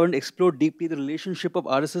you if you haven't explored deeply the relationship of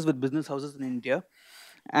RSS with business houses in India.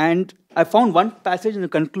 And I found one passage in the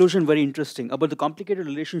conclusion very interesting about the complicated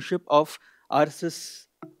relationship of RSS,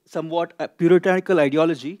 somewhat puritanical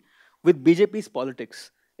ideology, with BJP's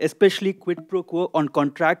politics, especially quid pro quo on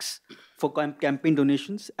contracts for campaign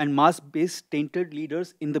donations and mass-based tainted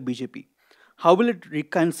leaders in the BJP. How will it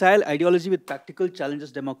reconcile ideology with practical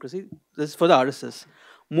challenges democracy? This is for the RSS.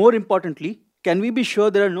 More importantly, can we be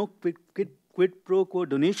sure there are no quid pro quo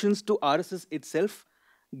donations to RSS itself,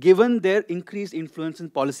 given their increased influence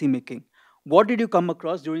in policy making? What did you come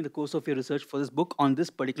across during the course of your research for this book on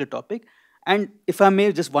this particular topic? And if I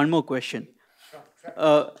may, just one more question.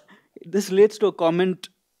 This relates to a comment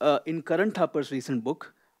in Karan Thappar's recent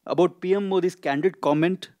book about PM Modi's candid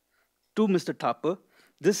comment to Mr. Thapar.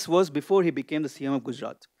 This was before he became the CM of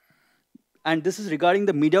Gujarat. And this is regarding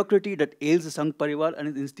the mediocrity that ails the Sangh Parivar and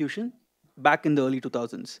its institution back in the early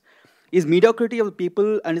 2000s. Is mediocrity of the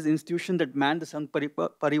people and his institution that man the Sangh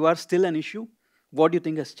Parivar still an issue? What do you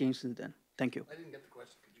think has changed since then? Thank you. I didn't get the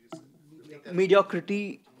question. Could you just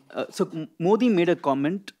Mediocrity. So Modi made a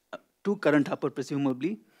comment to Karan Thapar,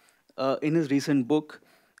 presumably, in his recent book.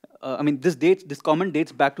 I mean, this comment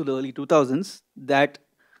dates back to the early 2000s, that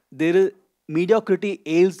mediocrity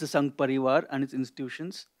ails the Sangh Parivar and its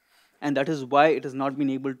institutions, and that is why it has not been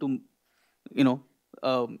able to,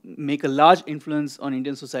 make a large influence on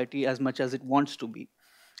Indian society as much as it wants to be.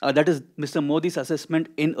 That is Mr. Modi's assessment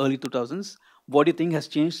in early 2000s. What do you think has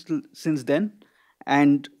changed since then,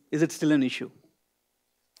 and is it still an issue?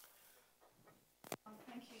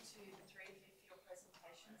 Thank you to the three of you for your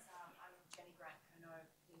presentations. I'm Jenny Grant-Kerno,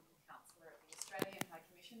 Legal Counsellor at the Australian High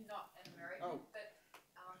Commission, not an American, but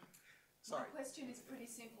my question is pretty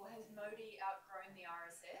simple. Has Modi outgrown the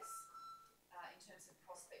RSS in terms of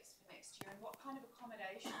prospects for next year, and what kind of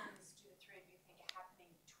accommodations do the three of you think are happening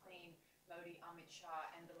between Modi, Amit Shah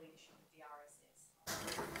and the leadership of the RSS?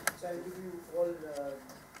 So I'll give you all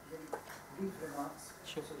very brief remarks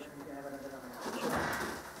so that we can have another round.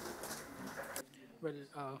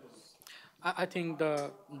 Well, I think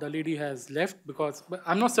the lady has left because but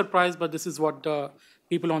I'm not surprised, but this is what the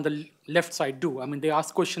people on the left side do. I mean, they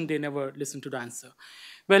ask questions, they never listen to the answer.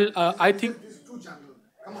 Well, I think... This is too jungle.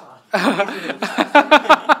 Come on.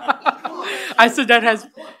 I said that has...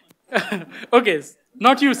 Okay,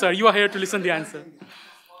 not you, sir. You are here to listen to the answer.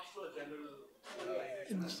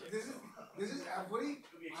 This is every,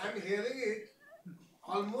 I'm hearing it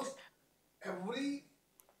almost every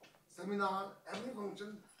seminar, every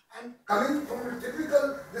function, and coming from a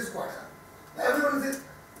typical this quarter. Everyone is.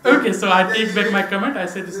 Okay, so I take back my comment. I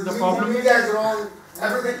said this is the problem. Media is wrong.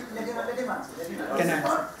 Everything. Can I answer?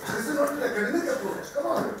 This is not an academic approach. Come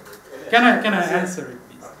on. Can I answer it,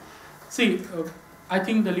 please? See, I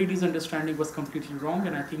think the lady's understanding was completely wrong,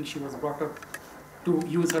 and I think she was brought up to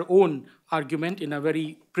use her own argument in a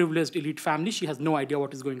very privileged elite family. She has no idea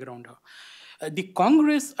what is going around her. The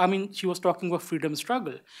Congress, I mean, she was talking about freedom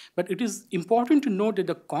struggle, but it is important to note that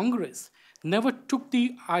the Congress never took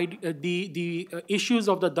the issues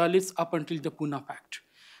of the Dalits up until the Pune Pact.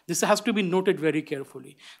 This has to be noted very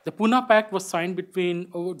carefully. The Pune Pact was signed between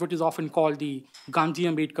what is often called the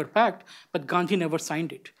Gandhi-Ambedkar Pact, but Gandhi never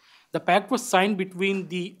signed it. The pact was signed between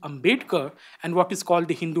the Ambedkar and what is called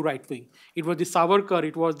the Hindu right wing. It was the Savarkar,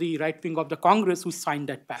 it was the right wing of the Congress who signed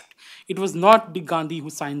that pact. It was not the Gandhi who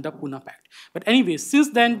signed the Pune Pact. But anyway,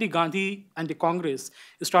 since then, the Gandhi and the Congress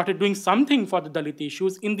started doing something for the Dalit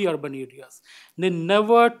issues in the urban areas. They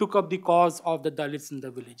never took up the cause of the Dalits in the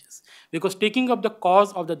villages. Because taking up the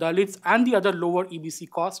cause of the Dalits and the other lower EBC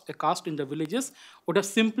caste in the villages would have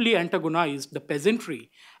simply antagonized the peasantry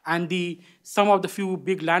and some of the few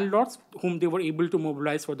big landlords whom they were able to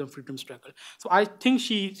mobilize for the freedom struggle. So I think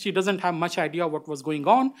she doesn't have much idea what was going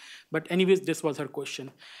on, but anyways, this was her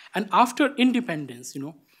question. And after independence,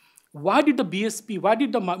 why did the BSP, why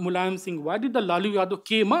did the Mulayam Singh, why did the Lalu Yadav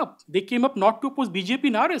came up? They came up not to oppose BJP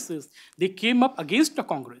and RSS. They came up against the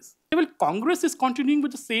Congress. Well, Congress is continuing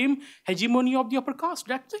with the same hegemony of the upper caste.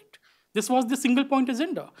 That's it. This was the single point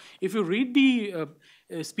agenda. If you read the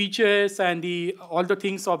speeches and all the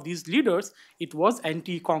things of these leaders, it was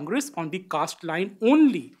anti-Congress on the caste line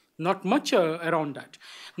only, not much around that.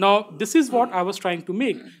 Now, this is what I was trying to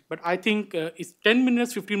make, but I think it's 10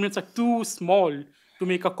 minutes, 15 minutes are too small to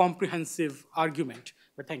make a comprehensive argument.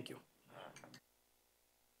 But thank you.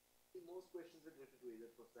 Most questions are related to either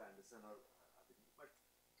Professor Andersen or Abhinav, but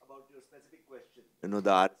about your specific question, the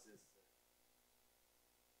RSS.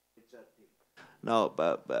 Now,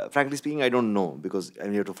 frankly speaking, I don't know, because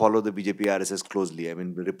you have to follow the BJP RSS closely. I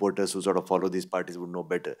mean, the reporters who sort of follow these parties would know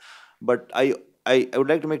better. But I would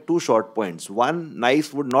like to make two short points. One,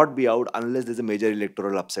 knives would not be out unless there's a major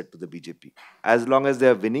electoral upset to the BJP. As long as they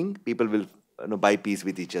are winning, people will buy peace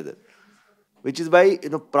with each other. Which is why,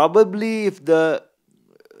 probably if the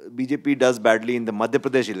BJP does badly in the Madhya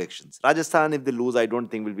Pradesh elections. Rajasthan, if they lose, I don't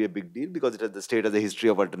think will be a big deal because the state has a history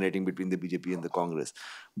of alternating between the BJP and the Congress.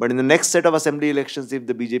 But in the next set of assembly elections, if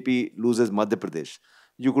the BJP loses Madhya Pradesh,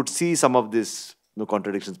 you could see some of this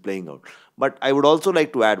contradictions playing out. But I would also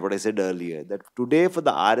like to add what I said earlier, that today for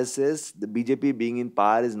the RSS, the BJP being in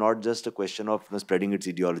power is not just a question of spreading its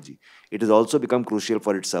ideology. It has also become crucial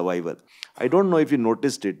for its survival. I don't know if you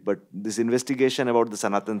noticed it, but this investigation about the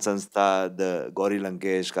Sanatan Sanstha, the Gauri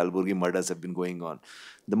Lankesh, Kalburgi murders have been going on.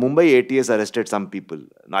 The Mumbai ATS arrested some people.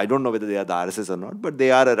 Now, I don't know whether they are the RSS or not, but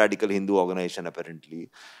they are a radical Hindu organization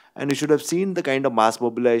apparently. And you should have seen the kind of mass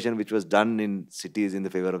mobilization which was done in cities in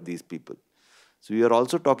the favor of these people. So we are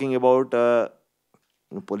also talking about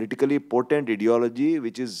politically potent ideology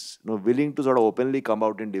which is willing to sort of openly come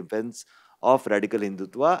out in defense of radical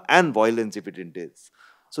Hindutva and violence if it entails.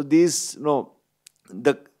 So these,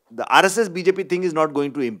 the RSS BJP thing is not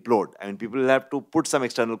going to implode. I mean, people will have to put some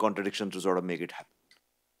external contradiction to sort of make it happen.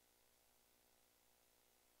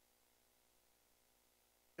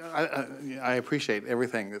 I appreciate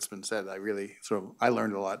everything that's been said. I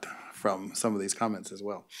learned a lot from some of these comments as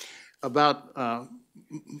well. About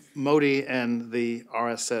Modi and the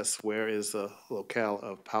RSS, where is the locale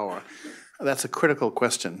of power? That's a critical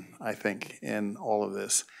question, I think, in all of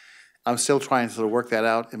this. I'm still trying to sort of work that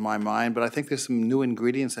out in my mind, but I think there's some new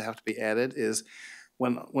ingredients that have to be added. Is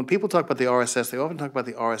when people talk about the RSS, they often talk about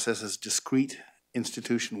the RSS as a discrete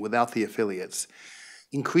institution without the affiliates.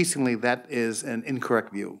 Increasingly, that is an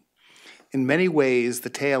incorrect view. In many ways, the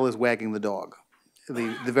tail is wagging the dog.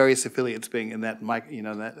 The various affiliates being in that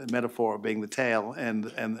that metaphor being the tail, and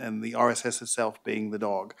the RSS itself being the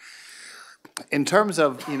dog. In terms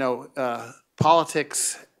of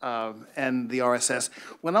politics and the RSS,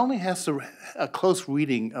 one only has a close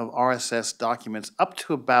reading of RSS documents up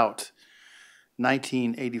to about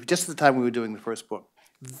 1980, just at the time we were doing the first book.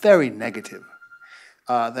 Very negative.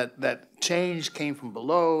 That change came from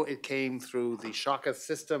below. It came through the Shaka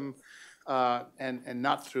system. And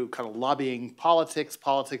not through kind of lobbying politics.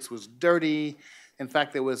 Politics was dirty. In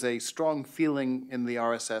fact, there was a strong feeling in the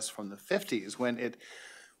RSS from the 50s when it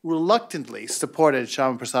reluctantly supported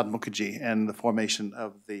Shyama Prasad Mukherjee and the formation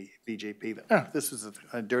of the BJP. This was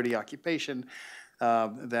a dirty occupation.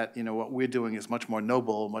 that what we're doing is much more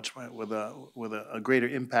noble, much more, with a greater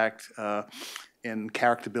impact in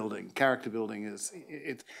character building. Character building is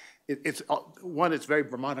it's very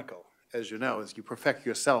Brahmanical, as you know, as you perfect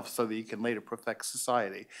yourself so that you can later perfect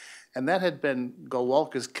society, and that had been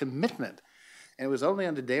Golwalkar's commitment. And it was only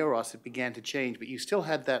under Deoros it began to change, but you still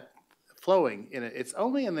had that flowing in it. It's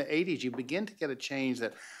only in the 80s you begin to get a change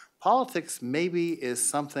that politics maybe is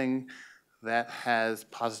something that has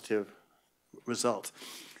positive results.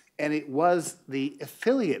 And it was the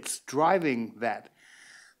affiliates driving that.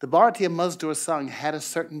 The Bharatiya Mazdoor Sangh had a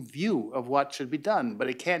certain view of what should be done, but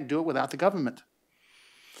it can't do it without the government.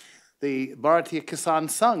 The Bharatiya Kisan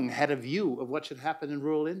Sangh had a view of what should happen in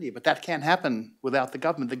rural India, but that can't happen without the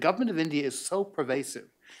government. The government of India is so pervasive.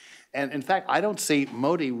 And in fact, I don't see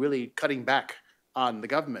Modi really cutting back on the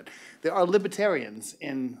government. There are libertarians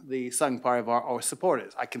in the Sangh Parivar or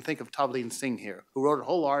supporters. I can think of Tavleen Singh here, who wrote a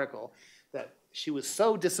whole article that she was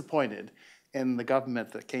so disappointed in the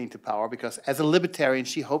government that came to power because as a libertarian,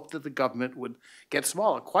 she hoped that the government would get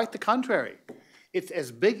smaller. Quite the contrary. It's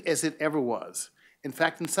as big as it ever was. In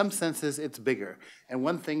fact, in some senses, it's bigger. And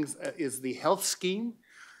one thing is the health scheme.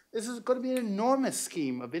 This is going to be an enormous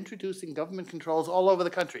scheme of introducing government controls all over the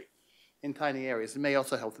country in tiny areas. It may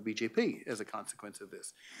also help the BJP as a consequence of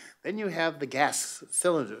this. Then you have the gas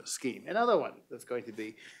cylinder scheme, another one that's going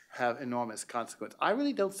to have enormous consequence. I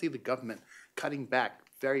really don't see the government cutting back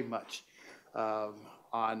very much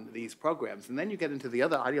on these programs. And then you get into the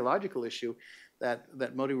other ideological issue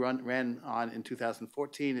that Modi ran on in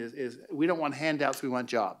 2014 is we don't want handouts, we want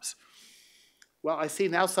jobs. Well, I see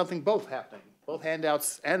now something both happening, both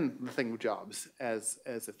handouts and the thing of jobs as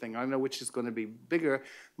a thing. I don't know which is going to be bigger.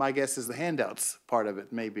 My guess is the handouts part of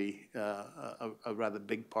it may be a rather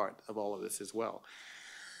big part of all of this as well.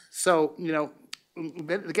 So,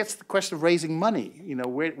 it gets to the question of raising money.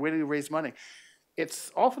 Where do you raise money?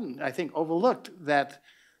 It's often, I think, overlooked that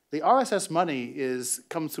the RSS money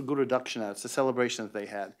comes through Guru Dakshina. It's a celebration that they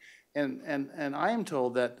had. And I am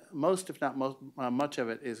told that most, if not much of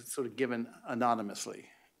it, is sort of given anonymously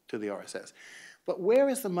to the RSS. But where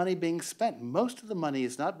is the money being spent? Most of the money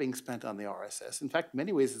is not being spent on the RSS. In fact, in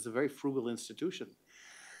many ways, it's a very frugal institution.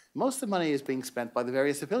 Most of the money is being spent by the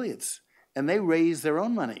various affiliates, and they raise their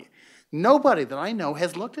own money. Nobody that I know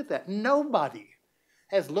has looked at that. Nobody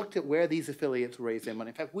has looked at where these affiliates raise their money.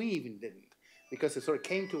 In fact, we even didn't, because it sort of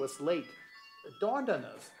came to us late. It dawned on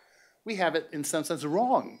us. We have it, in some sense,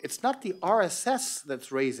 wrong. It's not the RSS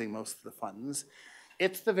that's raising most of the funds.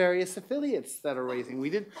 It's the various affiliates that are raising.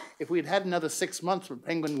 If we had had another 6 months,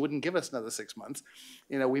 Penguin wouldn't give us another 6 months,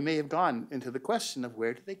 we may have gone into the question of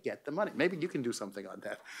where do they get the money? Maybe you can do something on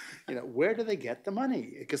that. Where do they get the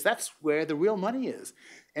money? Because that's where the real money is.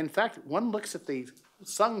 In fact, one looks at the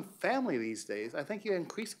Sangh family these days, I think you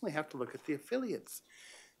increasingly have to look at the affiliates.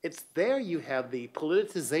 It's there you have the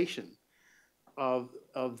politicization of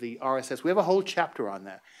the RSS. We have a whole chapter on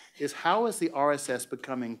that, is how has the RSS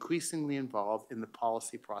become increasingly involved in the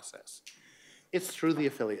policy process? It's through the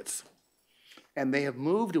affiliates. And they have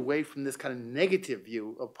moved away from this kind of negative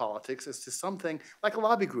view of politics as to something like a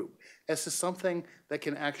lobby group, as to something that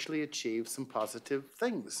can actually achieve some positive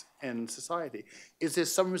things in society. Is there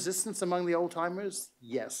some resistance among the old-timers?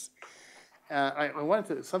 Yes. I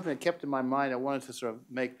wanted to, something that kept in my mind, I wanted to sort of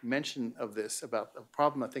make mention of this, about a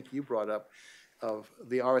problem I think you brought up of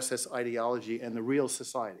the RSS ideology and the real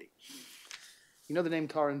society. You know the name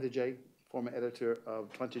Taran Vijay, former editor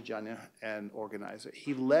of Panchajanya and organizer.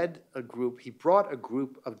 He led a group, he brought a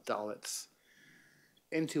group of Dalits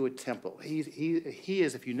into a temple. He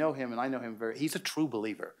is, if you know him, and I know him he's a true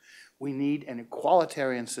believer. We need an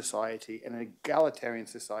equalitarian society and an egalitarian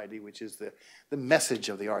society, which is the message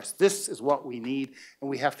of the arts. This is what we need, and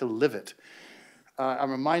we have to live it.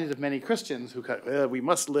 I'm reminded of many Christians who go, we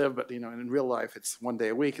must live, but in real life it's one day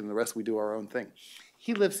a week, and the rest we do our own thing.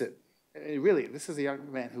 He lives it. Really, this is a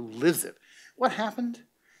young man who lives it. What happened?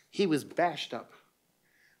 He was bashed up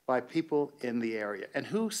by people in the area. And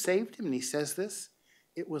who saved him? And he says this,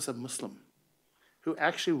 it was a Muslim who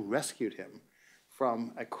actually rescued him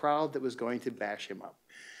from a crowd that was going to bash him up.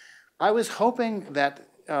 I was hoping that,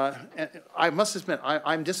 I must admit,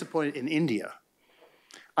 I'm disappointed in India.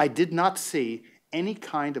 I did not see any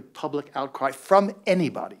kind of public outcry from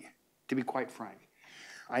anybody, to be quite frank.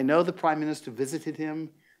 I know the Prime Minister visited him,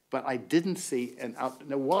 but I didn't see an out.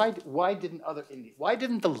 Now, why didn't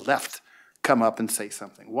the left come up and say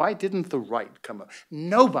something? Why didn't the right come up?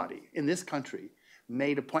 Nobody in this country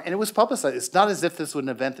made a point, and it was publicized. It's not as if this was an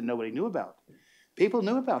event that nobody knew about. People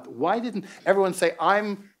knew about it. Why didn't everyone say,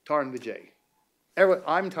 I'm Taran Vijay?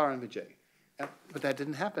 I'm Taran Vijay. But that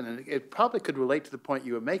didn't happen, and it probably could relate to the point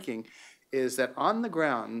you were making, is that on the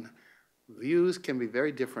ground, views can be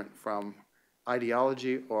very different from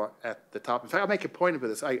ideology or at the top. In fact, I'll make a point of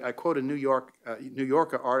this. I quote a New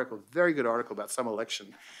Yorker article, very good article about some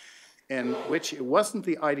election, in which it wasn't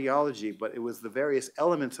the ideology, but it was the various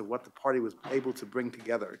elements of what the party was able to bring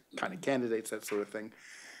together, kind of candidates, that sort of thing,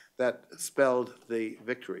 that spelled the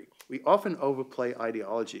victory. We often overplay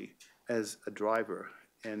ideology as a driver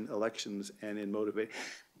in elections and in motivation.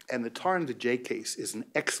 And the Tarn to J case is an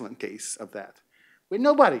excellent case of that, where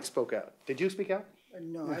nobody spoke out. Did you speak out?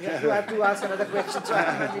 No, I have to ask another question, so I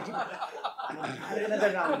have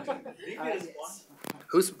another round. Yes.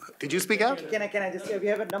 Did you speak out? Can I just say, we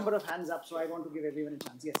have a number of hands up, so I want to give everyone a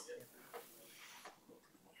chance. Yes.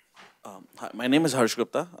 Hi, my name is Harsh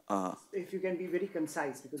Gupta. If you can be very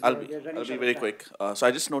concise, because I'll we're running be short very of time. quick. So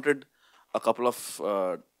I just noted a couple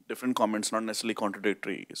of different comments, not necessarily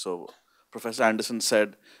contradictory. So Professor Andersen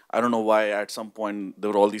said, I don't know why at some point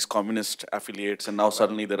there were all these communist affiliates and now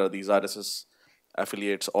suddenly there are these RSS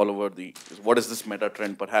affiliates all over what is this meta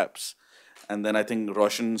trend perhaps? And then I think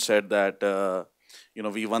Roshan said that,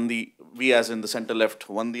 we as in the center left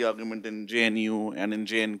won the argument in JNU and in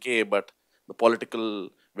JNK, but the political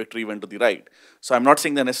victory went to the right. So I'm not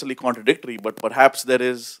saying they're necessarily contradictory, but perhaps there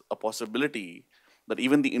is a possibility that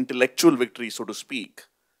even the intellectual victory, so to speak,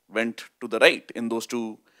 went to the right in those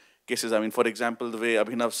two cases. I mean, for example, the way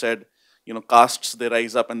Abhinav said, castes, they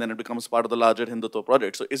rise up and then it becomes part of the larger Hindutva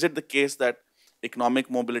project. So is it the case that economic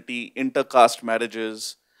mobility, inter-caste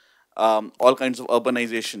marriages, all kinds of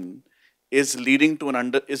urbanization is leading to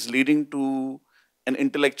an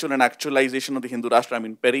intellectual and actualization of the Hindu Rashtra? I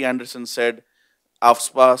mean, Perry Anderson said,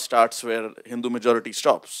 AFSPA starts where Hindu majority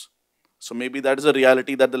stops. So maybe that is a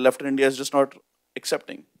reality that the left in India is just not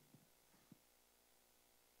accepting.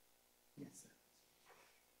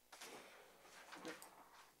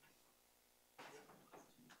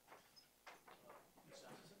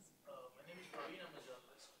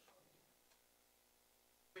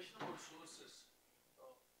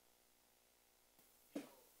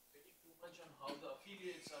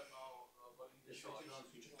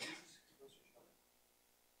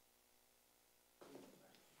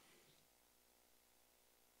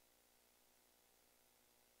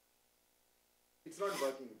 It's not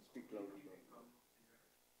working. Speak louder.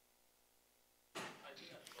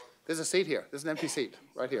 There's a seat here. There's an empty seat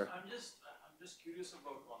right here. I'm just curious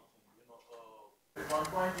about one thing. At one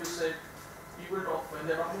point you said people talk when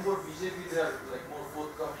they're talking about BJP, they are like more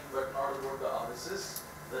forthcoming, but not about the RSS.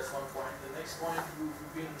 That's one point. The next point, you've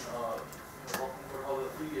been talking about how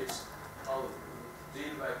the affiliates now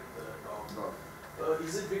jail back the dog.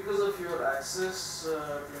 Is it because of your access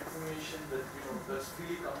to information that that's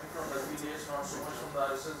really coming from the affiliates, not so much from the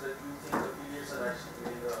RSS, that you think affiliates are actually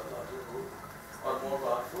playing a larger role or more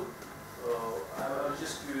powerful? I was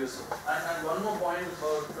just curious. And one more point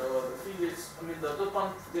about the affiliates. I mean, the other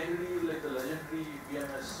Pant, generally, like the legendary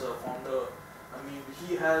BMS founder, I mean,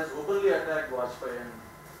 he has openly attacked Vajpayee. And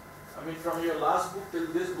I mean, from your last book till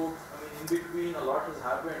this book, I mean, in between a lot has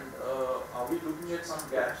happened. Are we looking at some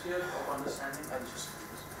gaps here of understanding?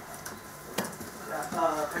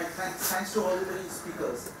 Thanks to all the three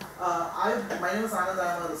speakers. My name is Anand.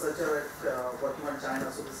 I'm a researcher working on China,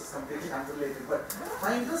 so this is completely unrelated. But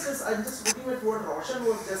my interest is, I'm just looking at what Roshan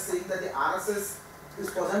was just saying, that the RSS is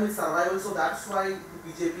for them its survival, so that's why the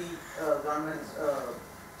BJP government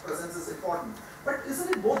presence is important. But isn't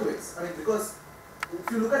it both ways? I mean, because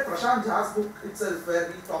if you look at Prashant Jha's book itself,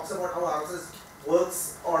 where he talks about how RSS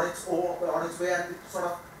works on its way, and it sort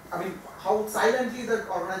of, I mean, how silently the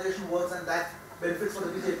organization works, and that benefits for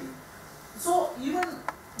the BJP. So even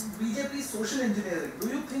BJP's social engineering, do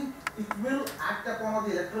you think it will act upon, or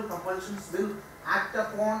the electoral compulsions will act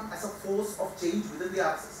upon as a force of change within the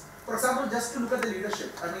RSS? For example, just to look at the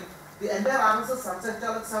leadership, I mean, the entire RSS Sunset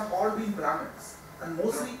Chalaks have all been Brahmins, and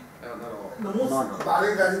mostly.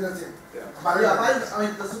 Barring nothing.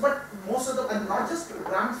 But most of the, and not just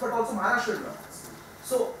Brahmins, but also Maharashtrian Brahmins.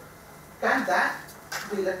 So, can that,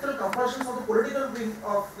 the electoral compulsions of the political wing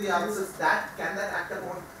of the RSS, can that act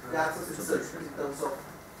upon the RSS itself in terms of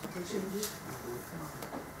changes?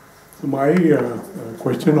 So my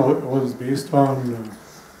question was based on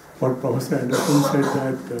what Professor Andersen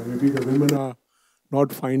said, that maybe the women are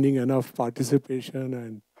not finding enough participation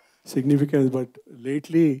and significance, but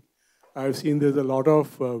lately I've seen there's a lot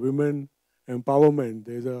of women empowerment.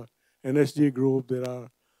 There's a NSG group, there are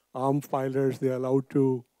armed pilots, they're allowed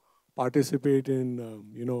to participate in,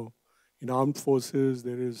 in armed forces.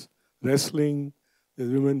 There is wrestling, there's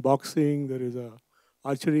women boxing, there is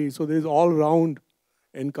archery. So there's all-round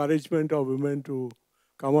encouragement of women to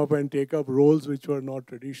come up and take up roles which were not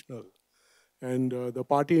traditional. And the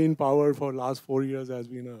party in power for last 4 years has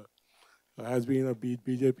been a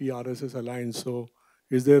BJP RSS alliance. So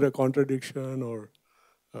is there a contradiction or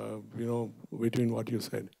between what you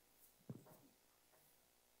said?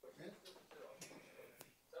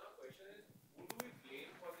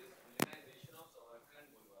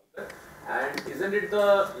 And isn't it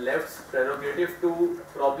the left's prerogative to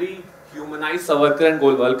probably humanize Savarkar and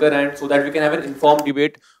Golwalkar, and so that we can have an informed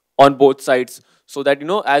debate on both sides, so that,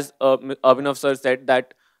 as Abhinav sir said,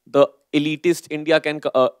 that the elitist India can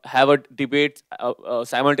have a debate,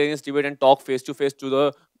 simultaneous debate, and talk face to face to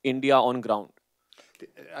the India on ground.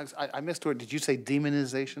 I missed word. Did you say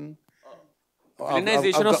demonization?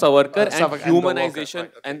 Villainization of Savarkar and humanization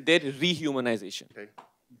and their rehumanization. Okay.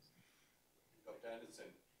 Dr. Andersen,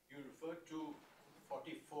 you referred to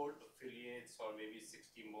 44 affiliates or maybe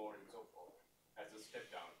 60 more and so forth as a step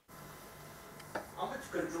down. How much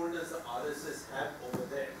control does the RSS have over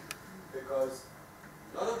them? Because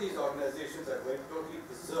a lot of these organizations are going totally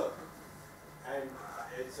berserk, and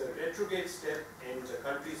it's a retrograde step in the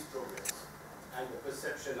country's progress and the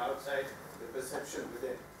perception outside, the perception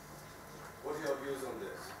within. What are your views on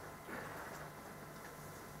this?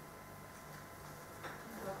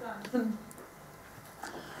 Dr. Andersen,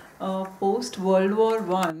 post World War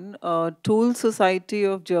I, Tool Society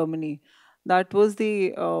of Germany, that was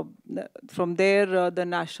from there the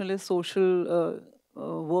Nationalist Social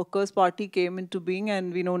Workers' Party came into being,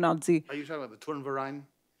 and we know Nazi. Are you talking about the Turnverein?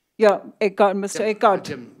 Yeah, Mr. Eckhart.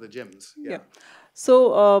 The gyms, yeah.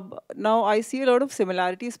 So now I see a lot of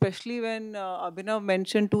similarity, especially when Abhinav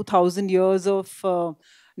mentioned 2000 years of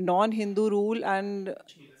non-Hindu rule and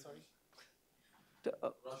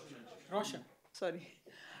Roshan. Sorry.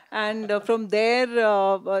 And from there,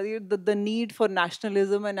 the need for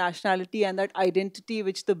nationalism and nationality and that identity,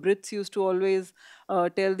 which the Brits used to always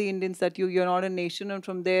tell the Indians that you're not a nation. And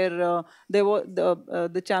from there, there was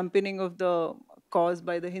the championing of the cause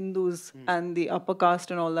by the Hindus and the upper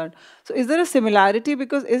caste and all that. So is there a similarity?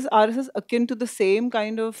 Because is RSS akin to the same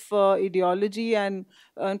kind of ideology? And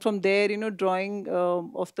from there, drawing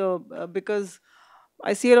of the, because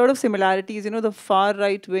I see a lot of similarities, the far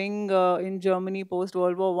right wing in Germany post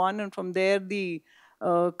World War I, and from there the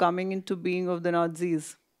coming into being of the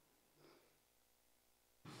Nazis.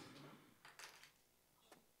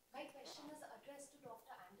 My question is addressed to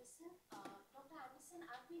Dr. Andersen. Dr. Andersen,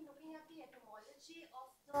 I've been looking at the etymology of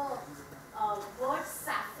the word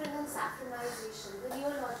saffron and saffronization, the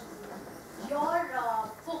neologism. Your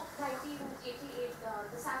book, 1988,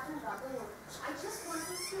 The Saffron Brotherhood, I just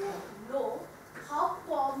wanted to know how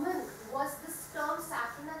common was this term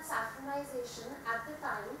saffron and saffronization at the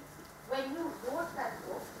time when you wrote that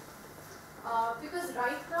book? Because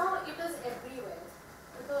right now it is everywhere,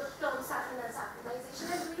 the term saffron and saffronization.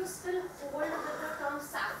 And do you still hold with the term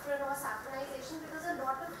saffron or saffronization? Because a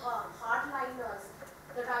lot of hardliners,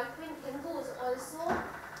 the right-wing Hindus, also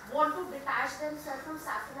want to detach themselves from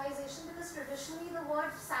saffronization, because traditionally the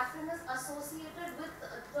word saffron is associated with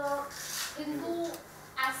the Hindu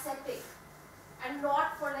ascetic, and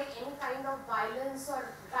not for like any kind of violence or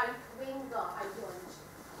right-wing ideology.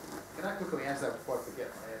 Can I quickly answer that before I forget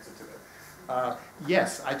my answer to that?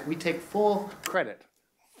 Yes, we take full credit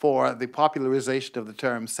for the popularization of the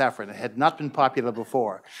term saffron. It had not been popular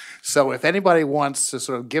before. So if anybody wants to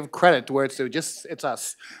sort of give credit to where it's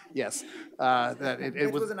us, yes.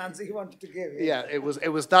 It was an answer he wanted to give. Yeah, it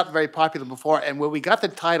was not very popular before. And when we got the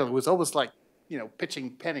title, it was almost like,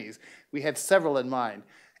 pitching pennies. We had several in mind.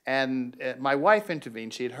 And my wife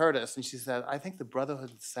intervened. She had heard us, and she said, I think the Brotherhood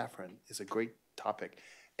of Saffron is a great topic.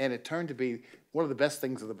 And it turned to be one of the best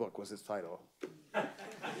things of the book was its title.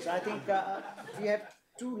 So I think we have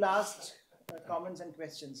two last comments and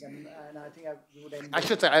questions, and I think we would end. I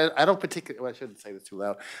should say, I don't particularly, well, I shouldn't say this too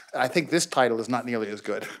loud. I think this title is not nearly as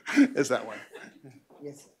good as that one.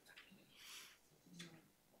 Yes.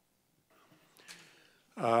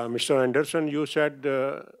 Mr. Andersen, you said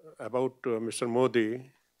about Mr. Modi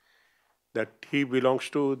that he belongs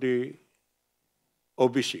to the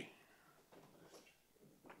OBC.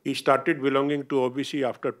 He started belonging to OBC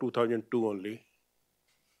after 2002 only.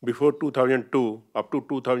 Before 2002, up to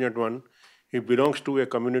 2001, he belongs to a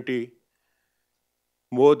community,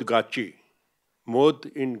 Mod Gachi. Mod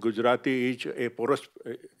in Gujarati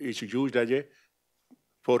is used as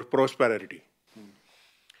for prosperity.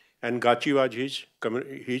 And Gachi was his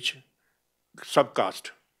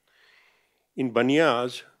subcaste. In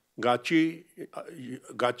Baniyas, Gachi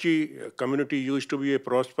community used to be a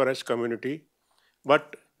prosperous community,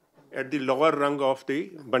 but at the lower rung of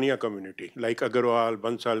the Baniya community, like Agarwal,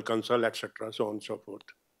 Bansal, Kansal, etc., so on and so forth.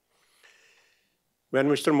 when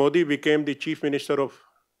Mr. Modi became the Chief Minister of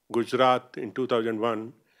Gujarat in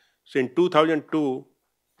 2001, so in 2002,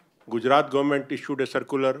 Gujarat government issued a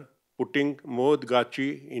circular putting Mod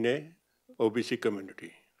Gachi in a OBC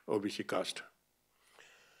community, OBC caste.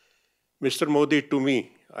 Mr. Modi, to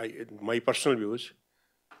me, my personal views,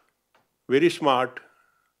 very smart.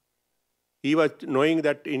 He was knowing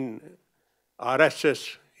that in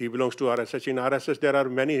RSS, he belongs to RSS. In RSS, there are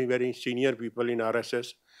many very senior people in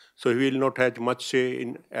RSS. So he will not have much say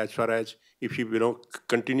in as far as if he belongs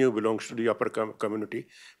to the upper community,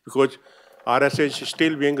 because RSS is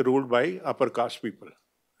still being ruled by upper caste people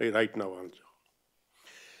right now also.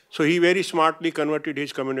 So he very smartly converted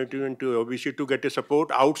his community into OBC to get a support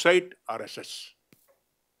outside RSS.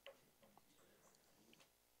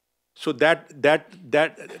 So that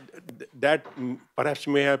perhaps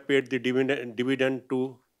may have paid the dividend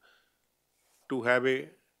to have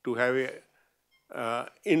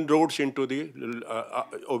inroads into the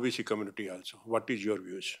OBC community also. What is your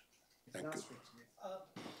views? Thank you.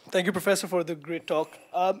 Thank you, Professor, for the great talk.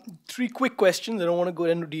 3 quick questions. I don't want to go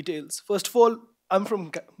into details. First of all, I'm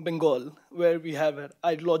from Bengal, where we have an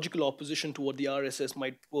ideological opposition to what the RSS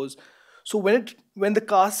might propose. So when the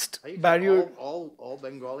caste barrier... All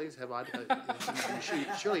Bengalis have... you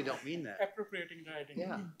surely don't mean that. Appropriating the identity.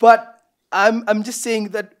 Yeah. But I'm just saying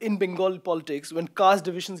that in Bengal politics, when caste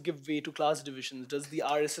divisions give way to class divisions, does the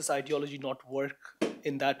RSS ideology not work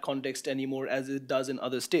in that context anymore as it does in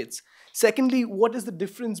other states? Secondly, what is the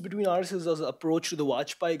difference between RSS's approach to the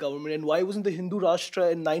Vajpayee government, and why wasn't the Hindu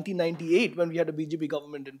Rashtra in 1998 when we had a BJP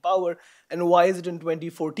government in power, and why is it in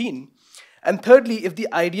 2014? And thirdly, if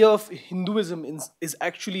the idea of Hinduism is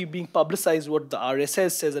actually being publicized, what the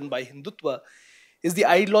RSS says, and by Hindutva, is the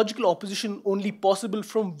ideological opposition only possible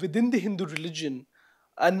from within the Hindu religion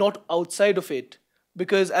and not outside of it?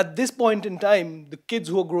 Because at this point in time, the kids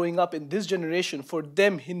who are growing up in this generation, for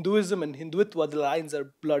them, Hinduism and Hindutva, the lines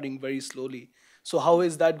are blurring very slowly. So how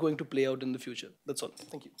is that going to play out in the future? That's all.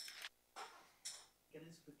 Thank you. Can I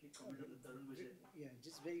just quickly comment on the Tarun Vijay? Yeah,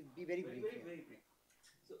 just be very brief.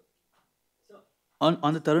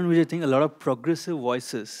 On the Tarun Vijay thing, a lot of progressive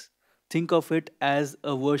voices think of it as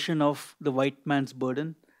a version of the white man's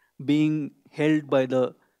burden being held by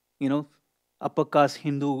the, upper caste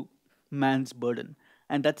Hindu man's burden.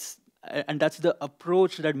 And that's the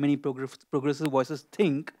approach that many progressive voices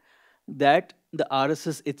think that the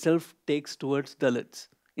RSS itself takes towards Dalits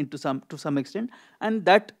to some extent. And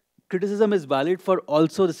that criticism is valid for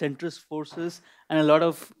also the centrist forces and a lot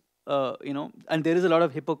of, and there is a lot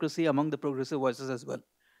of hypocrisy among the progressive voices as well.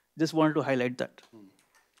 Just wanted to highlight that.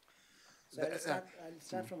 So I'll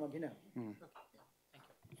start from Abhinav.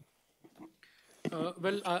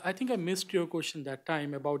 Well, I think I missed your question that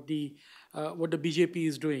time about the what the BJP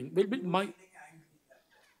is doing.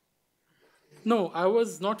 No, I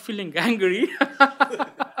was not feeling angry.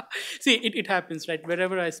 See, it happens, right?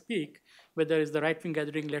 Wherever I speak, whether it's the right-wing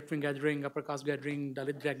gathering, left-wing gathering, upper caste gathering,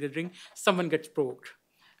 Dalit gathering, someone gets provoked.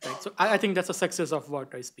 Right? So I think that's a success of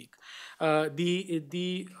what I speak. I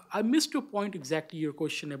missed your point exactly, your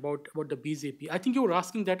question about the BJP. I think you were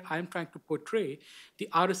asking that I'm trying to portray the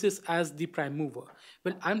RSS as the prime mover.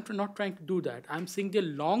 Well, I'm not trying to do that. I'm saying the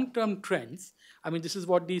long-term trends. I mean, this is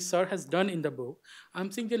what the sir has done in the book. I'm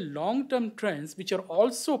saying the long-term trends which are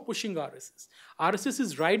also pushing RSS. RSS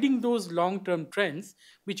is riding those long-term trends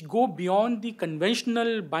which go beyond the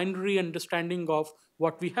conventional binary understanding of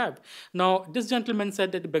what we have. Now, this gentleman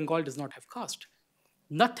said that Bengal does not have caste.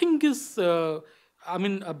 Nothing is, a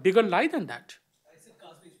bigger lie than that. I said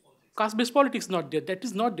caste-based politics. Caste-based politics not there. That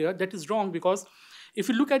is not there. That is wrong, because if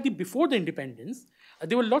you look at before the independence,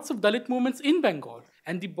 there were lots of Dalit movements in Bengal,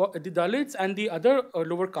 and the Dalits and the other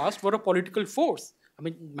lower caste were a political force. I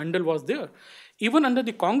mean, Mandal was there. Even under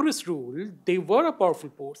the Congress rule, they were a powerful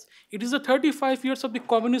force. It is the 35 years of the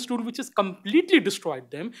communist rule which has completely destroyed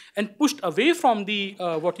them and pushed away from the,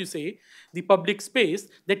 the public space,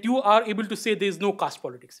 that you are able to say there is no caste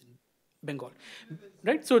politics in Bengal.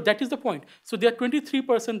 Right? So that is the point. So there are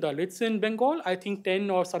 23% Dalits in Bengal, I think 10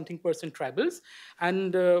 or something percent tribals.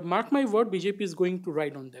 And mark my word, BJP is going to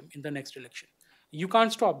ride on them in the next election. You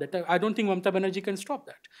can't stop that. I don't think Mamata Banerjee can stop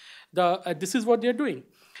that. This is what they're doing.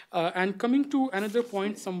 And coming to another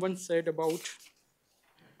point, someone said about,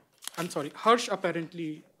 I'm sorry, Harsh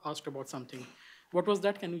apparently asked about something. What was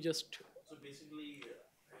that? Can you just... So basically,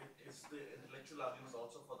 it's the intellectual arguments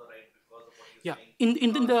also for the right because of what you're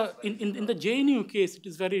saying? In the JNU case, it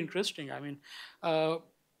is very interesting. I mean,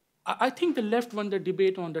 I think the left won the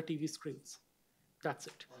debate on the TV screens. That's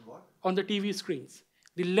it. On what? On the TV screens.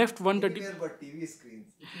 The left won the TV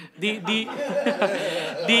screens. The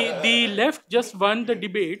left just won the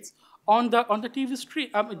debates on the TV stream.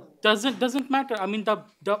 Doesn't matter. I mean,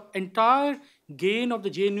 the entire gain of the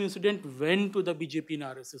JNU incident went to the BJP and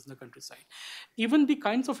RSS in the countryside. Even the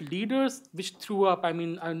kinds of leaders which threw up, I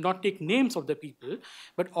mean, I'll not take names of the people,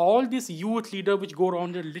 but all these youth leaders which go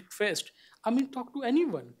around the lit fest, I mean, talk to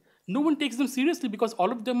anyone. No one takes them seriously because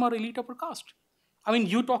all of them are elite upper caste. I mean,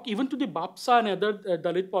 you talk even to the BAPSA and other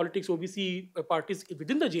Dalit politics, OBC parties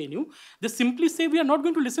within the JNU, they simply say, we are not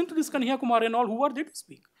going to listen to this Kanhaiya Kumar and all, who are they to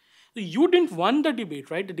speak? So you didn't won the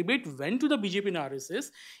debate, right? The debate went to the BJP and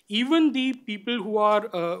RSS. Even the people who are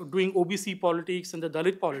doing OBC politics and the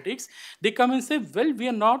Dalit politics, they come and say, well, we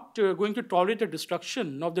are not going to tolerate the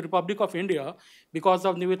destruction of the Republic of India because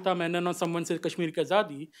of Nivita Menon or someone says Kashmir Ki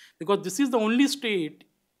Azadi, because this is the only state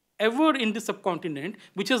ever in the subcontinent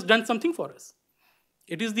which has done something for us.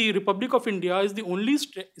 It is the Republic of India is the only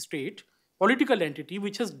state, political entity,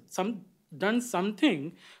 which has done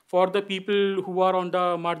something for the people who are on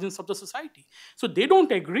the margins of the society. So they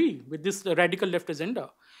don't agree with this radical left agenda.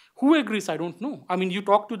 Who agrees? I don't know. I mean, you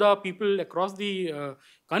talk to the people across the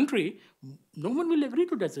country, no one will agree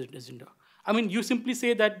to that agenda. I mean, you simply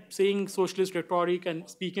say that saying socialist rhetoric and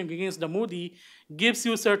speaking against the Modi gives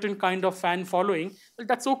you a certain kind of fan following. Well,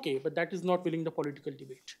 that's okay, but that is not winning the political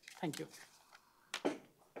debate. Thank you.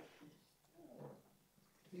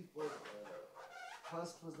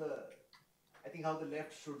 First was I think how the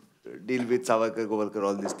left should deal with Savarkar, Govalkar,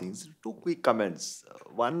 all these things. Two quick comments.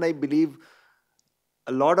 One, I believe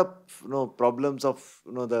a lot of problems of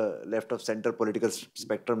the left of center political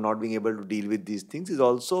spectrum not being able to deal with these things is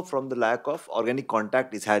also from the lack of organic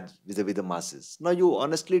contact it's had vis-a-vis the masses. Now you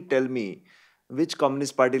honestly tell me which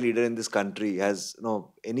Communist Party leader in this country has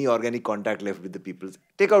any organic contact left with the people.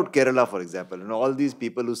 Take out Kerala, for example. All these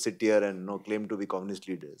people who sit here and claim to be communist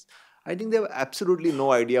leaders, I think they have absolutely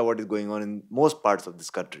no idea what is going on in most parts of this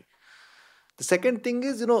country. The second thing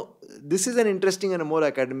is, this is an interesting and a more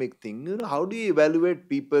academic thing. How do you evaluate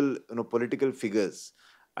people, political figures?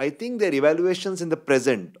 I think their evaluations in the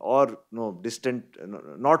present or distant,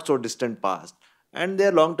 not so distant past, and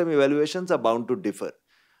their long-term evaluations are bound to differ.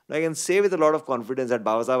 I can say with a lot of confidence that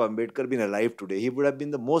Babasaheb Ambedkar been alive today, he would have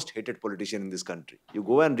been the most hated politician in this country. You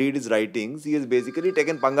go and read his writings, he has basically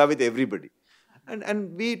taken panga with everybody.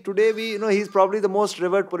 And today, he's probably the most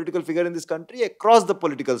revered political figure in this country across the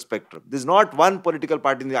political spectrum. There's not one political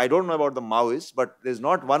party, I don't know about the Maoists, but there's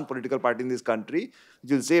not one political party in this country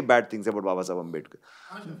which will say bad things about Babasaheb Ambedkar.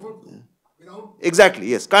 Can't afford to. Exactly,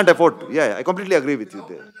 yes, can't afford to. Yeah, I completely agree with you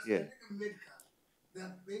there. Yeah.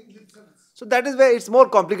 So that is where it's more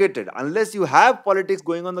complicated. Unless you have politics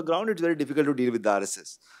going on the ground, it's very difficult to deal with the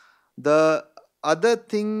RSS. The other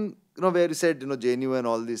thing, where you said, JNU and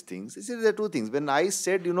all these things, there are two things. When I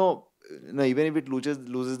said, even if it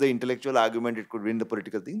loses the intellectual argument, it could win the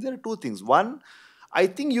political thing. There are two things. One, I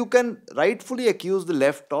think you can rightfully accuse the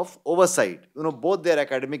left of oversight, both their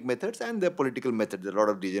academic methods and their political methods. A lot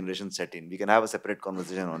of degeneration set in. We can have a separate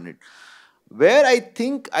conversation on it. Where I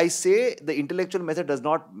think I say the intellectual method does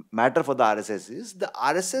not matter for the RSS is the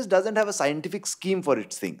RSS doesn't have a scientific scheme for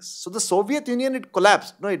its things. So the Soviet Union, it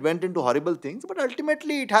collapsed. It went into horrible things, but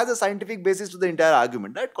ultimately it has a scientific basis to the entire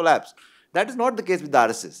argument. That collapsed. That is not the case with the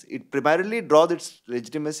RSS. It primarily draws its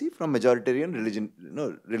legitimacy from majoritarian religion,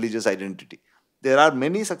 religious identity. There are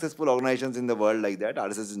many successful organizations in the world like that.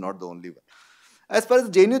 RSS is not the only one. As far as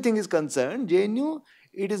the JNU thing is concerned, JNU,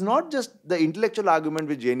 it is not just the intellectual argument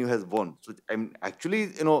which JNU has won. So, actually,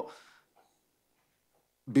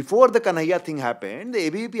 before the Kanhaiya thing happened, the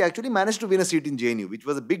ABVP actually managed to win a seat in JNU, which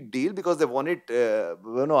was a big deal because they won it,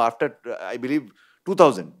 after, I believe,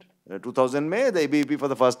 2000. 2000 May, the ABVP for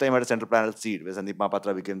the first time had a central panel seat where Sandeep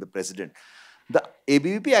Mahapatra became the president. The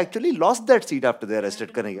ABVP actually lost that seat after they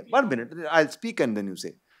arrested Kanhaiya. 1 minute, I'll speak and then you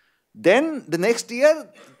say. Then the next year,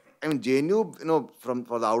 JNU,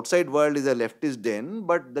 for the outside world is a leftist den,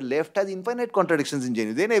 but the left has infinite contradictions in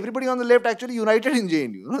JNU. Then everybody on the left actually united in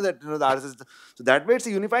JNU. The RSS. So that way it's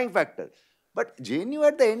a unifying factor. But JNU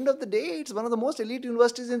at the end of the day, it's one of the most elite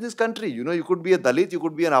universities in this country. You could be a Dalit, you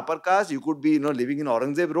could be an upper caste, you could be, living in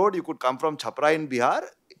Aurangzeb Road, you could come from Chhapra in Bihar.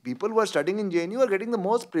 People who are studying in JNU are getting the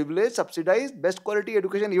most privileged, subsidized, best quality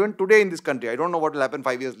education even today in this country. I don't know what will happen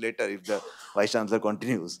 5 years later if the Vice Chancellor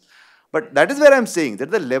continues. But that is where I'm saying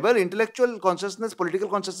that the level, intellectual consciousness, political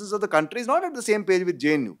consciousness of the country is not at the same page with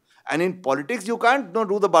JNU. And in politics, you can't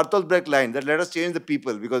do the Barthold Brecht line that let us change the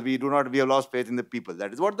people because we have lost faith in the people.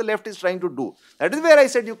 That is what the left is trying to do. That is where I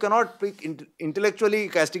said you cannot intellectually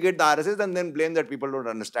castigate the RSS and then blame that people don't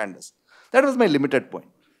understand us. That was my limited point.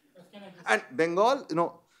 And Bengal,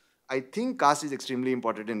 I think caste is extremely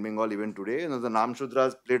important in Bengal even today. The Nam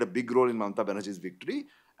Shudras played a big role in Mamata Banerjee's victory.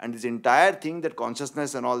 And this entire thing, that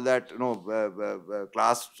consciousness and all that,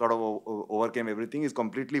 class sort of overcame everything, is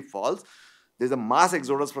completely false. There's a mass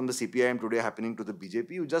exodus from the CPIM today happening to the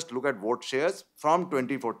BJP. You just look at vote shares from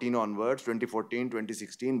 2014 onwards, 2014,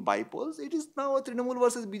 2016, by polls. It is now a Trinamool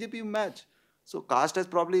versus BJP match. So caste has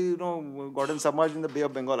probably, gotten submerged in the Bay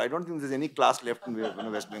of Bengal. I don't think there's any class left in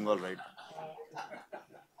West Bengal right now.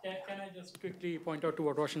 Can I just quickly point out to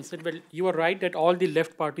what Roshan said? Well, you are right that all the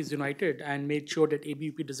left parties united and made sure that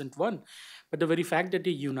ABUP doesn't win. But the very fact that they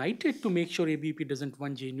united to make sure ABUP doesn't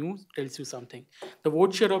win JNU tells you something. The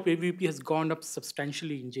vote share of ABUP has gone up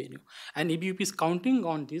substantially in JNU. And ABUP is counting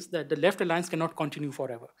on this, that the left alliance cannot continue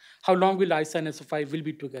forever. How long will ISA and SFI will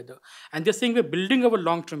be together? And they're saying we're building our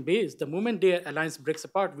long-term base. The moment their alliance breaks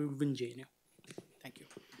apart, we will win JNU. Thank you.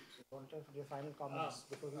 Your final comments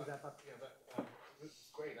before we wrap up.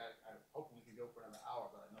 It's great. I hope we can go for another hour,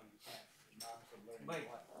 but I know you can't. Now I'm still learning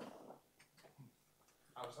a lot.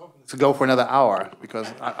 I was hoping to go for another hour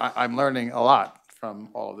because I'm learning a lot from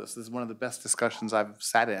all of this. This is one of the best discussions I've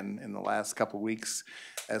sat in the last couple of weeks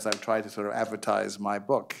as I've tried to sort of advertise my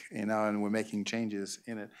book, and we're making changes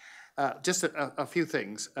in it. Just a few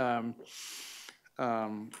things.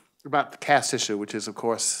 About the caste issue, which is, of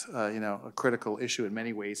course, a critical issue in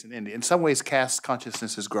many ways in India. In some ways, caste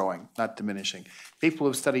consciousness is growing, not diminishing. People who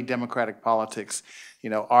have studied democratic politics,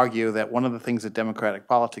 argue that one of the things that democratic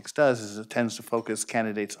politics does is it tends to focus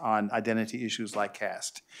candidates on identity issues like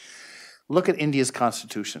caste. Look at India's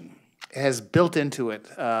constitution. It has built into it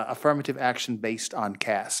affirmative action based on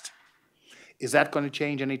caste. Is that going to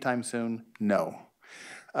change anytime soon? No.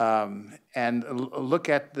 And look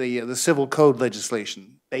at the civil code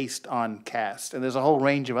legislation based on caste. And there's a whole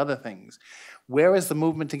range of other things. Where is the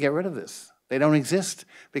movement to get rid of this? They don't exist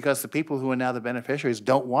because the people who are now the beneficiaries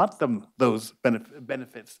don't want those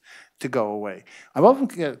benefits to go away. I'm often,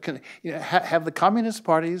 have the communist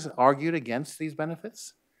parties argued against these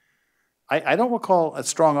benefits? I don't recall a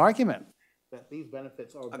strong argument that these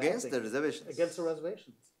benefits are against the reservations. Against the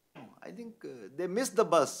reservations. I think they missed the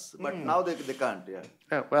bus, but now they can't.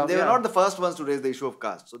 Yeah. Well, they were not the first ones to raise the issue of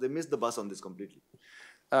caste, so they missed the bus on this completely.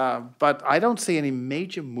 But I don't see any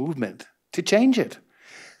major movement to change it.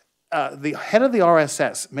 The head of the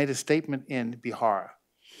RSS made a statement in Bihar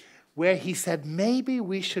where he said maybe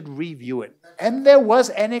we should review it, and there was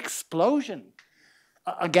an explosion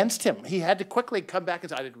against him. He had to quickly come back and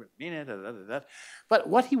say, I didn't mean it. But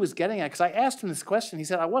what he was getting at, because I asked him this question, he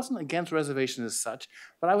said, I wasn't against reservations as such,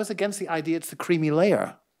 but I was against the idea it's the creamy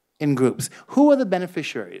layer in groups. Who are the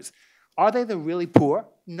beneficiaries? Are they the really poor?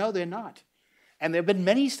 No, they're not. And there have been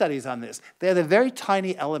many studies on this. They're the very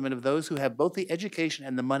tiny element of those who have both the education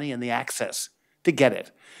and the money and the access to get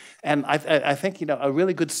it. And I think, a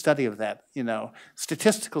really good study of that,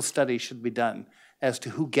 statistical study should be done as to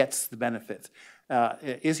who gets the benefits.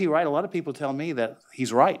 Is he right? A lot of people tell me that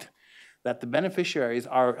he's right, that the beneficiaries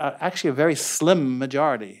are actually a very slim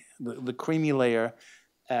majority, the creamy layer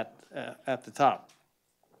at the top.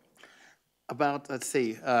 About, let's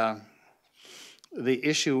see, the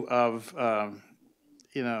issue of,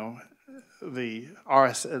 the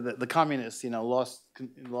the communists,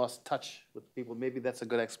 lost touch with people. Maybe that's a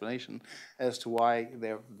good explanation as to why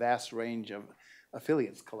their vast range of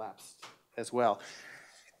affiliates collapsed as well.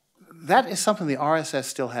 That is something the RSS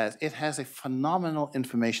still has. It has a phenomenal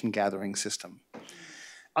information gathering system.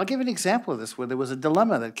 I'll give an example of this where there was a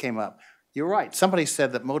dilemma that came up. You're right. Somebody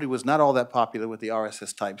said that Modi was not all that popular with the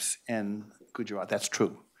RSS types in Gujarat. That's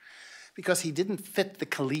true. Because he didn't fit the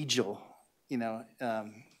collegial,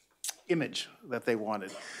 image that they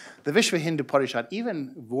wanted. The Vishwa Hindu Parishad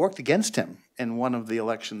even worked against him in one of the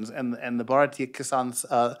elections, and the Bharatiya Kisan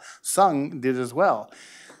Sangh did as well.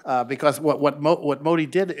 Because what Modi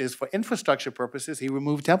did is, for infrastructure purposes, he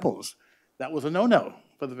removed temples. That was a no-no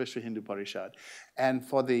for the Vishwa Hindu Parishad. And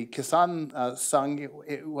for the Kisan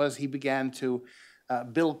Sangh, he began to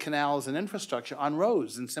build canals and infrastructure on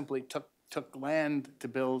roads and simply took land to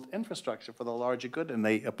build infrastructure for the larger good, and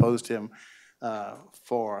they opposed him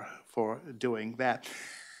for doing that.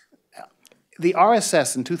 The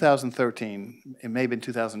RSS in 2013, it may have been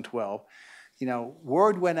 2012,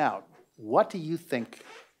 word went out, what do you think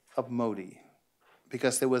of Modi?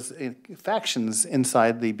 Because there was factions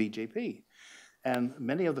inside the BJP, and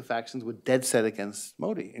many of the factions were dead set against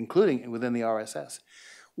Modi, including within the RSS.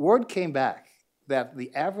 Word came back that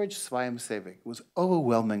the average Swayamsevak was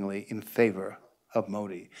overwhelmingly in favor of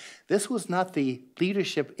Modi. This was not the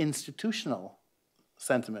leadership institutional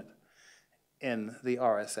sentiment in the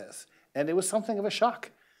RSS, and it was something of a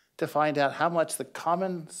shock to find out how much the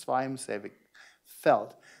common Swayamsevak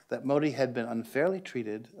felt that Modi had been unfairly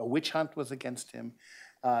treated, a witch hunt was against him,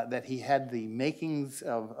 that he had the makings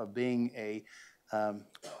of being a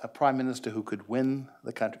prime minister who could win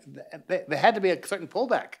the country. There had to be a certain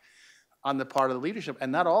pullback on the part of the leadership,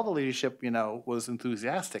 and not all the leadership, was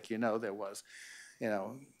enthusiastic. There was,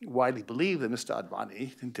 widely believed that Mr.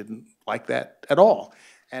 Advani didn't like that at all.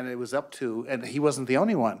 And it was up to, and he wasn't the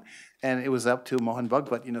only one, and it was up to Mohan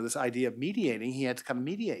Bhagwat, this idea of mediating. He had to come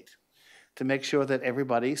mediate to make sure that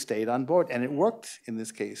everybody stayed on board, and it worked in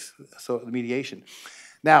this case, so the mediation.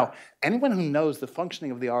 Now, anyone who knows the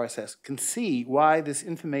functioning of the RSS can see why this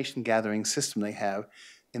information gathering system they have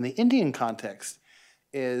in the Indian context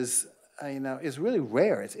is really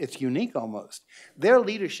rare. It's unique almost. Their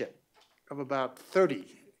leadership of about 30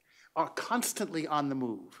 are constantly on the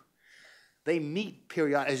move. They meet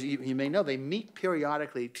periodically, as you may know, they meet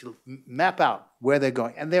periodically to map out where they're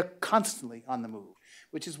going, and they're constantly on the move,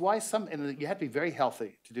 which is why and you have to be very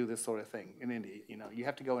healthy to do this sort of thing in India. You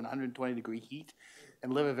have to go in 120-degree heat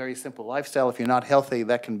and live a very simple lifestyle. If you're not healthy,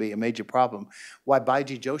 that can be a major problem. Why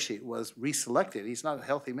Baiji Joshi was reselected. He's not a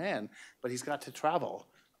healthy man, but he's got to travel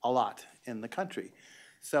a lot in the country.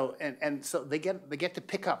 So so they get to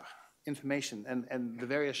pick up information, and the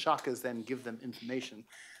various shakas then give them information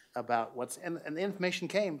about what's, and the information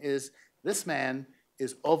came is this man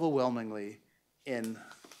is overwhelmingly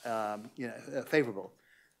favorable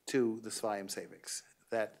to the Swayam Sevaks.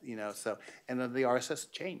 That, so, and then the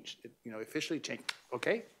RSS changed, officially changed.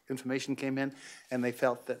 Okay, information came in, and they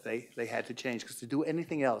felt that they had to change, because to do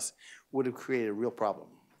anything else would have created a real problem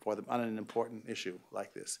for them on an important issue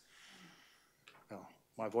like this. Oh,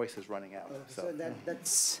 my voice is running out. So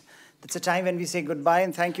that's a time when we say goodbye,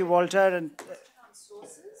 and thank you, Walter. And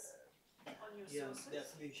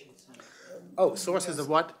oh, sources of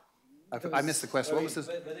what? I missed the question. What was this?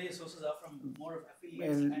 Whether your sources are from more of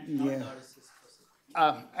affiliates and RSS.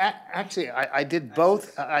 Actually, I did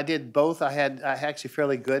both. I had actually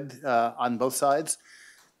fairly good on both sides.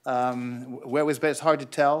 Where it was, it's hard to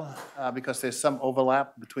tell because there's some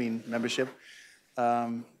overlap between membership.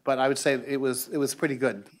 But I would say it was pretty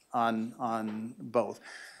good on both.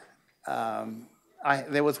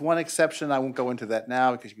 There was one exception. I won't go into that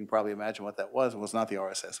now because you can probably imagine what that was. It was not the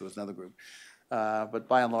RSS. It was another group. But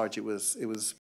by and large, it was